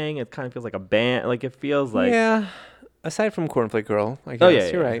playing. It kind of feels like a band. Like it feels like... Yeah. Aside from Cornflake Girl, I guess. Oh, yeah,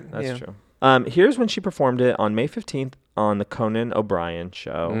 You're right. That's true. Here's when she performed it on May 15th on the Conan O'Brien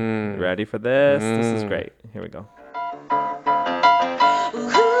show. You ready for this? This is great. Here we go.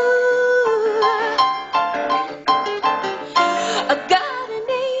 I got an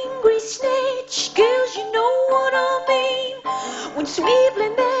angry snitch, girls, you know what I mean. When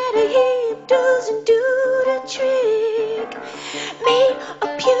sweeping at a hip doesn't do the trick. Made a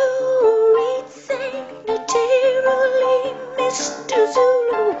pure sanctuarily.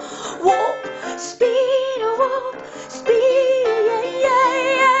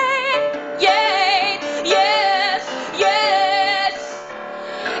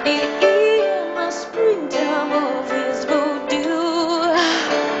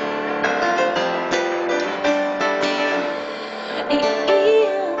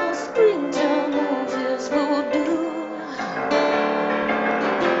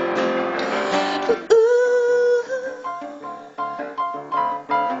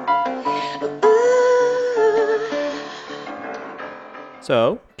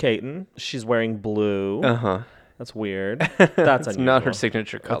 So, Kaiten, she's wearing blue. Uh-huh. That's weird. That's It's unusual. not her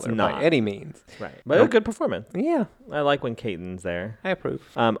signature color by any means. Right. But a good performance. Yeah. I like when Kaiten's there. I approve.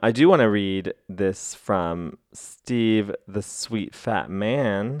 I do want to read this from Steve, the sweet fat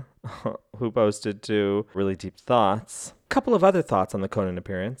man, who posted two really deep thoughts. Couple of other thoughts on the Conan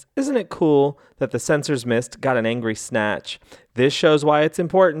appearance. Isn't it cool that the censors missed got an angry snatch? This shows why it's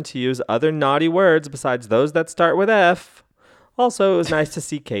important to use other naughty words besides those that start with F. Also, it was nice to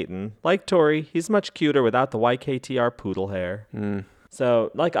see Kaiten. Like Tori, he's much cuter without the YKTR poodle hair.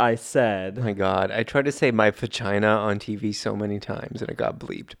 So, like I said... My God, I tried to say my vagina on TV so many times and it got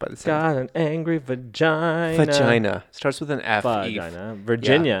bleeped by the same. Got an angry vagina. Vagina. Starts with an F. Vagina.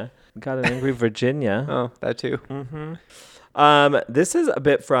 Virginia. Yeah. Got an angry Virginia. Oh, that too. Mm-hmm. This is a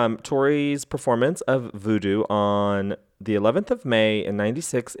bit from Tori's performance of Voodoo on the 11th of May in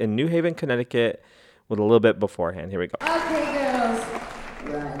 96 in New Haven, Connecticut, with a little bit beforehand. Here we go. Okay, girls,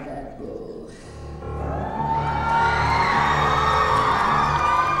 ride that bull.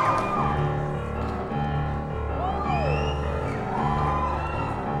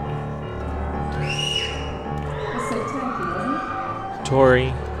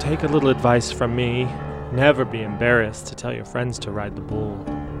 Tori, take a little advice from me. Never be embarrassed to tell your friends to ride the bull.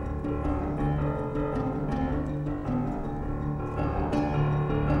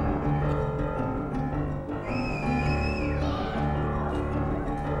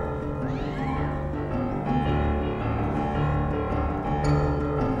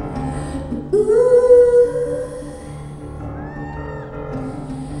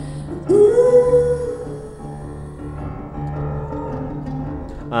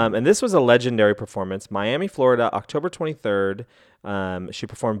 And this was a legendary performance. Miami, Florida, October 23rd. She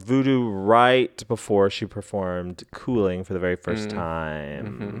performed Voodoo right before she performed Cooling for the very first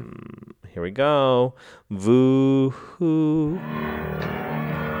time. Here we go. Voodoo.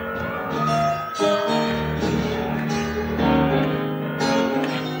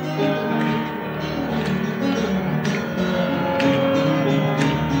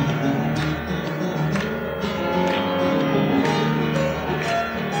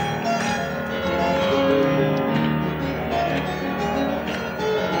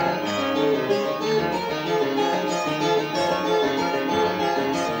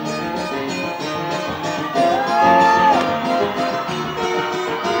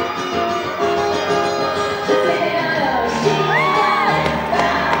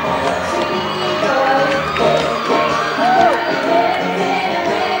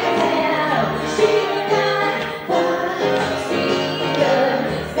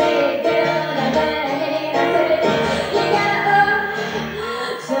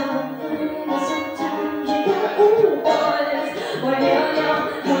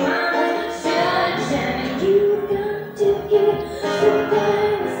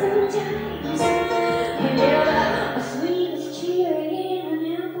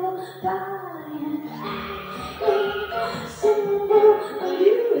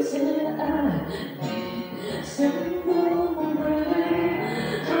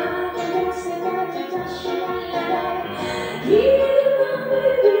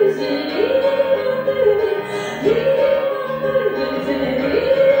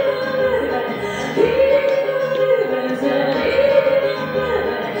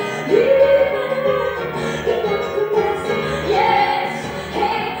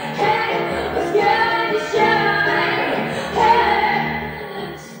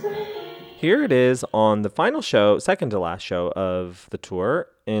 Here it is on the final show, second to last show of the tour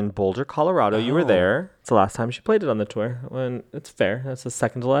in Boulder, Colorado. You were there. It's the last time she played it on the tour. And it's fair. That's the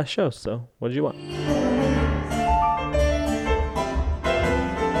second to last show. So what did you want?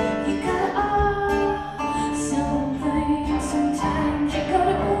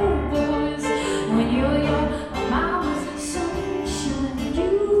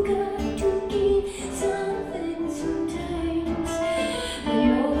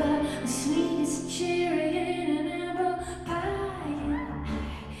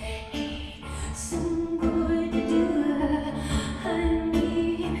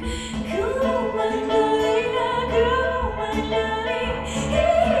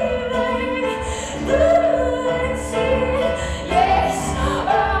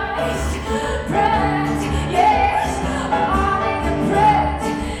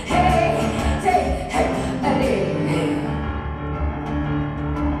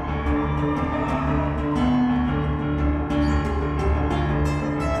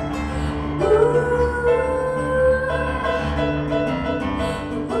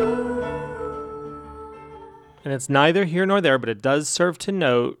 And it's neither here nor there, but it does serve to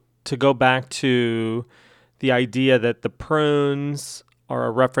note to go back to the idea that the prunes are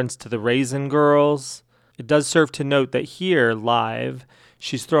a reference to the Raisin Girls. It does serve to note that here, live,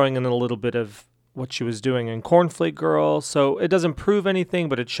 she's throwing in a little bit of what she was doing in Cornflake Girl. So it doesn't prove anything,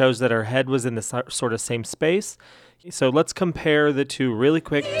 but it shows that her head was in the sort of same space. So let's compare the two really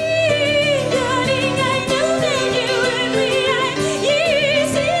quick.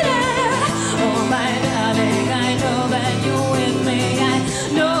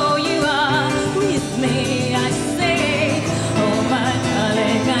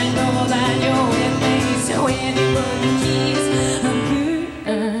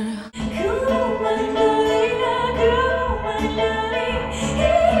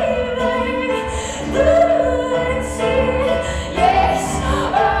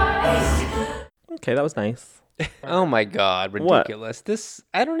 Okay, that was nice. Oh my God, ridiculous. What? This,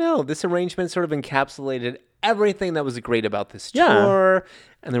 I don't know, this arrangement sort of encapsulated everything that was great about this tour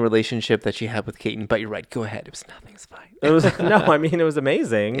and the relationship that she had with Keaton. But you're right, go ahead. It was nothing, it's fine. It was it was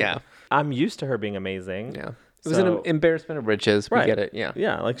amazing. Yeah. I'm used to her being amazing. Yeah. It was an embarrassment of riches. We get it. Yeah.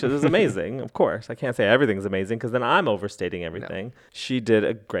 Yeah. Like, it was amazing. Of course. I can't say everything's amazing because then I'm overstating everything. No. She did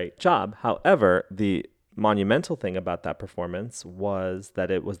a great job. However, the monumental thing about that performance was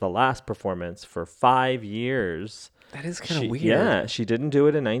that it was the last performance for 5 years. That is kind of weird. Yeah. She didn't do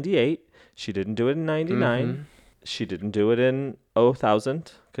it in 98. She didn't do it in 99. Mm-hmm. She didn't do it in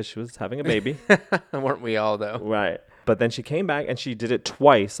 2000 because she was having a baby. Weren't we all, though? Right. But then she came back and she did it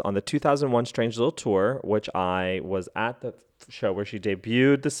twice on the 2001 Strange Little Tour, which I was at the show where she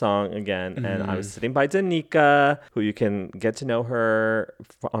debuted the song again. Mm-hmm. And I was sitting by Danica, who you can get to know her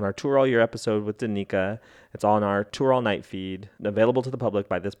on our Tour All Year episode with Danica. It's on our Tour All Night feed, available to the public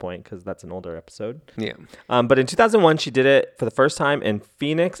by this point because that's an older episode. Yeah. But in 2001, she did it for the first time in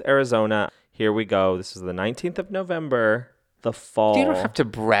Phoenix, Arizona. Here we go. This is the 19th of November. The fall. You don't have to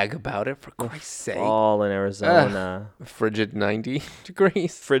brag about it, for Christ's sake. Fall in Arizona. Frigid 90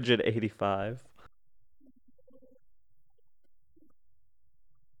 degrees. Frigid 85.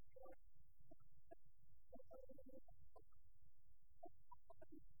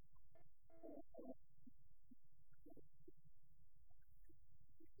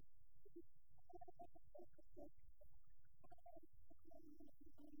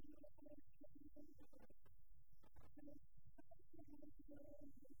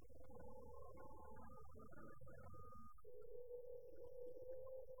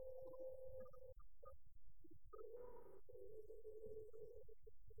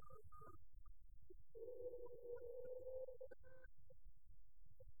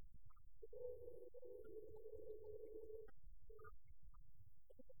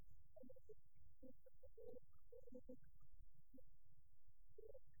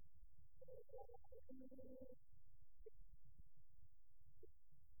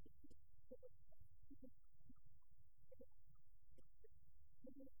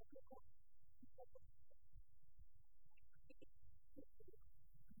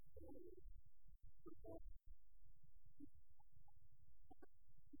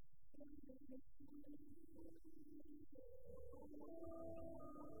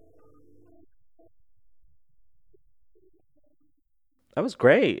 That was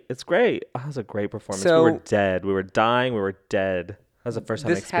great. It's great. That was a great performance. So, we were dead. We were dying. We were dead. That was the first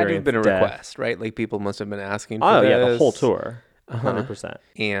time I experienced this had to have been a death. Request, right? Like, people must have been asking for this. Oh, yeah, the whole tour. 100%.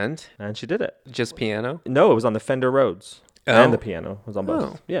 And she did it. Just piano? No, it was on the Fender Rhodes. Oh. And the piano was on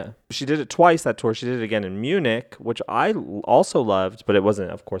both. Oh. Yeah. She did it twice that tour. She did it again in Munich, which I also loved, but it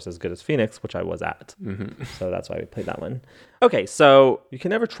wasn't, of course, as good as Phoenix, which I was at. Mm-hmm. So that's why we played that one. Okay, so you can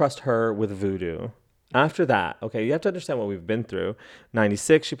never trust her with Voodoo. After that, okay, you have to understand what we've been through.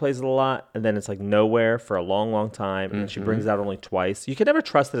 96, she plays it a lot, and then it's like nowhere for a long, long time, and she brings it out only twice. You can never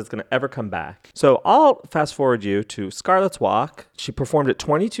trust that it's going to ever come back. So I'll fast forward you to Scarlet's Walk. She performed it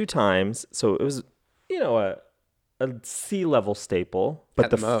 22 times, so it was, a C-level staple. But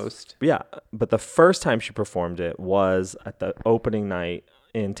at the most. Yeah, but the first time she performed it was at the opening night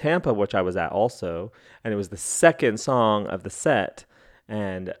in Tampa, which I was at also, and it was the second song of the set,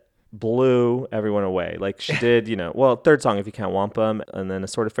 and blew everyone away. Like, she did, third song if you count Wampum, and then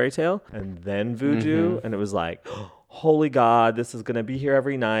Assorted Fairy Tale, and then Voodoo, and it was like, holy God, this is going to be here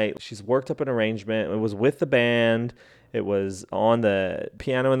every night. She's worked up an arrangement. It was with the band. It was on the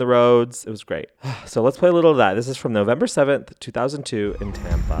piano in the Rhodes. It was great. So let's play a little of that. This is from November 7th, 2002 in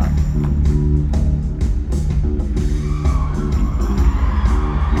Tampa.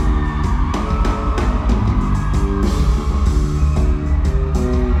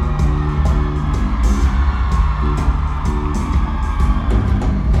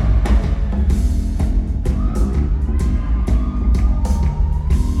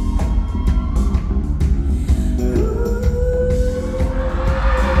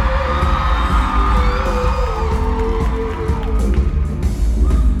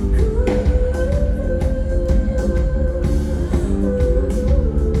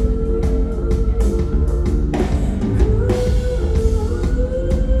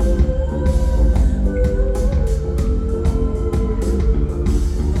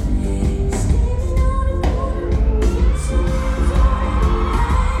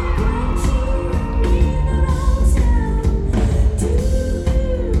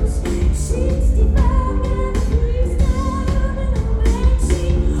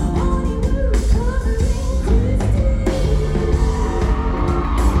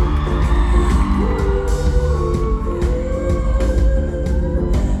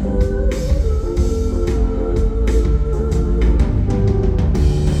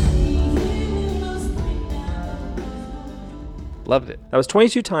 Loved it. That was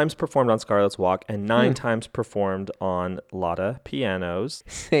 22 times performed on Scarlet's Walk and 9 times performed on Lotta Pianos.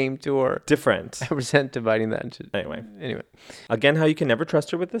 Same tour. Different. I resent dividing that into... Anyway. Again, How You Can Never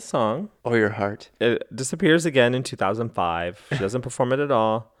Trust Her with this song. Or Your Heart. It disappears again in 2005. She doesn't perform it at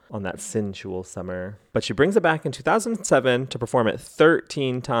all on that sensual summer. But she brings it back in 2007 to perform it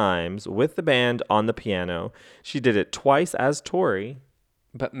 13 times with the band on the piano. She did it twice as Tori.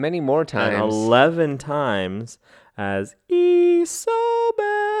 But many more times. And 11 times as Isobel.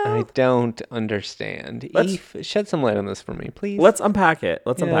 I don't understand. Eve, shed some light on this for me, please. Let's unpack it.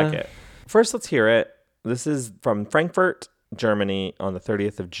 First, let's hear it. This is from Frankfurt, Germany on the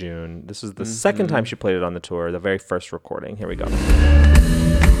 30th of June. This is the second time she played it on the tour, the very first recording. Here we go.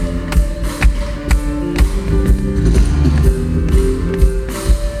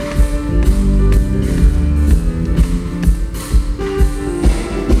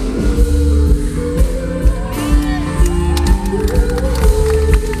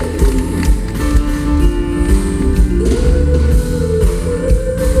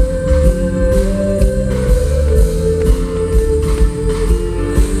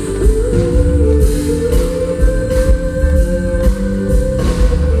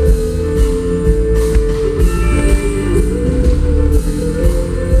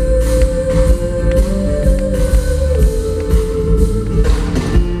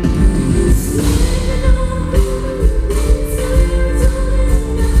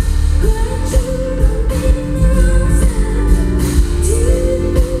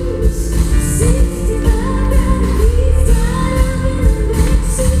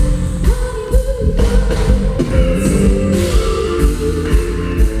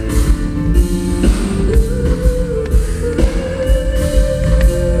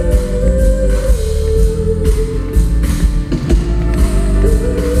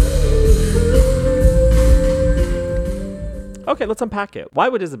 Okay, let's unpack it. Why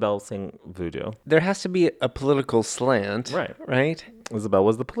would Isabel sing Voodoo? There has to be a political slant. Right? Isabel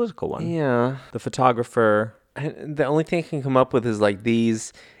was the political one. Yeah. The photographer. And the only thing I can come up with is like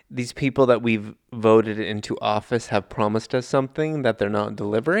these people that we've voted into office have promised us something that they're not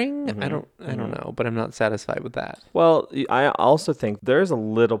delivering. I don't know, but I'm not satisfied with that. Well, I also think there's a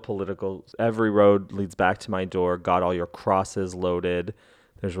little political. Every road leads back to my door. Got all your crosses loaded.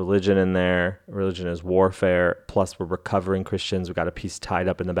 There's religion in there. Religion is warfare. Plus, we're recovering Christians. We got a piece tied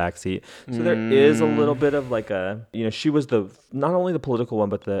up in the backseat. So there is a little bit of like she was not only the political one,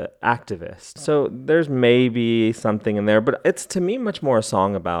 but the activist. So there's maybe something in there. But it's, to me, much more a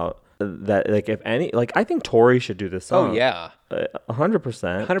song about that. Like, if any, like, I think Tori should do this song. Oh, yeah.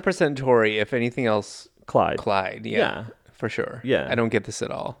 100%. 100% Tori. If anything else, Clyde. Yeah. For sure. Yeah. I don't get this at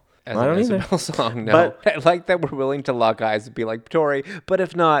all. As I an don't Isabel song, no. But I like that we're willing to lock eyes and be like, Tori, but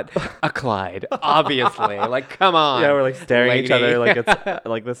if not, a Clyde, obviously. Like, come on. Yeah, we're like staring at each other like it's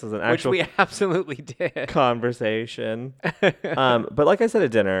like this is an actual Which we absolutely did. Conversation. But like I said at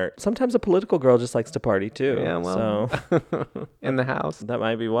dinner, sometimes a political girl just likes to party too. Yeah, well. So in the House. That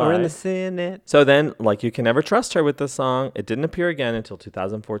might be why. Or in the Senate. So then, like, You Can Never Trust Her with this song. It didn't appear again until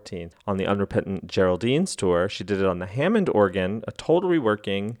 2014 on the Unrepentant Geraldine's tour. She did it on the Hammond organ, a total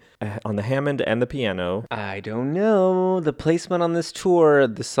reworking on the Hammond and the piano. I don't know. The placement on this tour,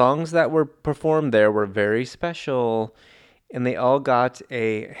 the songs that were performed there were very special, and they all got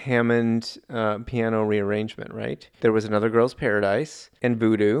a Hammond piano rearrangement, right? There was Another Girl's Paradise and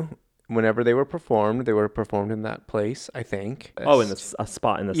Voodoo. Whenever they were performed in that place, I think. Oh, in a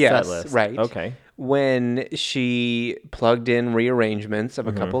spot in the set list. Yes, right. Okay. When she plugged in rearrangements of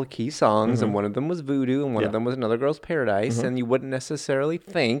a couple of key songs, and one of them was Voodoo, and one of them was Another Girl's Paradise, and you wouldn't necessarily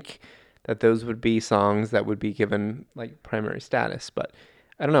think that those would be songs that would be given like primary status, but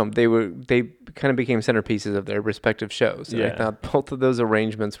I don't know. They kind of became centerpieces of their respective shows. And I thought both of those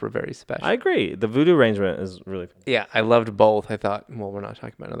arrangements were very special. I agree. The Voodoo arrangement is really fun. Yeah, I loved both. I thought, well, we're not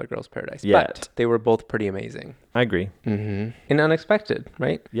talking about Another Girl's Paradise yet. But they were both pretty amazing. I agree. And unexpected,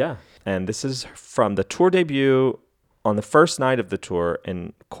 right? Yeah. And this is from the tour debut on the first night of the tour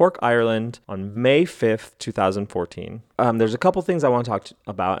in Cork, Ireland on May 5th, 2014. There's a couple things I want to talk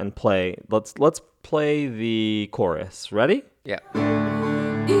about and play. Let's play the chorus. Ready? Yeah.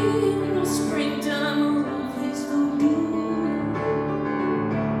 In the springtime of his voodoo,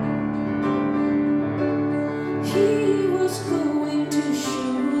 he was going to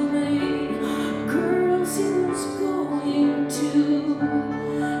show me girls he was going to.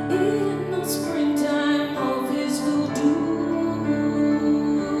 In the springtime of his voodoo,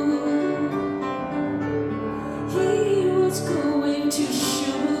 he was going to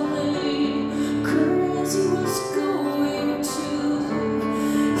show me girls he was going to.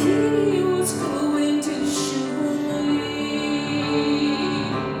 He was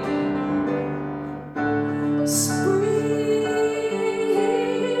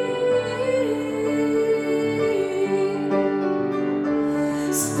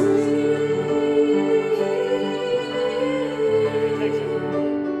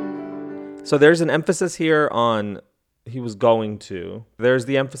So there's an emphasis here on he was going to. There's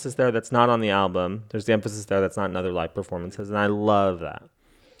the emphasis there that's not on the album. There's the emphasis there that's not in other live performances. And I love that.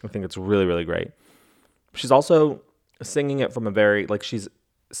 I think it's really, really great. She's also singing it from a very, like,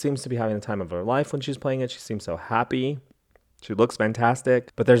 seems to be having the time of her life when she's playing it. She seems so happy. She looks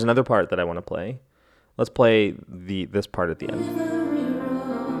fantastic. But there's another part that I want to play. Let's play this part at the end.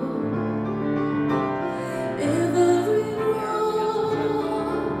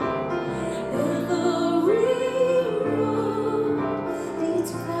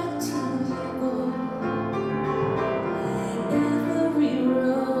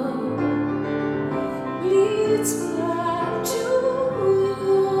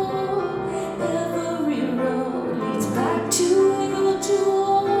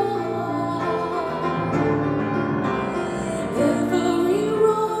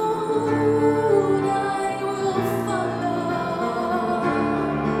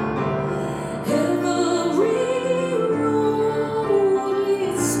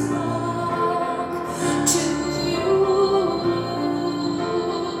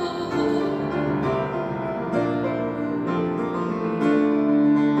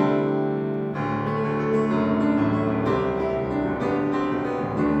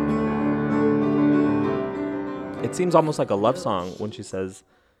 It seems almost like a love song when she says,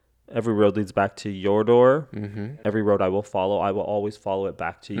 every road leads back to your door. Mm-hmm. Every road I will follow, I will always follow it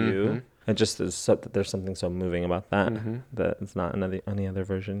back to you. And just there's something so moving about that that it's not any other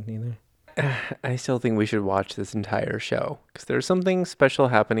version either. I still think we should watch this entire show because there's something special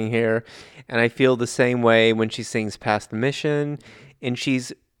happening here. And I feel the same way when she sings Past the Mission and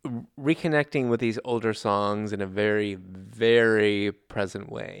she's reconnecting with these older songs in a very, very present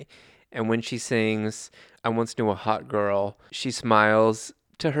way. And when she sings I Once Knew a Hot Girl, she smiles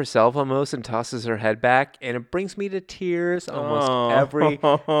to herself almost and tosses her head back. And it brings me to tears almost every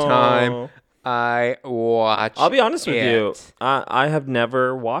time I watch I'll be honest with you. I have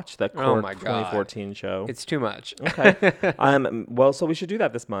never watched that Cork 2014 show. It's too much. Okay. Well, so we should do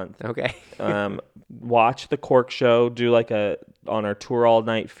that this month. Okay. Watch the Cork show, do like on our Tour All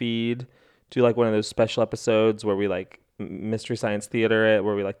Night feed, do like one of those special episodes where we like Mystery Science Theater it,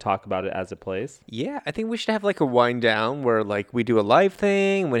 where we like talk about it as it plays. Yeah, I think we should have like a wind down where like we do a live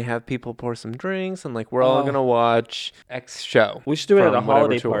thing, we have people pour some drinks, and like we're all gonna watch X show. We should do it at a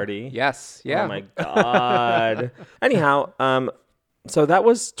holiday party. Yes, yeah. Oh my god. Anyhow, so that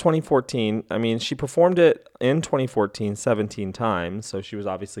was 2014. I mean, she performed it in 2014 17 times, so she was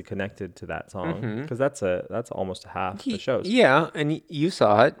obviously connected to that song because that's almost half the shows. Yeah, and you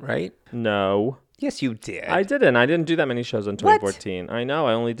saw it, right? No. Yes, you did. I didn't. I didn't do that many shows in 2014. What? I know.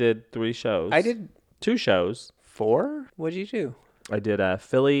 I only did 3 shows. I did 2 shows. 4? What did you do? I did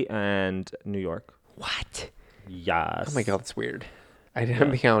Philly and New York. What? Yes. Oh my god, that's weird. I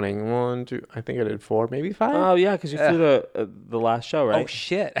didn't be counting. 1, 2. I think I did 4, maybe 5. Oh yeah, because you flew to the last show, right? Oh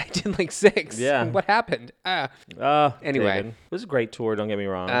shit, I did like 6. Yeah. What happened? Anyway, David. It was a great tour. Don't get me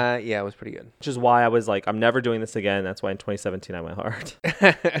wrong. Yeah, it was pretty good. Which is why I was like, I'm never doing this again. That's why in 2017 I went hard,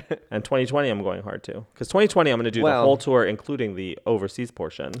 and 2020 I'm going hard too. Because 2020 I'm going to do the whole tour, including the overseas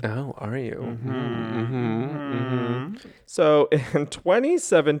portion. Oh, are you? So in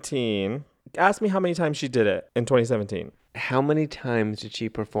 2017, ask me how many times she did it in 2017. How many times did she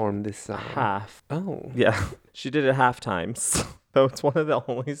perform this song? Half. Oh. Yeah. She did it half times. So it's one of the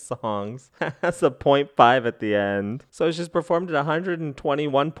only songs that has a 0.5 at the end. So she's performed it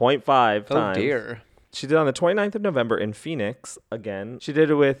 121.5 times. Oh, dear. She did it on the 29th of November in Phoenix again. She did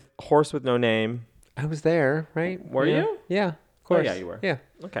it with Horse with No Name. I was there, right? Were you? Yeah, of course. Oh, yeah, you were. Yeah.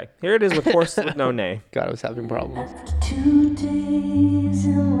 Okay. Here it is with Horse with No Name. God, I was having problems. After 2 days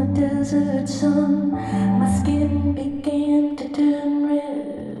in the desert sun, my skin began to turn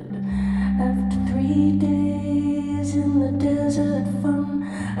red. After 3 days in the desert fun,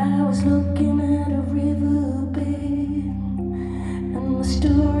 I was looking at a riverbed, and the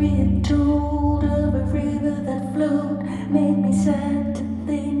story it told of a river that flowed made me sad to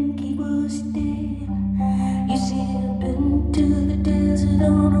think he was dead. You see, I've been to the desert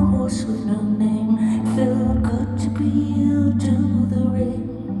on a horse with no name. It felt good to be held to the rain.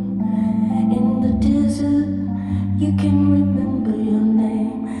 In the desert, you can remember your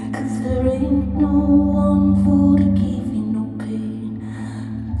name, 'cause there ain't no one for to give you no pain.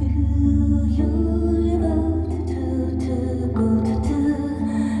 You're about to go to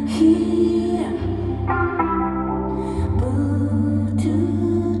here.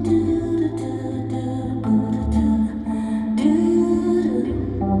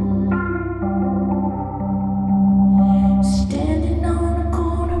 Standing on a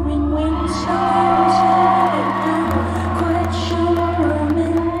corner in Winslow, quite sure I'm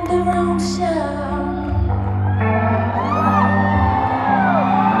in the wrong side.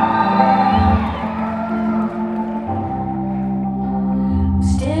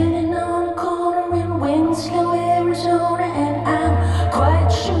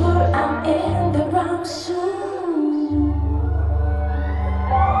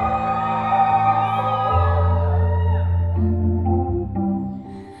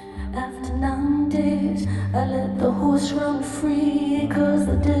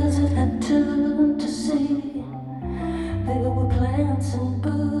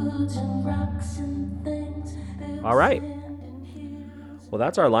 woods and rocks and things. All right. Well,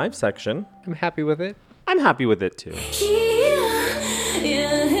 that's our live section. I'm happy with it. I'm happy with it too.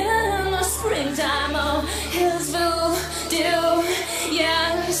 In the springtime of his voodoo,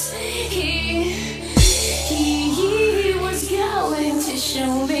 yes, he was going to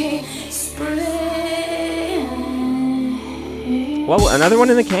show me spring. Well, another one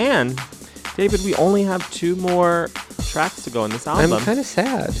in the can. David, we only have 2 more tracks to go in this album. I'm kind of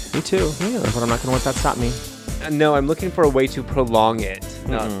sad. Me too. Yeah. But I'm not going to let that stop me. No, I'm looking for a way to prolong it.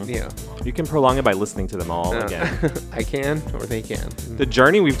 You can prolong it by listening to them all again. I can, or they can. The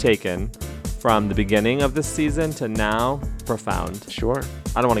journey we've taken from the beginning of this season to now, profound. Sure.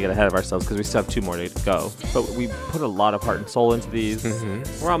 I don't want to get ahead of ourselves because we still have 2 more to go. But we put a lot of heart and soul into these.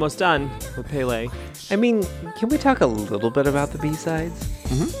 Mm-hmm. We're almost done with Pele. I mean, can we talk a little bit about the B-sides?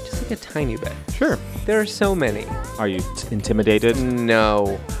 Mm-hmm. Just like a tiny bit. Sure. There are so many. Are you intimidated?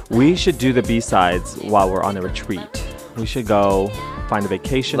 No. We should do the B-sides while we're on a retreat. We should go find a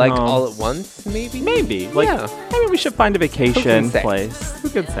vacation like home. all at once, maybe? Maybe. Like, yeah. Maybe we should find a vacation Who can say? place. Who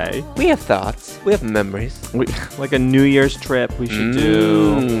can say? We have thoughts. We have memories. Like a New Year's trip we should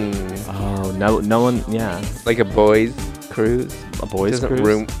do. Oh, no one, yeah. Like a boys' cruise. A boys'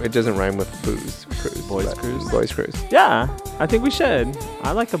 cruise? It doesn't rhyme with booze cruise. Boys' cruise? Boys' cruise. Yeah, I think we should.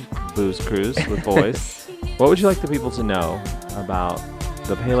 I like a booze cruise with boys. What would you like the people to know about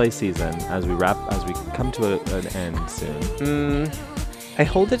the Pele season as we come to an end soon? I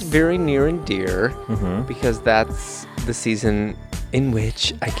hold it very near and dear because that's the season in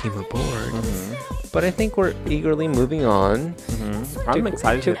which I came aboard. But I think we're eagerly moving on. I'm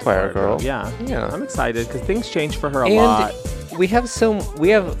excited to Choir Girl. Yeah. Yeah. I'm excited because things change for her a lot. We have,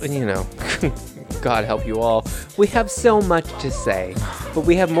 God help you all. We have so much to say, but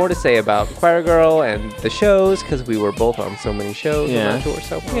we have more to say about Choir Girl and the shows because we were both on so many shows on tour.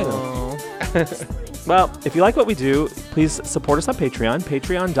 So, Well, if you like what we do, please support us on Patreon,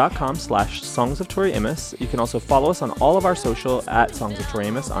 patreon.com/Songs of Tori Amos. You can also follow us on all of our social at Songs of Tori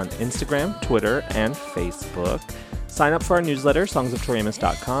Amos on Instagram, Twitter, and Facebook. Sign up for our newsletter,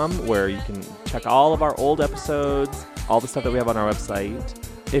 songsoftoriamus.com, where you can check all of our old episodes, all the stuff that we have on our website.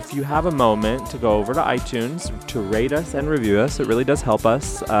 If you have a moment to go over to iTunes to rate us and review us, it really does help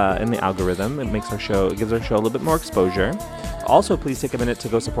us in the algorithm. It gives our show a little bit more exposure. Also, please take a minute to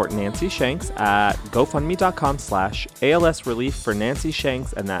go support Nancy Shanks at gofundme.com/ALS Relief for Nancy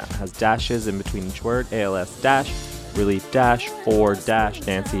Shanks, and that has dashes in between each word,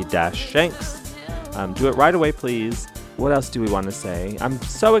 ALS-Relief-for-Nancy-Shanks. Do it right away, please. What else do we want to say? I'm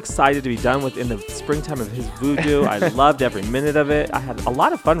so excited to be done with In the Springtime of His Voodoo. I loved every minute of it. I had a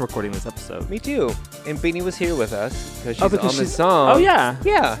lot of fun recording this episode. Me too. And Beanie was here with us because she's on the song. Oh, yeah.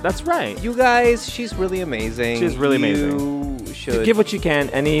 Yeah. That's right. You guys, she's really amazing. She's really amazing. You should give what you can.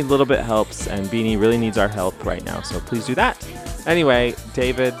 Any little bit helps, and Beanie really needs our help right now, so please do that. Anyway,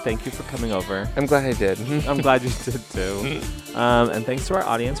 David, thank you for coming over. I'm glad I did. I'm glad you did too. And thanks to our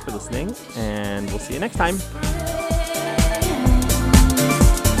audience for listening, and we'll see you next time.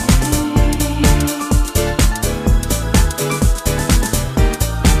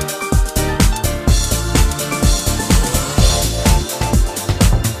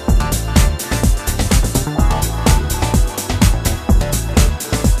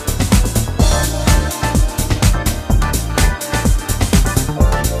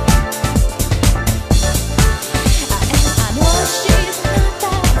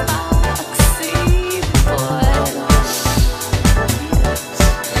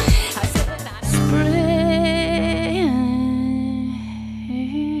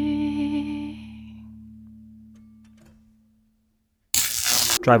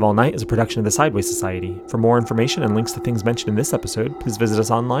 Drive All Night is a production of the Sideways Society. For more information and links to things mentioned in this episode, please visit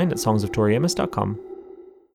us online at songsoftoriamus.com.